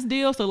Devices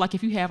Deal. So like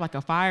if you have like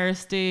a Fire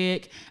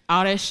Stick,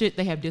 all that shit,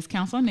 they have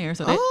discounts on there.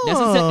 So that's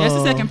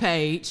the second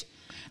page.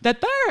 The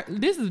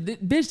third, this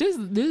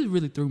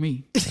really threw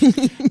me.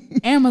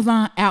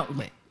 Amazon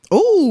Outlet.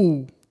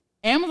 Ooh.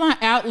 Amazon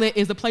Outlet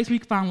is a place where you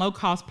can find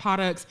low-cost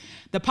products.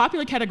 The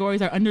popular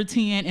categories are under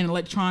 10 in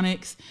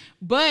electronics,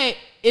 but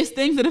it's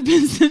things that have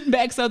been sent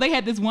back. So they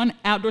had this one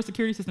outdoor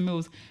security system. It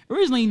was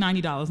originally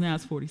 $90. Now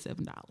it's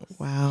 $47.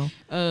 Wow.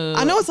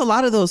 I know it's a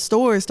lot of those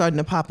stores starting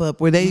to pop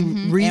up where they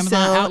resell.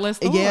 Amazon Outlet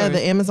stores. Yeah,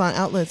 the Amazon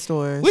Outlet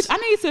stores. Which I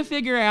need to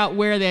figure out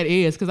where that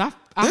is because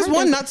there's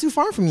one not too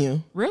far from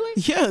you.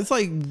 Really? Yeah, it's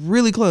like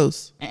really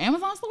close. An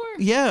Amazon store?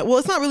 Yeah, well,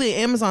 it's not really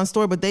an Amazon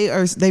store, but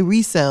they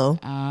resell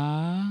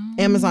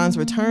Amazon's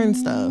return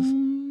stuff.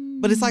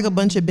 But it's like a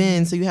bunch of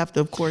bins, so you have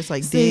to, of course,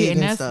 like dig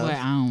and that's stuff. what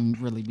I don't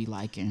really be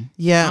liking.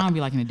 Yeah, I don't be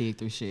liking to dig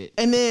through shit.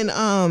 And then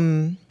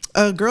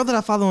a girl that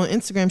I follow on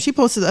Instagram, she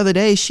posted the other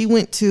day. She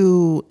went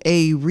to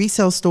a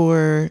resale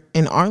store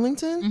in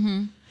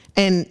Arlington,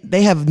 and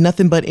they have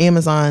nothing but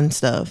Amazon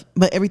stuff,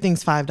 but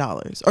everything's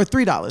 $5 or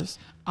 $3.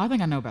 I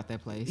think I know about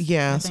that place.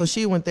 Yeah, so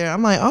she went there.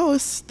 I'm like, oh,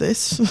 it's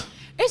this.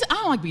 I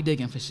don't like be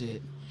digging for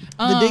shit.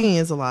 The digging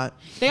is a lot.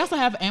 They also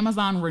have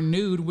Amazon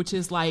Renewed, which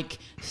is like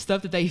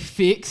stuff that they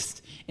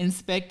fixed,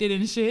 inspected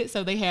and shit.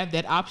 So they have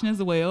that option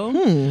as well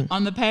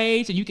on the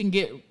page, and you can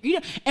get,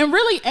 and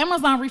really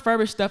Amazon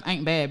refurbished stuff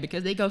ain't bad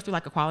because they go through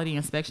like a quality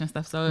inspection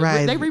stuff. So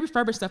they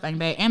refurbish stuff ain't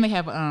bad, and they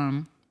have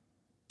a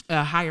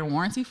higher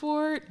warranty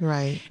for it.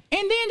 Right.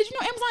 And then did you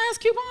know Amazon has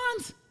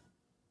coupons?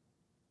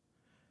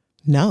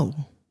 No.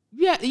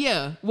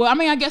 Yeah. Well, I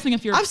mean, I guess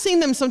if you're... I've seen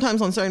them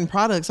sometimes on certain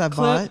products I've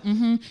bought.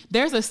 Mm-hmm.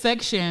 There's a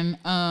section,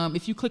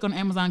 if you click on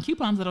Amazon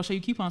coupons, that'll show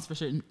you coupons for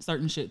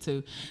certain shit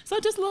too. So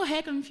just a little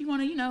hack if you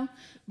want to,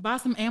 buy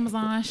some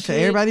Amazon shit.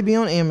 Okay, everybody be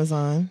on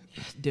Amazon.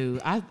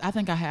 Dude, I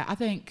think I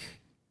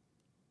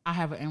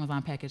have an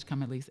Amazon package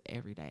come at least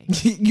every day.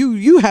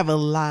 You have a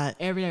lot.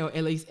 Every day or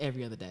at least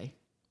every other day.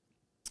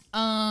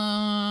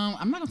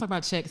 I'm not gonna talk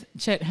about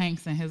Chet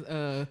Hanks and his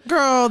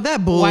girl,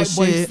 that bullshit.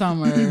 White Boy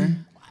Summer.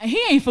 He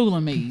ain't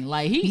fooling me.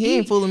 Like he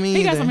ain't fooling me.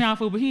 He got either. some y'all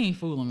fool, but he ain't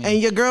fooling me.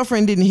 And your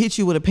girlfriend didn't hit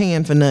you with a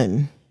pan for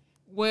nothing.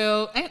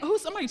 Well,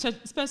 somebody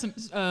pressing?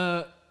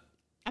 I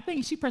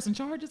think she pressing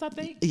charges. I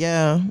think.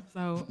 Yeah.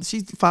 So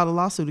she filed a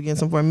lawsuit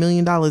against him for $1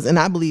 million, and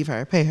I believe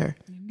her. Pay her.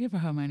 Give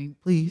her money,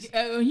 please.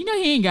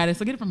 He ain't got it,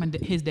 so get it from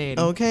his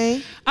daddy.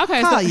 Okay.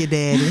 Call your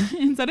daddy.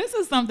 And so this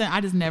is something I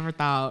just never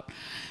thought.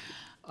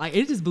 Like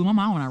it just blew my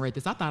mind when I read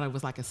this. I thought it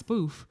was like a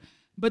spoof.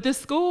 But it's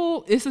a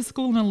school in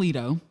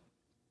Aledo.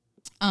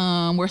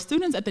 Where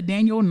students at the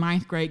Daniel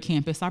 9th grade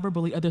campus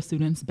cyberbully other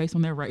students based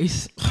on their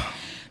race.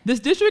 This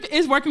district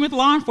is working with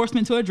law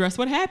enforcement to address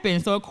what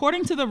happened. So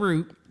according to The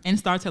Root and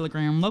Star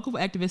Telegram, local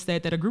activists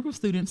said that a group of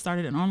students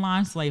started an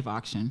online slave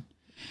auction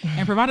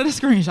and provided a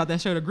screenshot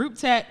that showed a group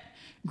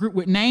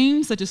with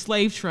names such as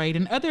slave trade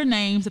and other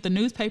names that the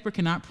newspaper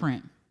cannot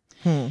print.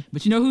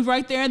 But you know who's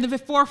right there in the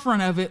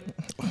forefront of it?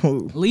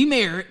 Lee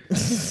Merritt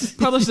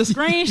published a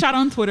screenshot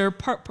on Twitter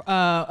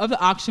of the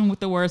auction with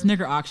the words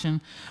 "nigger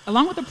auction,"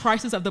 along with the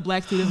prices of the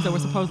black students that were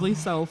supposedly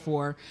sold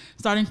for,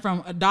 starting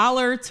from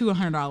 $1 to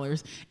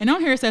 $100. And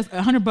on here it says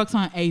 $100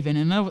 on Avon,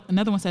 and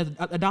another one says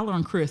 $1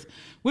 on Chris.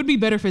 Would be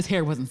better if his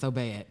hair wasn't so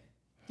bad.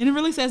 And it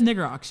really says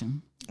 "nigger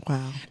auction."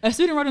 Wow. A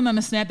student wrote it on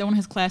the snap that one of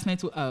his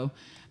classmates would owe.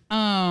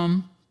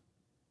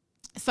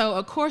 So,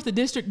 of course, the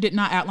district did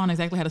not outline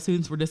exactly how the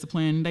students were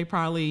disciplined. They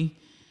probably,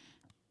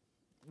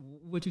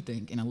 what you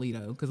think, in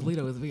Alito? Because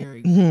Alito is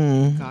very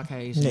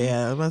Caucasian.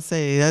 Yeah, I was about to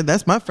say,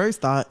 that's my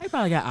first thought. They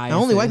probably got ISS. The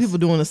only white people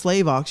doing a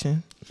slave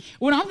auction.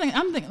 Well, I'm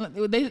thinking,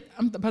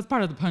 as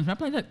part of the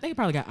punishment, I'm like, they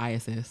probably got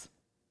ISS.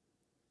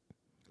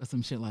 Or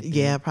some shit like that.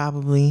 Yeah,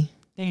 probably.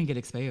 They didn't get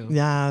expelled.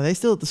 Yeah, they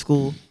still at the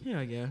school.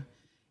 Yeah.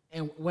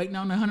 And waiting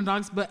on the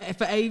 $100, but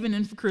for Avon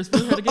and for Chris, for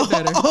her to get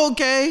better.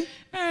 Okay.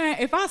 Man,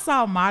 if I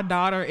saw my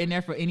daughter in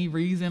there for any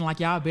reason,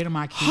 like y'all been on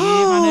my kid, my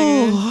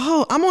nigga.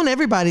 Oh, I'm on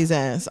everybody's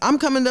ass. I'm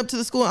coming up to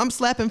the school. I'm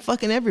slapping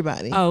fucking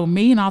everybody. Oh,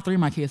 me and all three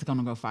of my kids are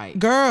gonna go fight.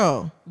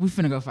 Girl, We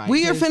finna go fight.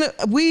 we are finna.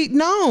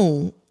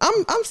 No,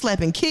 I'm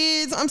slapping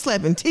kids. I'm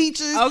slapping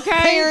teachers. Okay,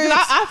 'cause parents.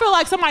 I feel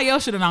like somebody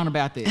else should have known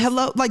about this.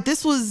 Hello, like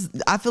this was.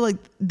 I feel like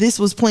this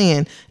was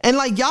planned, and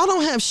like y'all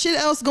don't have shit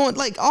else going.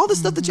 Like all the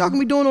stuff that y'all can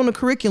be doing on the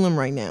curriculum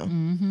right now,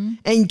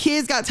 and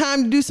kids got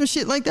time to do some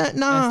shit like that.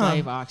 Nah, That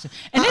slave auction,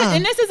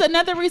 and this is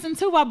another reason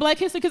too why Black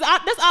History, because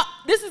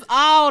this is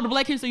all the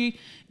Black History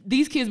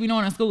these kids be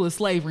knowing in school is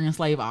slavery and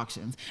slave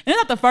auctions. And it's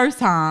not the first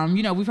time,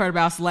 we've heard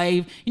about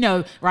slave,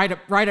 write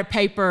a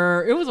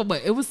paper.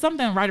 It was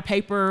something, write a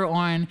paper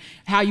on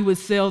how you would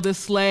sell this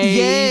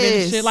slave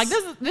and shit. Like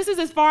this is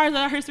as far as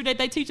our history that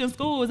they teach in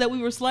school, is that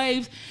we were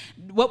slaves.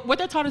 What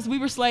they taught us, we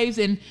were slaves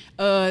in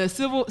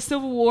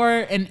Civil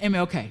War and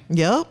MLK.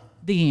 Yep.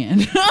 The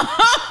end.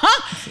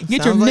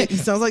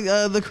 Sounds like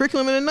the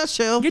curriculum in a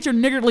nutshell. Get your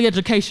niggardly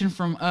education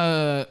from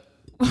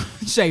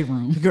Shade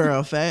Room.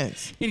 Girl,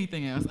 facts.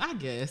 Anything else, I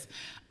guess.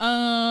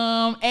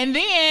 And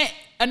then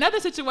another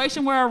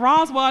situation where a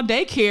Roswell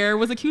daycare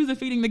was accused of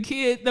feeding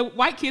the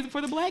white kids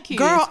before the black kids.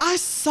 Girl, I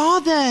saw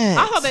that.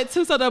 I saw that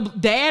too. So the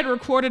dad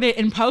recorded it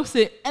and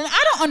posted, and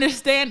I don't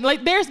understand.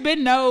 Like, they're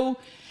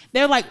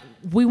like,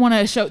 we want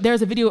to show.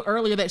 There's a video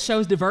earlier that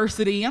shows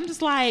diversity. I'm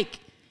just like,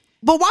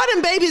 but why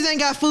them babies ain't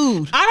got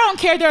food? I don't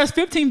care. There's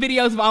 15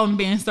 videos of all of them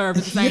being served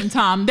at the same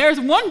time. There's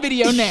one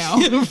video now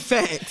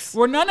Facts.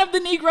 where none of the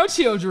Negro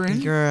children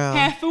Girl.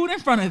 have food in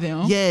front of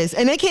them. Yes,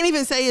 and they can't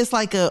even say it's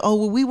like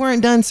we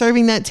weren't done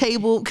serving that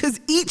table, because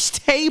each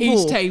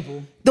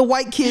table, the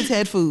white kids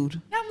had food.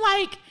 And I'm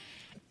like,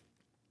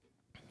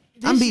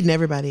 I'm beating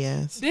everybody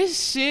ass.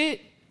 This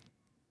shit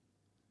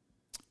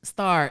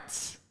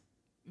starts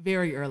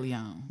very early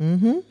on.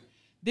 Mm-hmm.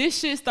 This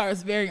shit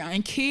starts very young,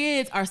 and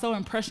kids are so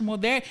impressionable.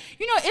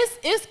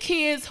 It's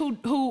kids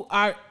who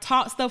are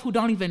taught stuff who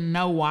don't even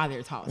know why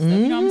they're taught stuff.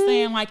 You know what I'm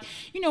saying? Like,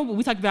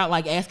 we talked about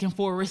like asking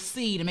for a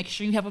receipt and making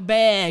sure you have a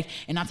bag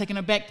and not taking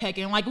a backpack,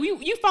 and like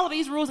you follow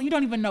these rules and you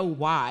don't even know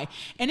why.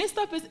 And this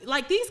stuff is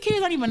like, these kids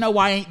don't even know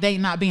why they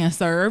not being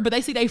served, but they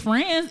see their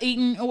friends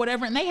eating or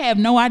whatever, and they have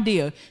no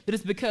idea that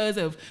it's because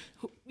of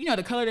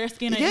the color of their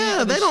skin.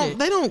 Yeah, they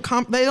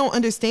don't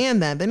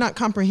understand that. They're not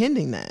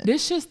comprehending that.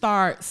 This shit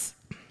starts.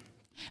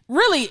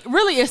 Really,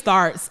 it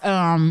starts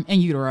in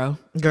utero,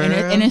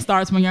 and it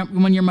starts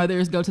when your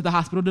mothers go to the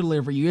hospital to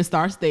deliver you. It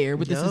starts there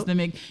with the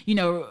systemic,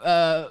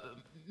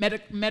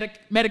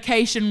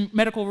 medication,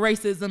 medical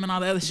racism, and all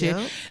the other shit.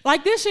 Yep.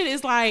 Like, this shit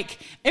is like,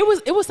 it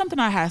was something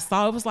I had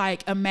saw. It was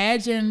like,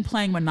 imagine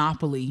playing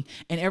Monopoly,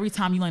 and every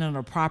time you land on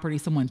a property,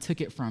 someone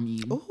took it from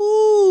you.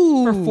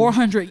 Ooh. For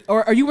 400,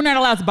 or you were not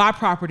allowed to buy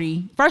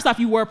property. First off,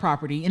 you were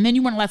property, and then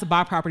you weren't allowed to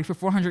buy property for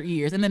 400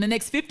 years, and then the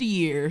next 50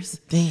 years.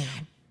 Damn.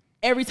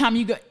 Every time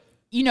you go,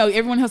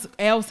 everyone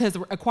else has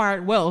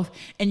acquired wealth,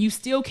 and you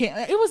still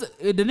can't. It was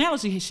the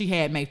analogy she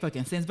had made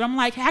fucking sense. But I'm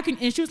like,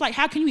 and she was like,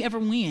 how can you ever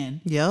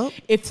win? Yep.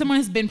 If someone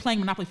has been playing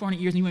Monopoly 400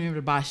 years and you weren't able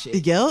to buy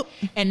shit. Yep.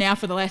 And now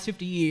for the last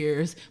 50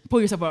 years, pull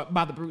yourself up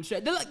by the brute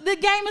strap. The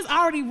game is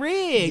already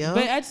rigged. Yep.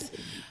 But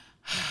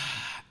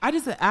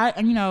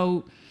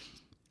I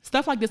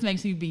stuff like this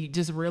makes me be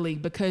just really,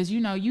 because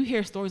you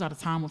hear stories all the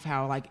time of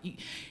how like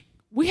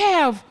we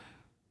have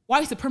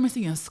white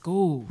supremacy in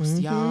schools,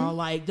 y'all.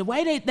 Like, the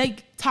way they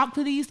talk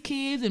to these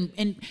kids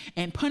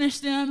and punish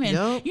them,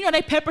 and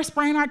they pepper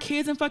spraying our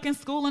kids in fucking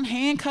school in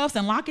handcuffs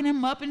and locking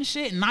them up and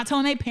shit, and not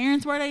telling their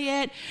parents where they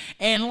at,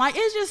 and like,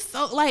 it's just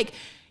so, like,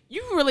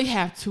 you really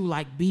have to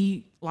like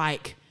be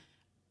like,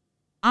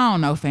 I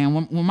don't know, fam.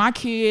 When my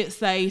kids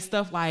say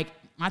stuff like,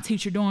 my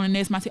teacher doing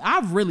this,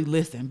 I've really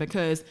listened,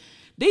 because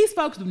these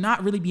folks do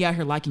not really be out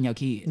here liking your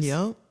kids.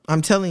 Yep.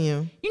 I'm telling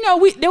you.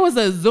 There was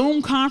a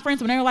Zoom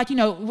conference when they were like,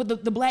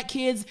 with the black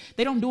kids,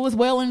 they don't do as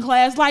well in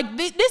class. Like,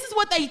 this is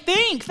what they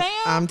think, fam.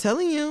 I'm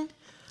telling you.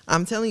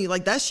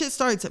 Like, that shit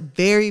starts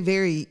very,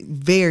 very,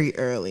 very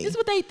early. This is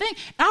what they think.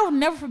 And I will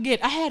never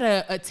forget, I had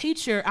a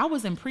teacher, I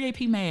was in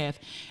pre-AP math,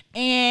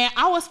 And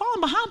I was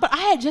falling behind, but I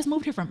had just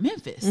moved here from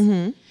Memphis.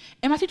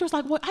 And my teacher was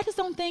like, well, I just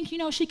don't think,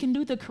 she can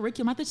do the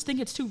curriculum. I just think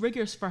it's too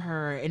rigorous for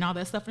her and all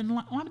that stuff. And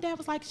my dad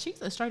was like,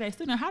 she's a straight A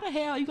student. How the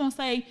hell are you going to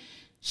say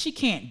she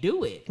can't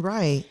do it?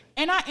 Right.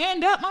 And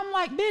I'm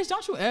like, bitch,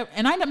 don't you ever.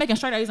 And I ended up making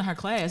straight A's in her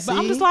class. But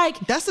I'm just like,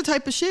 that's the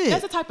type of shit.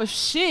 That's the type of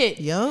shit.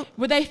 Yep.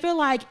 Where they feel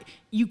like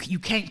you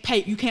can't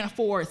pay, you can't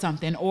afford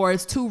something, or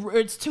it's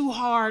too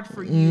hard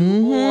for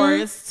you, or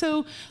it's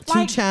too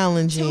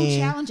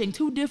challenging,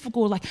 too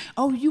difficult. Like,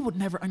 oh, you would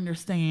never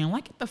understand.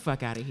 Like, get the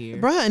fuck out of here,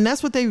 bruh. And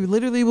that's what they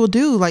literally will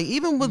do. Like,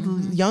 even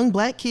with young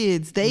black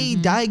kids, they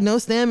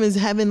diagnose them as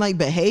having like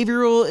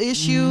behavioral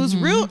issues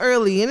real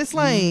early, and it's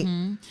like,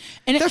 and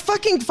they're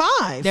fucking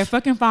 5. They're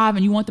fucking 5,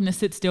 and you want them to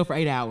sit still for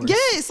 8 hours. Yeah,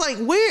 it's like,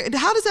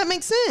 how does that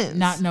make sense?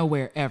 Not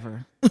nowhere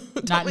ever.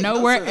 Not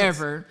nowhere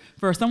ever.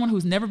 For someone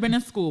who's never been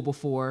in school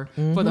before,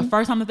 for the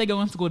first time that they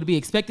go in school, to be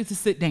expected to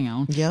sit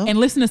down and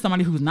listen to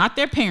somebody who's not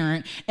their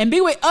parent and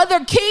be with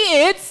other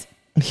kids.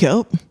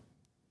 Yep.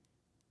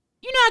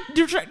 You're not,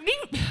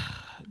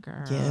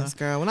 girl. Yes,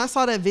 girl. When I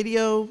saw that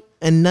video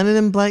and none of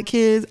them black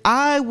kids,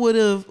 I would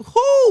have,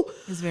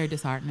 it's very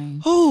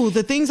disheartening.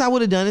 The things I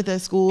would have done at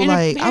that school,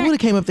 I would have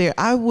came up there,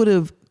 I would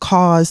have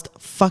caused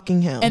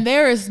fucking hell. And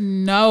there is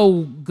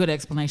no good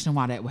explanation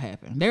why that would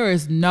happen. There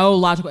is no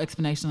logical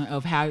explanation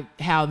of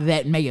how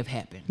that may have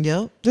happened.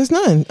 Yep. There's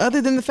none,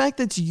 other than the fact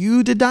that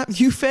you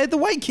fed the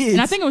white kids.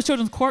 And I think it was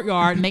Children's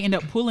Courtyard, and they end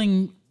up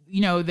pulling,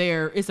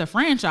 it's a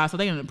franchise, so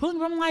they end up pulling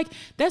them. Like,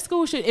 that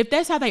school should, if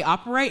that's how they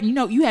operate,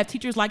 and you have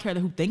teachers like her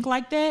who think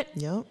like that,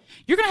 yep,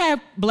 you're gonna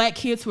have black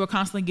kids who are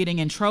constantly getting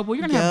in trouble.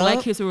 You're gonna have black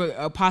kids who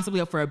are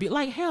possibly up for a beat.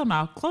 Like, hell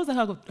no, close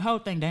the whole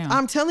thing down.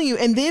 I'm telling you.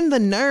 And then the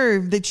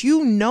nerve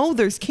that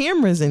there's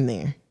cameras in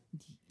there.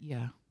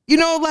 Yeah.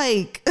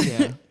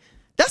 Yeah.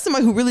 That's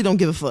somebody who really don't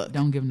give a fuck.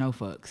 Don't give no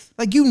fucks.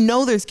 Like,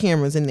 there's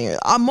cameras in there.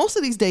 Most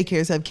of these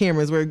daycares have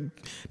cameras where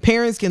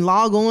parents can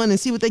log on and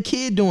see what their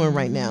kid doing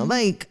right now.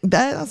 Like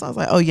that, I was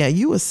like, oh yeah,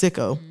 you a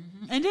sicko.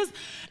 And just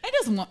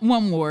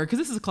one more, because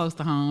this is close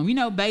to home.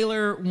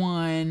 Baylor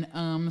won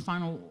the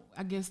final.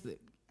 I guess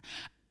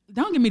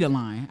don't give me the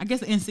line. I guess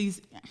the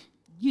NC's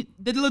the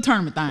little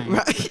tournament thing.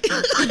 Right.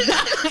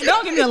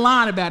 Don't give me the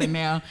line about it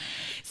now.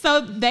 So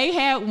they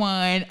had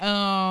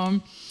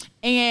one.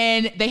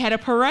 And they had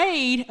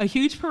a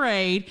huge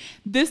parade.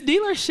 This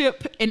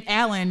dealership in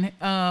Allen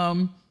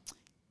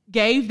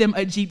gave them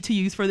a Jeep to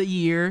use for the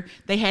year.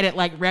 They had it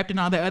like wrapped in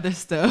all the other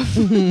stuff.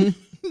 This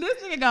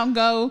nigga gonna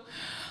go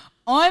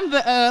on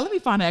the, let me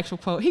find the actual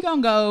quote. He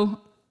gonna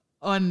go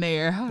on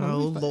there.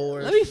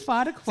 Lord. Let me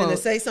find a quote. Gonna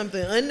say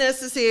something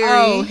unnecessary.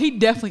 Oh, he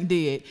definitely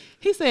did.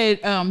 He said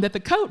that the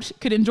coach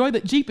could enjoy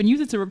the Jeep and use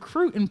it to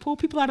recruit and pull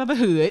people out of the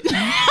hood.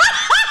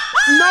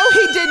 No,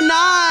 he did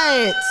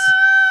not.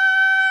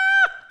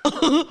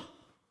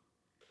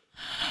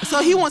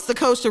 So he wants the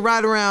coach to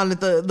ride around at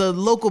the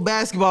local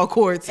basketball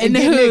courts and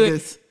get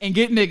niggas. And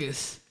get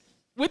niggas.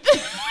 With the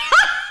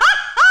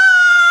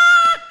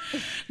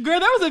girl,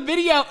 there was a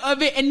video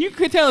of it, and you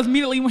could tell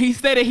immediately when he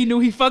said it, he knew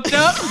he fucked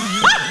up.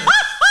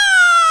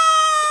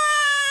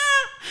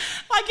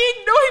 Like, he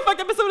knew he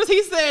fucked up as soon as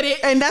he said it.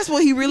 And that's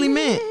what he really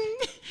meant.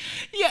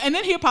 Yeah, and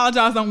then he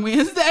apologized on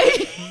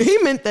Wednesday. He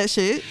meant that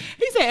shit.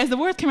 He said, as the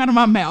words came out of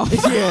my mouth,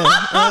 yeah,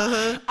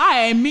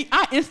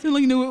 I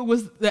instantly knew it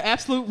was the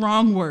absolute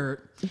wrong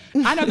word.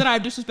 I know that I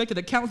have disrespected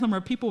a countless number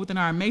of people within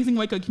our amazing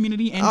Waco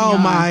community and beyond. Oh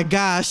my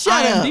gosh, shut up.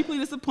 I am deeply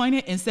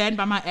disappointed and saddened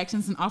by my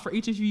actions and offer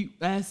each of you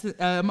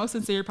most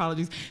sincere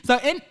apologies. So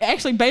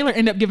actually, Baylor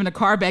ended up giving the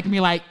car back and be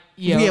like,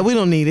 yo. Yeah, we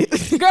don't need it.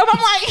 Girl, I'm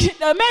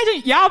like,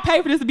 imagine y'all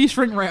pay for this to be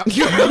shrink wrapped.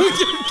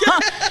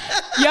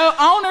 Yo,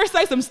 owner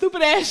say some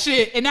stupid ass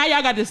shit, and now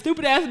y'all got this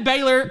stupid ass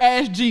Baylor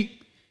ass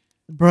Jeep.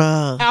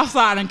 Bruh.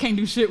 Outside and can't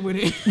do shit with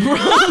it.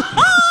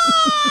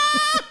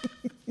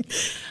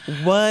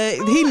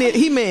 What?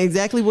 He meant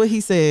exactly what he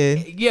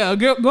said. Yeah,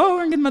 go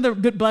over and get another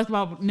good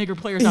basketball nigger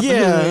players out the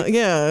hood.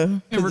 Yeah.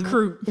 And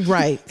recruit.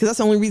 Right. Because that's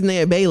the only reason they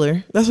at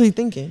Baylor. That's what he's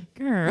thinking.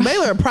 Girl.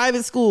 Baylor, a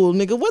private school,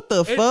 nigga. What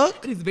the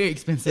fuck? It's very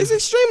expensive. It's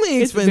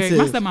extremely expensive.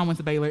 My stepmom went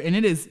to Baylor, and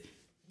it is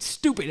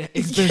stupid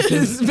expensive.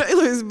 Yes,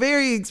 Baylor is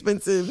very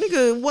expensive.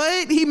 Nigga,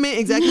 what? He meant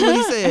exactly what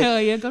he said.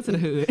 Hell yeah, go to the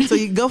hood. So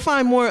you go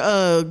find more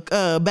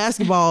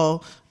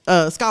basketball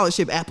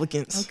scholarship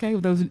applicants. Okay,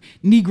 with those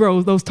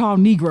Negroes, those tall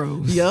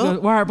Negroes. Yeah.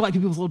 Why are black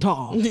people so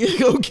tall?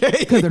 Okay.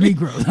 Because they're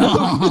Negroes.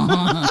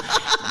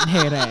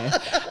 Head ass.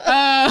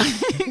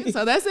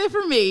 So that's it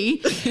for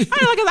me. I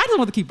just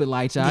want to keep it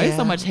light, y'all. Yeah. There's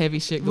so much heavy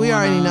shit going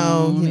on. We already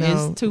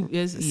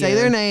know. Say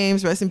their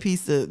names. Rest in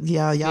peace to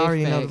y'all. Y'all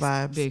already know the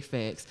vibes. Big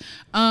facts.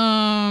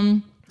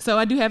 So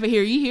I do have a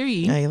hear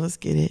ye. Hey, let's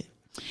get it.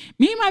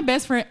 Me and my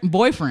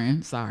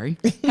boyfriend,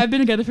 have been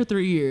together for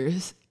 3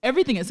 years.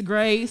 Everything is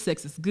great.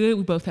 Sex is good.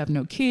 We both have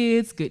no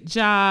kids, good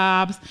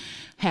jobs,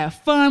 have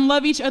fun,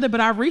 love each other. But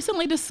I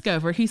recently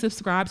discovered he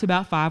subscribed to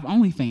about 5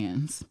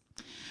 OnlyFans.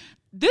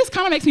 This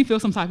kind of makes me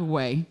feel some type of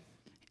way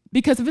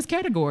because of his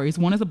categories.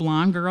 One is a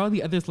blonde girl.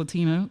 The other is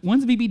Latina.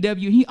 One's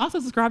BBW. And he also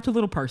subscribed to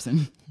Little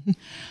Person.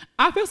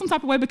 I feel some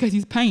type of way because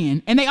he's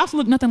paying. And they also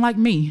look nothing like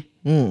me.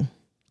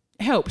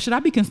 help. Should I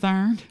be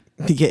concerned?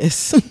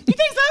 Yes. You think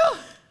so?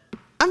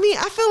 I mean,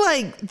 I feel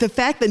like the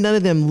fact that none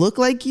of them look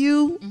like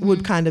you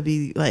would kind of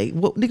be like,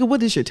 nigga,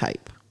 what is your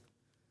type?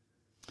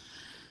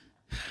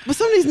 But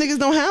some of these niggas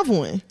don't have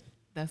one.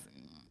 That's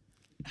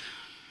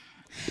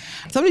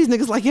Some of these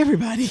niggas like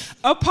everybody.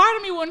 a part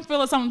of me wouldn't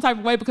feel a some type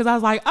of way because I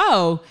was like,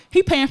 oh,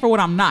 he paying for what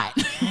I'm not.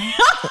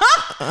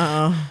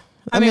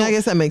 I mean, I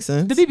guess that makes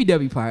sense. The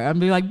BBW part, I'd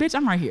be like, bitch,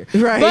 I'm right here.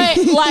 Right.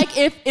 But like,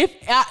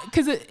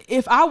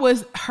 if I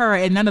was her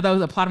and none of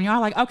those apply to me,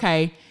 I'm like,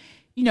 okay,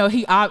 you know,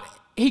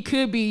 he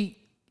could be.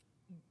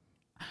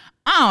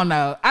 I don't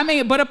know. I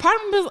mean, but a part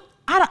of me is,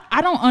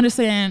 I don't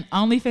understand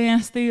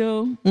OnlyFans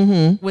still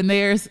when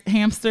there's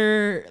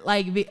hamster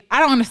like I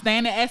don't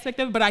understand that aspect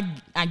of it, but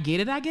I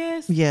get it, I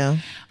guess. Yeah.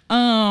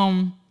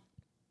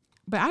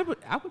 But I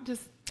would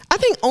just. I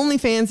think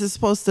OnlyFans is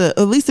supposed to,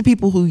 at least the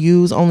people who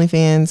use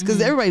OnlyFans, because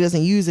everybody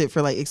doesn't use it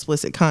for like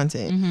explicit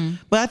content.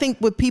 But I think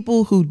with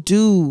people who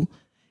do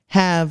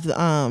have,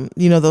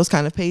 those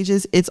kind of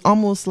pages, it's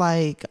almost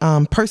like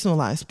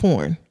personalized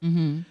porn.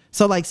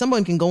 So like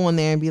someone can go on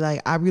there and be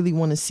like, I really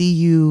want to see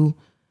you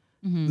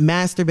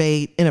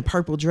masturbate in a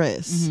purple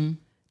dress.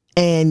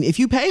 And if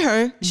you pay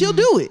her, she'll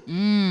do it.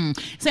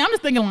 See, I'm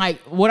just thinking like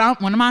in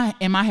my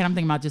head, I'm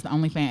thinking about just the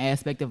OnlyFans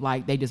aspect of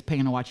like they just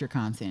paying to watch your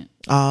content.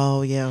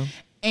 Oh yeah.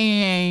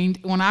 And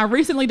when I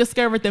recently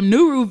discovered them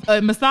new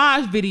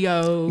massage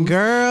videos,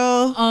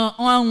 Girl,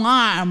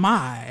 online,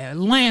 my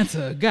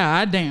Atlanta,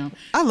 goddamn.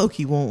 I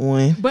low-key want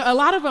one. But a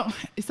lot of them,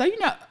 so you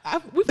know,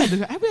 have we had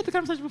the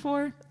conversation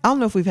before? I don't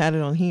know if we've had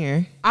it on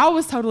here. I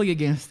was totally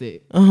against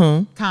it,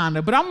 kind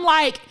of. But I'm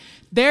like,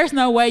 there's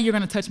no way you're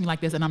gonna touch me like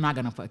this, and I'm not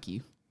gonna fuck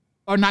you,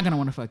 or not gonna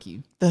want to fuck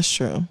you. That's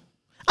true.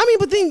 I mean,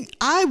 but then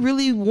I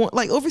really want,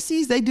 like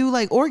overseas, they do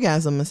like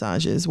orgasm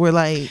massages where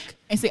like.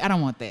 And see, I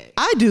don't want that.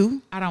 I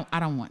do. I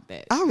don't want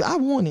that. I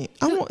want it.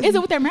 Is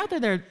it with their mouth or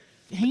their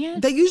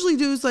hand? They usually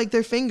do like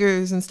their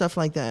fingers and stuff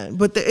like that.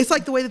 But it's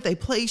like the way that they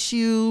place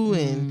you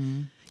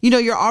and,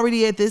 you're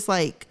already at this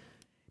like,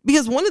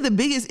 because one of the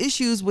biggest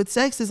issues with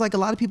sex is like a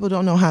lot of people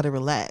don't know how to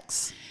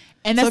relax.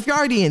 And so if you're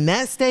already in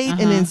that state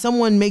and then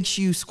someone makes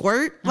you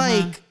squirt,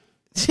 like,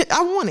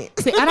 I want it.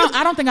 See,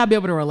 I don't think I'd be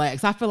able to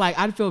relax. I feel like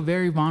I'd feel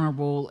very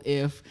vulnerable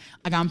if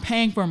like I'm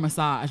paying for a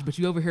massage, but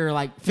you over here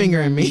like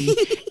fingering me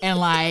and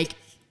like,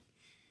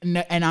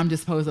 and I'm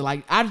just supposed to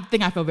like, I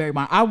think I feel very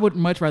vulnerable. I would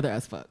much rather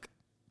us fuck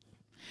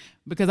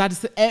because I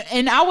just,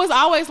 and I was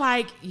always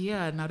like,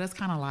 yeah, no, that's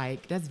kind of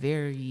like, that's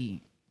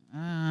very,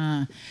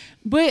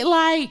 but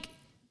like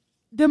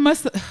the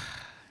massage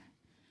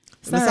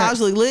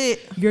look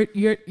lit.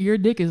 Your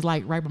dick is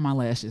like right by my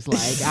lashes.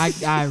 Like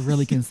I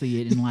really can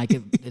see it and like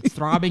it's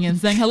throbbing and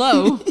saying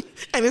hello.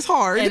 And it's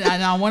hard. And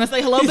I want to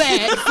say hello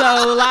back.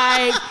 So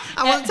like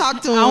I want to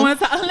talk to him. I want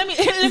to let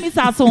me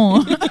talk to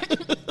him.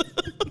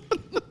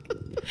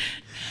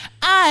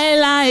 I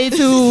like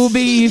to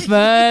be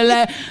fun.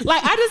 Like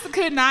I just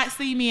could not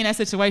see me in that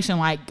situation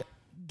like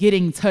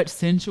getting touched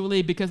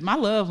sensually because my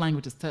love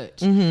language is touch.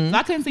 So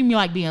I couldn't see me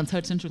like being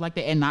touched sensually like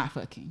that and not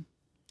fucking.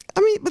 I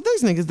mean, but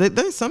there's niggas,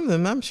 there's some of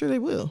them, I'm sure they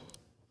will.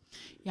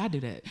 Yeah, I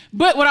do that.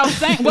 But what I was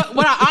saying, what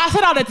I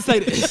said all that to say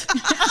this.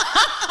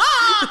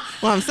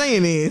 What I'm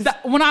saying is,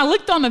 when I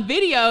looked on the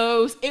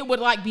videos, it would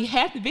like be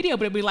half the video,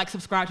 but it'd be like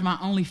subscribe to my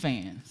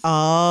OnlyFans.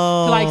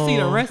 Oh. To like see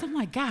the rest. I'm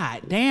like,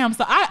 God damn.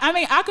 So I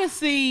mean, I could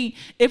see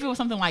if it was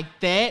something like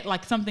that,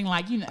 like something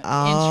like,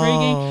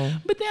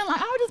 intriguing. But then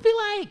like I would just be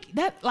like,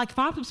 that like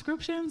 5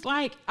 subscriptions.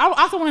 Like I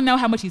also want to know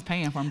how much he's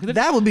paying for them.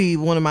 That would be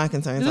one of my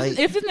concerns. Like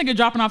if this nigga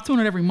dropping off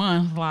 $200 every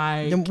month,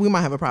 like then we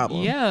might have a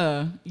problem.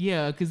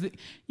 Yeah, because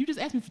you just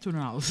asked me for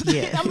 $200.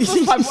 Yeah. I'm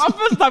feeling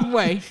some type of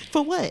way.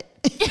 For what?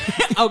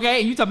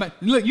 Okay, and you talking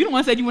about, look, you the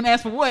one said you want to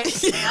ask for what?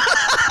 He's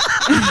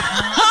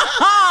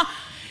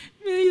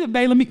like,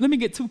 babe, let me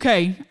get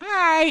 $2K. All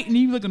right, and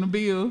you look on the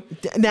bill.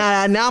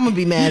 Now I'm gonna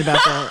be mad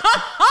about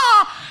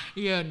that.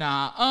 Yeah,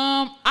 nah.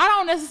 I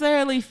don't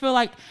necessarily feel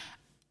like.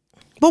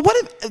 But what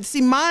if?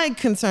 See, my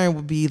concern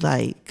would be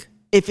like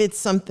if it's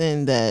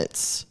something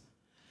that's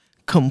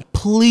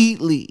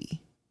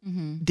completely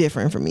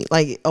different from me,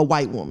 like a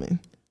white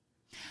woman.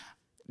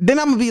 Then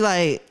I'm gonna be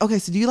like, okay,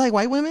 so do you like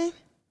white women?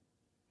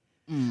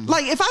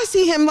 Like if I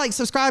see him like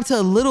subscribe to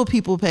a little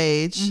people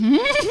page,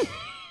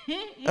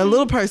 a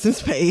little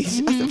person's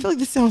page, I feel like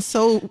this sounds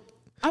so.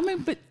 I mean,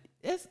 but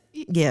it's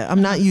yeah.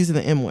 I'm not using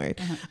the M word.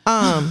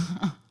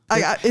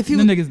 If you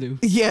the niggas do,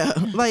 yeah.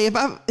 Like if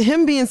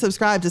him being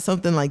subscribed to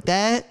something like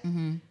that,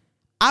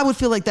 I would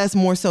feel like that's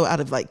more so out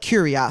of like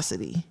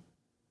curiosity.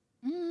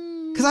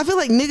 Because I feel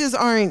like niggas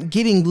aren't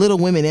getting Little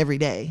Women every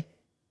day.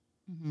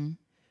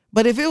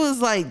 But if it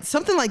was like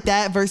something like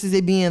that versus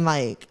it being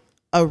like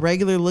a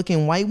regular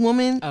looking white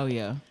woman. Oh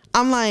yeah.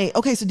 I'm like,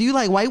 okay, so do you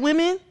like white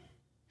women?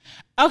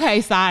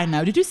 Okay, side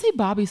note. Did you see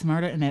Bobby's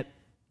murder and that?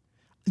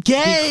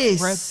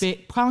 Yes.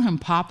 Calling him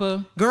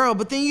Papa. Girl,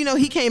 but then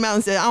he came out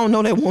and said, I don't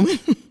know that woman.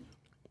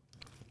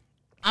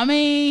 I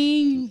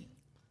mean.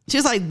 She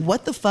was like,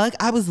 what the fuck?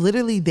 I was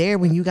literally there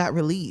when you got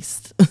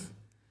released.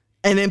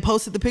 And then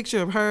posted the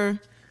picture of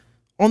her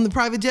on the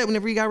private jet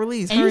whenever he got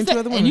released. And Her you and said, two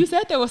other and women. you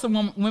said there was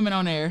some women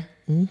on there.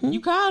 You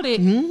called it.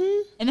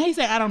 And he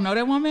said, I don't know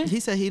that woman. He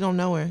said he don't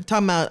know her.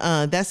 Talking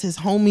about that's his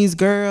homie's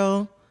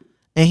girl,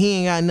 and he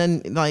ain't got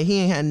nothing. Like he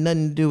ain't had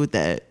nothing to do with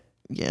that.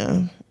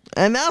 Yeah,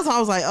 and that's how I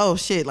was like, oh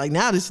shit! Like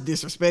now this is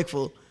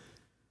disrespectful.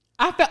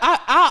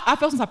 I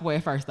felt some type of way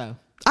at first though.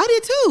 I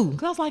did too,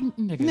 Cause I was like,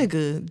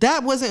 nigga.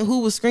 That wasn't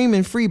who was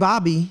screaming "Free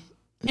Bobby."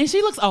 And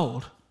she looks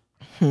old.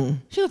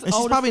 She looks And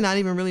old. she's probably not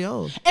even really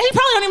old. And you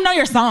probably don't even know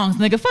your songs,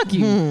 nigga. Fuck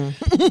you.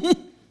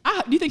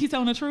 Do you think he's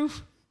telling the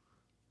truth?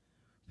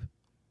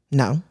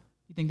 No,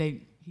 You think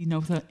he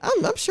knows her?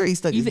 I'm sure he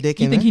stuck his dick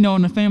You in think her. he know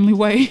in the family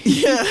way?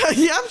 Yeah,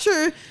 I'm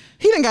sure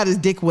he done got his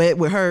dick wet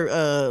with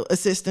her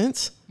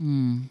assistance.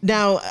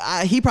 Now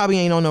he probably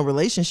ain't on no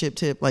relationship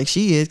tip like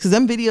she is, because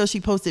them videos she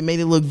posted made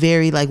it look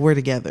very like we're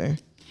together.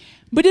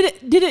 But did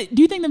it?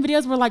 Do you think the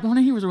videos were like when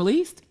he was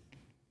released?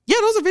 Yeah,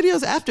 those are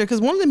videos after,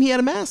 because one of them he had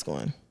a mask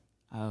on.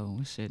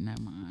 Oh shit,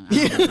 never mind.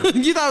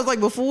 You thought it was like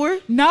before?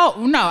 No,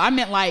 I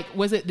meant like,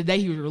 was it the day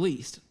he was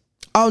released?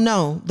 Oh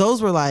no,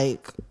 those were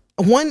like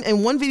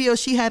one video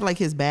she had like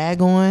his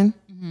bag on.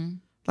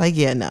 Like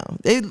yeah, no,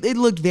 it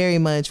looked very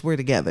much we're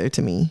together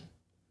to me.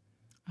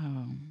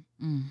 Oh,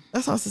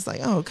 That's why I was just like,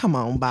 oh come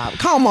on, Bob,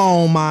 come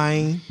on,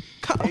 man,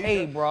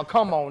 Hey, bro,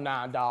 come on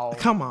now, dog.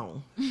 come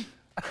on.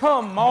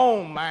 Come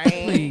on, man.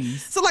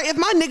 please. So like, if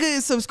my nigga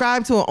is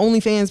subscribed to an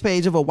OnlyFans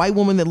page of a white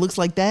woman that looks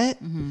like that,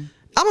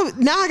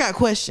 now I got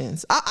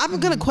questions. I'm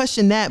gonna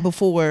question that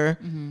before,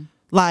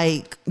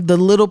 like the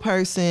little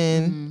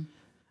person.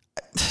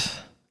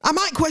 I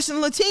might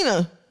question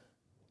Latina.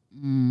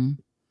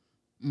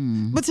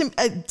 But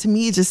to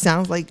me, it just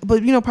sounds like.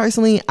 But you know,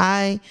 personally,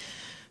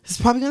 it's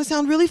probably gonna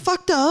sound really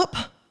fucked up.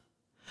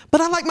 But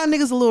I like my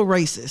niggas a little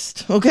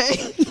racist.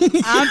 Okay.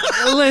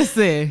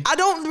 Listen, I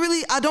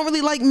don't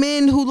really like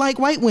men who like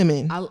white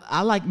women.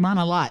 I like mine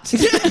a lot.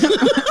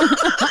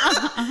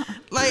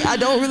 Like I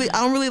don't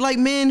really like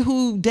men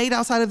who date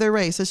outside of their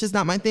race. That's just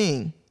not my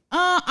thing.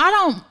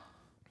 I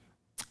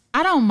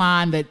don't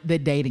mind the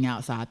dating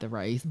outside the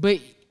race, but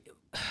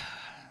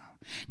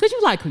because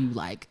you like who you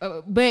like.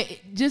 But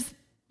just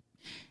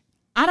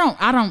I don't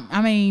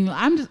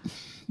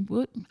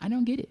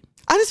get it.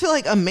 I just feel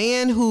like a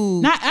man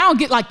who I don't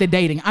get like the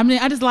dating. I mean,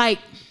 I just like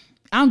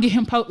I don't get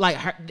him post like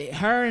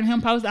her and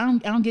him post. I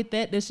don't get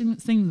that. That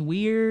shit seems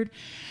weird.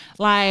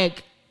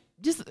 Like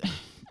just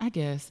I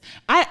guess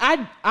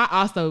I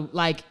also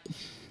like.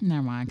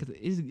 Never mind, because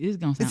it's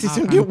gonna sound. it's just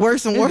gonna get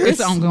worse and worse. It's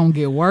gonna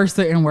get worse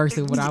and worse.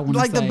 What I want to say.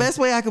 Like the best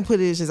way I can put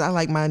it is just I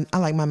like my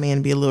man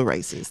to be a little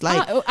racist.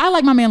 Like I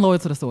like my man loyal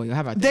to the soil. How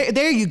about that?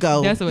 there you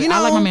go. That's what you know, I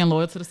like. My man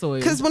loyal to the soil.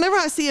 Because whenever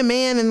I see a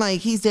man and like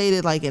he's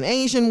dated like an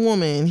Asian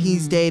woman,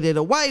 he's dated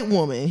a white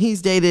woman,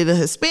 he's dated a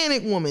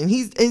Hispanic woman.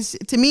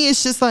 To me,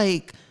 it's just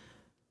like,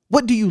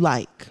 what do you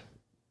like?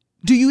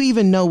 Do you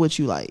even know what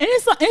you like? And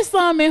it's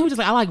some men who just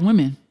like I like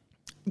women.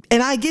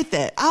 And I get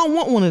that. I don't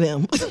want one of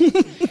them.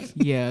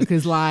 Yeah,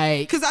 because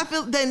like Because I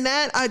feel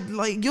that I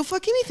like you'll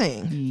fuck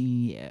anything.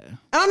 yeah. And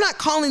I'm not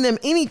calling them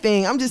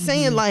anything. I'm just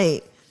saying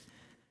like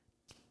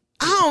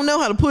I don't know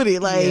how to put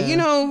it. Like, Yeah. you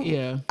know,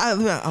 Yeah.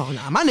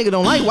 My nigga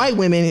don't like white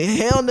women.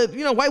 Hell,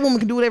 you know, white woman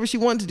can do whatever she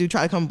wants to do.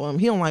 Try to come for him.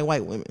 He don't like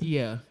white women.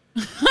 Yeah.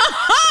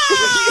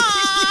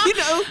 You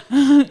know,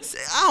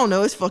 I don't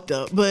know. It's fucked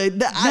up, but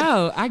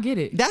No, I get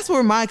it. that's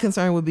where my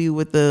concern would be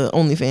with the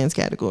OnlyFans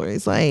category.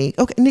 It's like,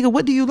 okay, nigga,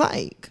 what do you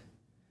like?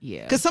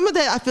 Yeah. Because some of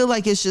that I feel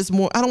like it's just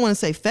more. I don't want to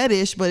say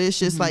fetish, but it's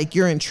just like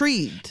you're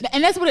intrigued.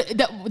 And that's what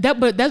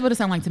but that's what it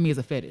sounds like to me as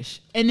a fetish.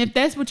 And if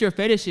that's what your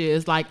fetish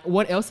is, like,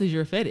 what else is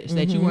your fetish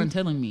that you weren't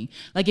telling me?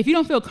 Like, if you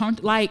don't feel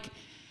comfortable, like,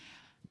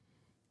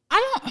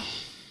 I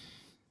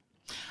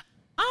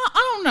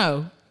don't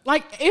know.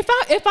 Like, if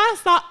I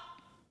saw,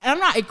 and I'm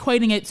not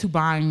equating it to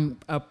buying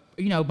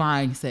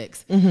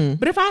sex,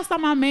 but if I saw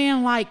my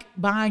man like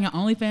buying an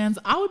OnlyFans,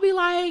 I would be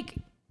like,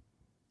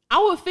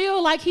 I would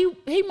feel like he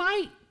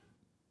might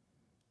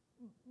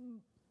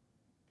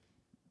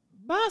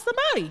buy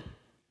somebody.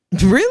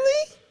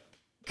 Really?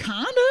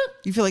 Kinda.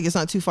 You feel like it's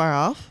not too far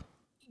off?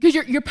 Because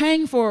you're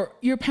paying for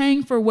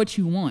what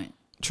you want.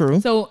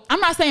 True. So I'm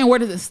not saying where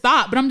does it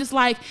stop, but I'm just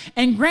like,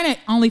 and granted,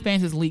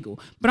 OnlyFans is legal,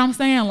 but I'm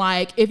saying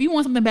like, if you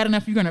want something bad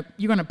enough,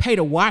 you're gonna pay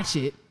to watch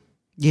it.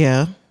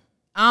 Yeah.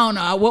 I don't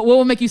know what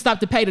will make you stop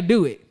to pay to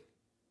do it.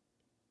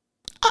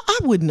 I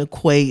wouldn't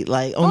equate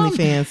like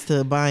OnlyFans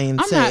to buying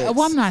sex.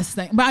 I'm not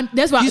saying, but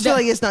that's why You feel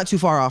like it's not too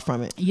far off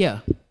from it. yeah.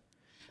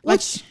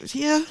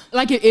 Yeah.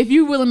 Like if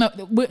you're willing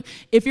to,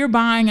 if you're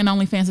buying an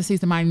OnlyFans to see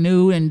somebody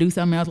nude and do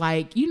something else,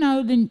 like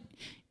then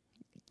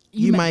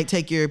You might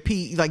take your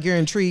like you're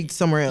intrigued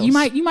somewhere else. you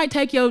might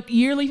take your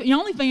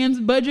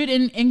OnlyFans budget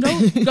and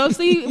go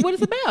see what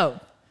it's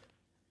about.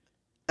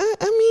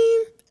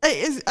 I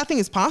mean, I think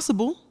it's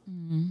possible.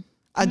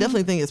 I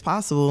definitely think it's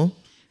possible.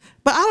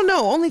 But I don't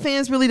know.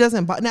 OnlyFans really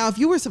doesn't. Now, if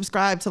you were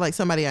subscribed to like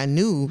somebody I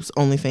knew's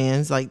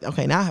OnlyFans, like,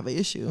 okay, now I have an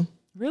issue.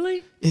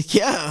 Really?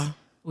 Yeah.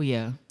 Well,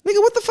 yeah. Nigga,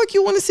 what the fuck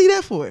you want to see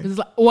that for? 'Cause it's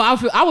like, well,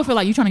 I would feel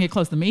like you trying to get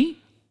close to me.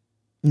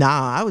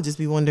 Nah, I would just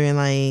be wondering,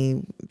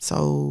 like,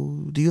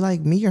 so do you like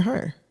me or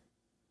her?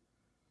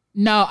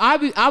 No, I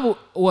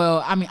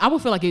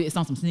would feel like it's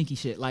on some sneaky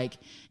shit. Like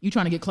you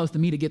trying to get close to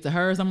me to get to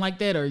her or something like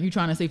that, or you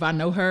trying to see if I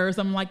know her or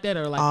something like that,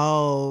 or like.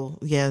 Oh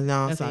yeah,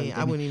 no, That's how see, you I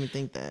think. wouldn't even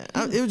think that.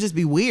 It would just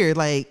be weird.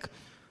 Like,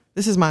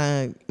 this is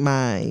my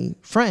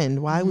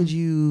friend. Why would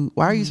you?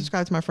 Why are you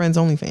subscribed to my friend's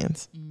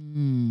OnlyFans?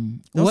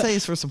 Don't What- say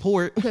it's for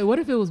support. Okay, what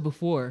if it was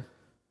before?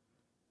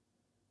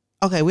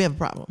 Okay, we have a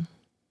problem.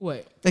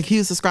 What? Like, he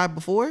was subscribed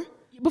before.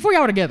 Before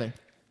y'all were together.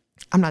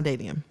 I'm not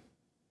dating him.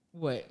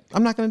 What?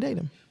 I'm not gonna date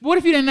him. What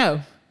if you didn't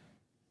know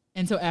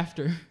until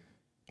after?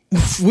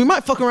 We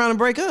might fuck around and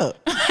break up.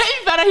 You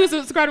found out he was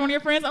subscribed to one of your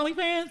friends'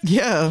 OnlyFans,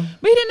 Yeah,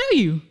 but he didn't know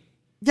you.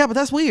 yeah, but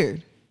that's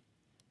weird.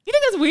 You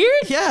think that's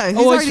weird? Yeah, he's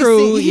Oh, already it's true.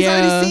 seen. He's Yeah.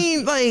 already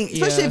seen, like,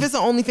 especially Yeah. if it's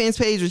an OnlyFans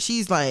page where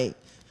she's like,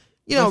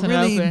 Busting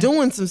really open.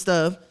 doing some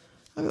stuff.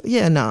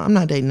 Yeah, no, I'm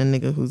not dating a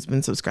nigga who's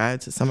been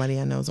subscribed to somebody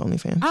I know's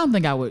OnlyFans. I don't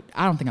think I would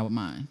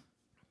mind.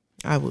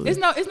 I would. It's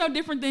no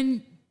different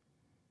than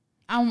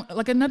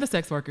like another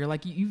sex worker.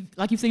 Like you've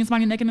seen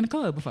somebody naked in the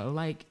club before.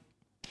 Like,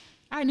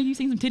 all right, nigga, you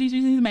seen some titties,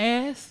 you seen some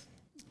ass.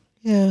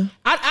 Yeah,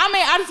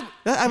 I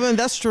I mean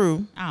that's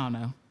true. don't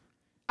know.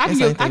 I Guess can I get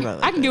didn't think about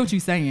it like get what you're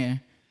saying.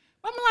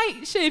 I'm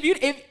like, shit.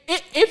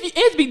 If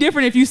it'd be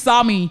different if you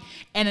saw me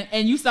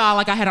and you saw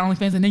like I had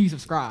OnlyFans and then you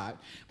subscribed.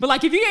 But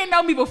like if you didn't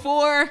know me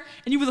before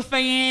and you was a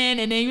fan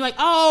and then you're like,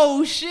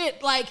 oh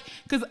shit, like,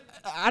 cause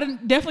I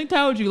didn't definitely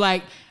told you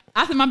like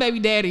I sent my baby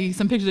daddy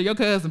some pictures of your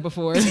cousin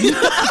before. Before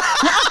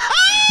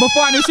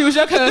I knew she was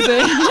your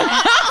cousin.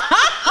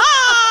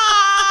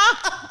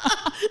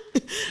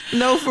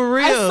 No, for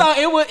real. So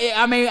it was.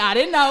 I mean, I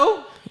didn't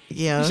know.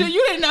 Yeah, Shit,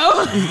 you didn't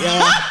know.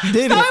 yeah, So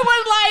did it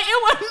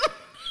it?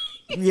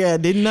 wasn't. Yeah,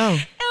 didn't know. And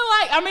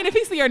like, I mean, if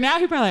he see her now,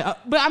 he probably like,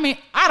 but I mean,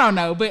 I don't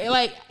know. But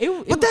like,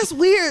 But that's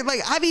weird. Like,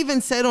 I've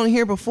even said on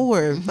here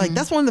before, like,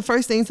 that's one of the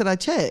first things that I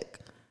check.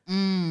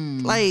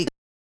 Like,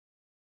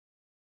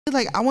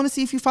 I want to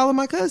see if you follow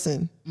my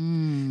cousin.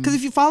 Because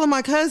if you follow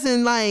my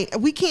cousin, like,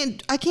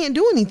 I can't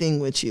do anything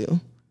with you.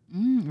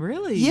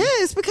 really?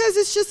 Yes, because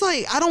it's just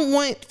like, I don't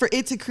want for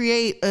it to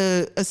create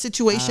a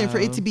situation for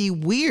it to be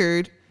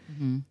weird.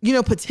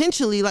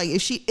 Potentially, like,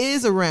 if she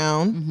is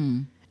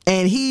around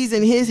and he's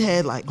in his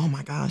head like, oh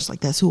my gosh, like,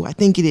 that's who I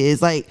think it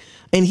is. Like,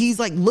 and he's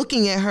like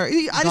looking at her. I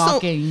just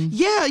Gawking. don't.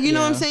 Yeah, you know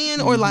what I'm Yeah.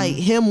 saying? Or like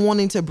him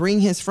wanting to bring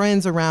his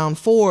friends around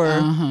for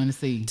To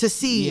see. to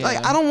see. Yeah.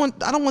 Like, I don't want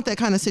that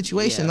kind of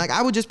situation. Yeah. Like,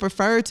 I would just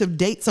prefer to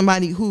date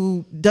somebody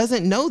who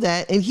doesn't know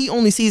that and he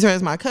only sees her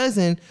as my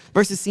cousin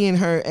versus seeing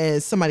her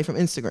as somebody from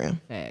Instagram.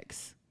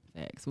 Facts.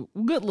 Well,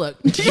 good luck.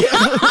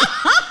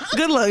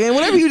 Good luck. And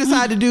whatever you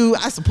decide to do,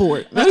 I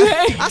support.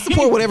 I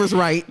support whatever's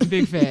right.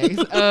 Big facts.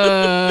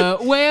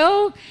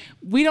 Well,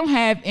 we don't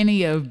have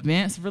any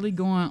events really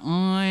going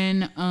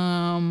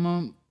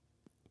on.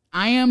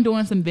 I am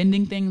doing some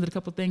vending things at a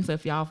couple things. So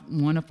if y'all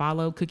want to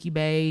follow Cookie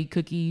Bay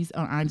Cookies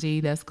on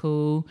IG, that's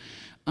cool.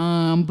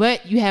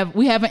 But we have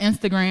an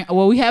Instagram.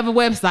 Well, we have a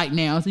website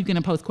now, so you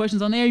can post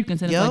questions on there. You can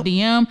send us a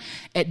DM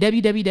at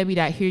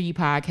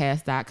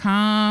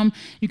www.hearyupodcast.com.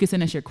 You can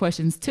send us your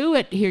questions too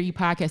at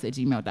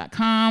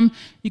hearyupodcast@gmail.com.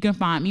 You can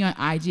find me on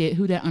IG at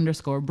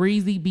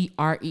who_breezy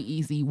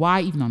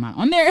BREEZY, even though I'm not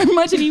on there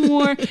much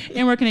anymore.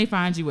 And where can they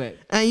find you at?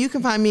 And you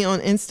can find me on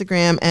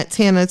Instagram at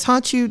Tana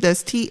Taught You.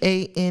 That's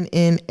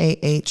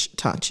TANNAH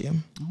Taught You.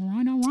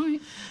 All right.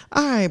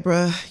 All right,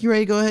 bruh. You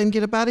ready to go ahead and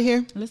get up out of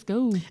here? Let's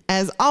go.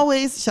 As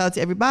always, shout out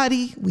to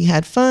everybody. We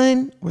had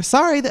fun. We're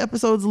sorry the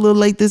episode's a little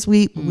late this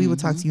week, but we will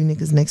talk to you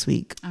niggas next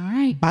week. All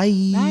right. Bye.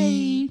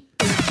 Bye.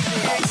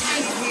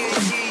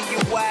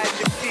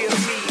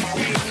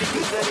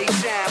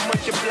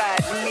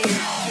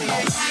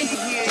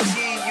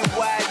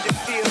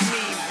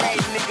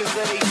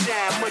 Niggas of they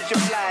shine, much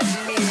obliged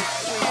to me.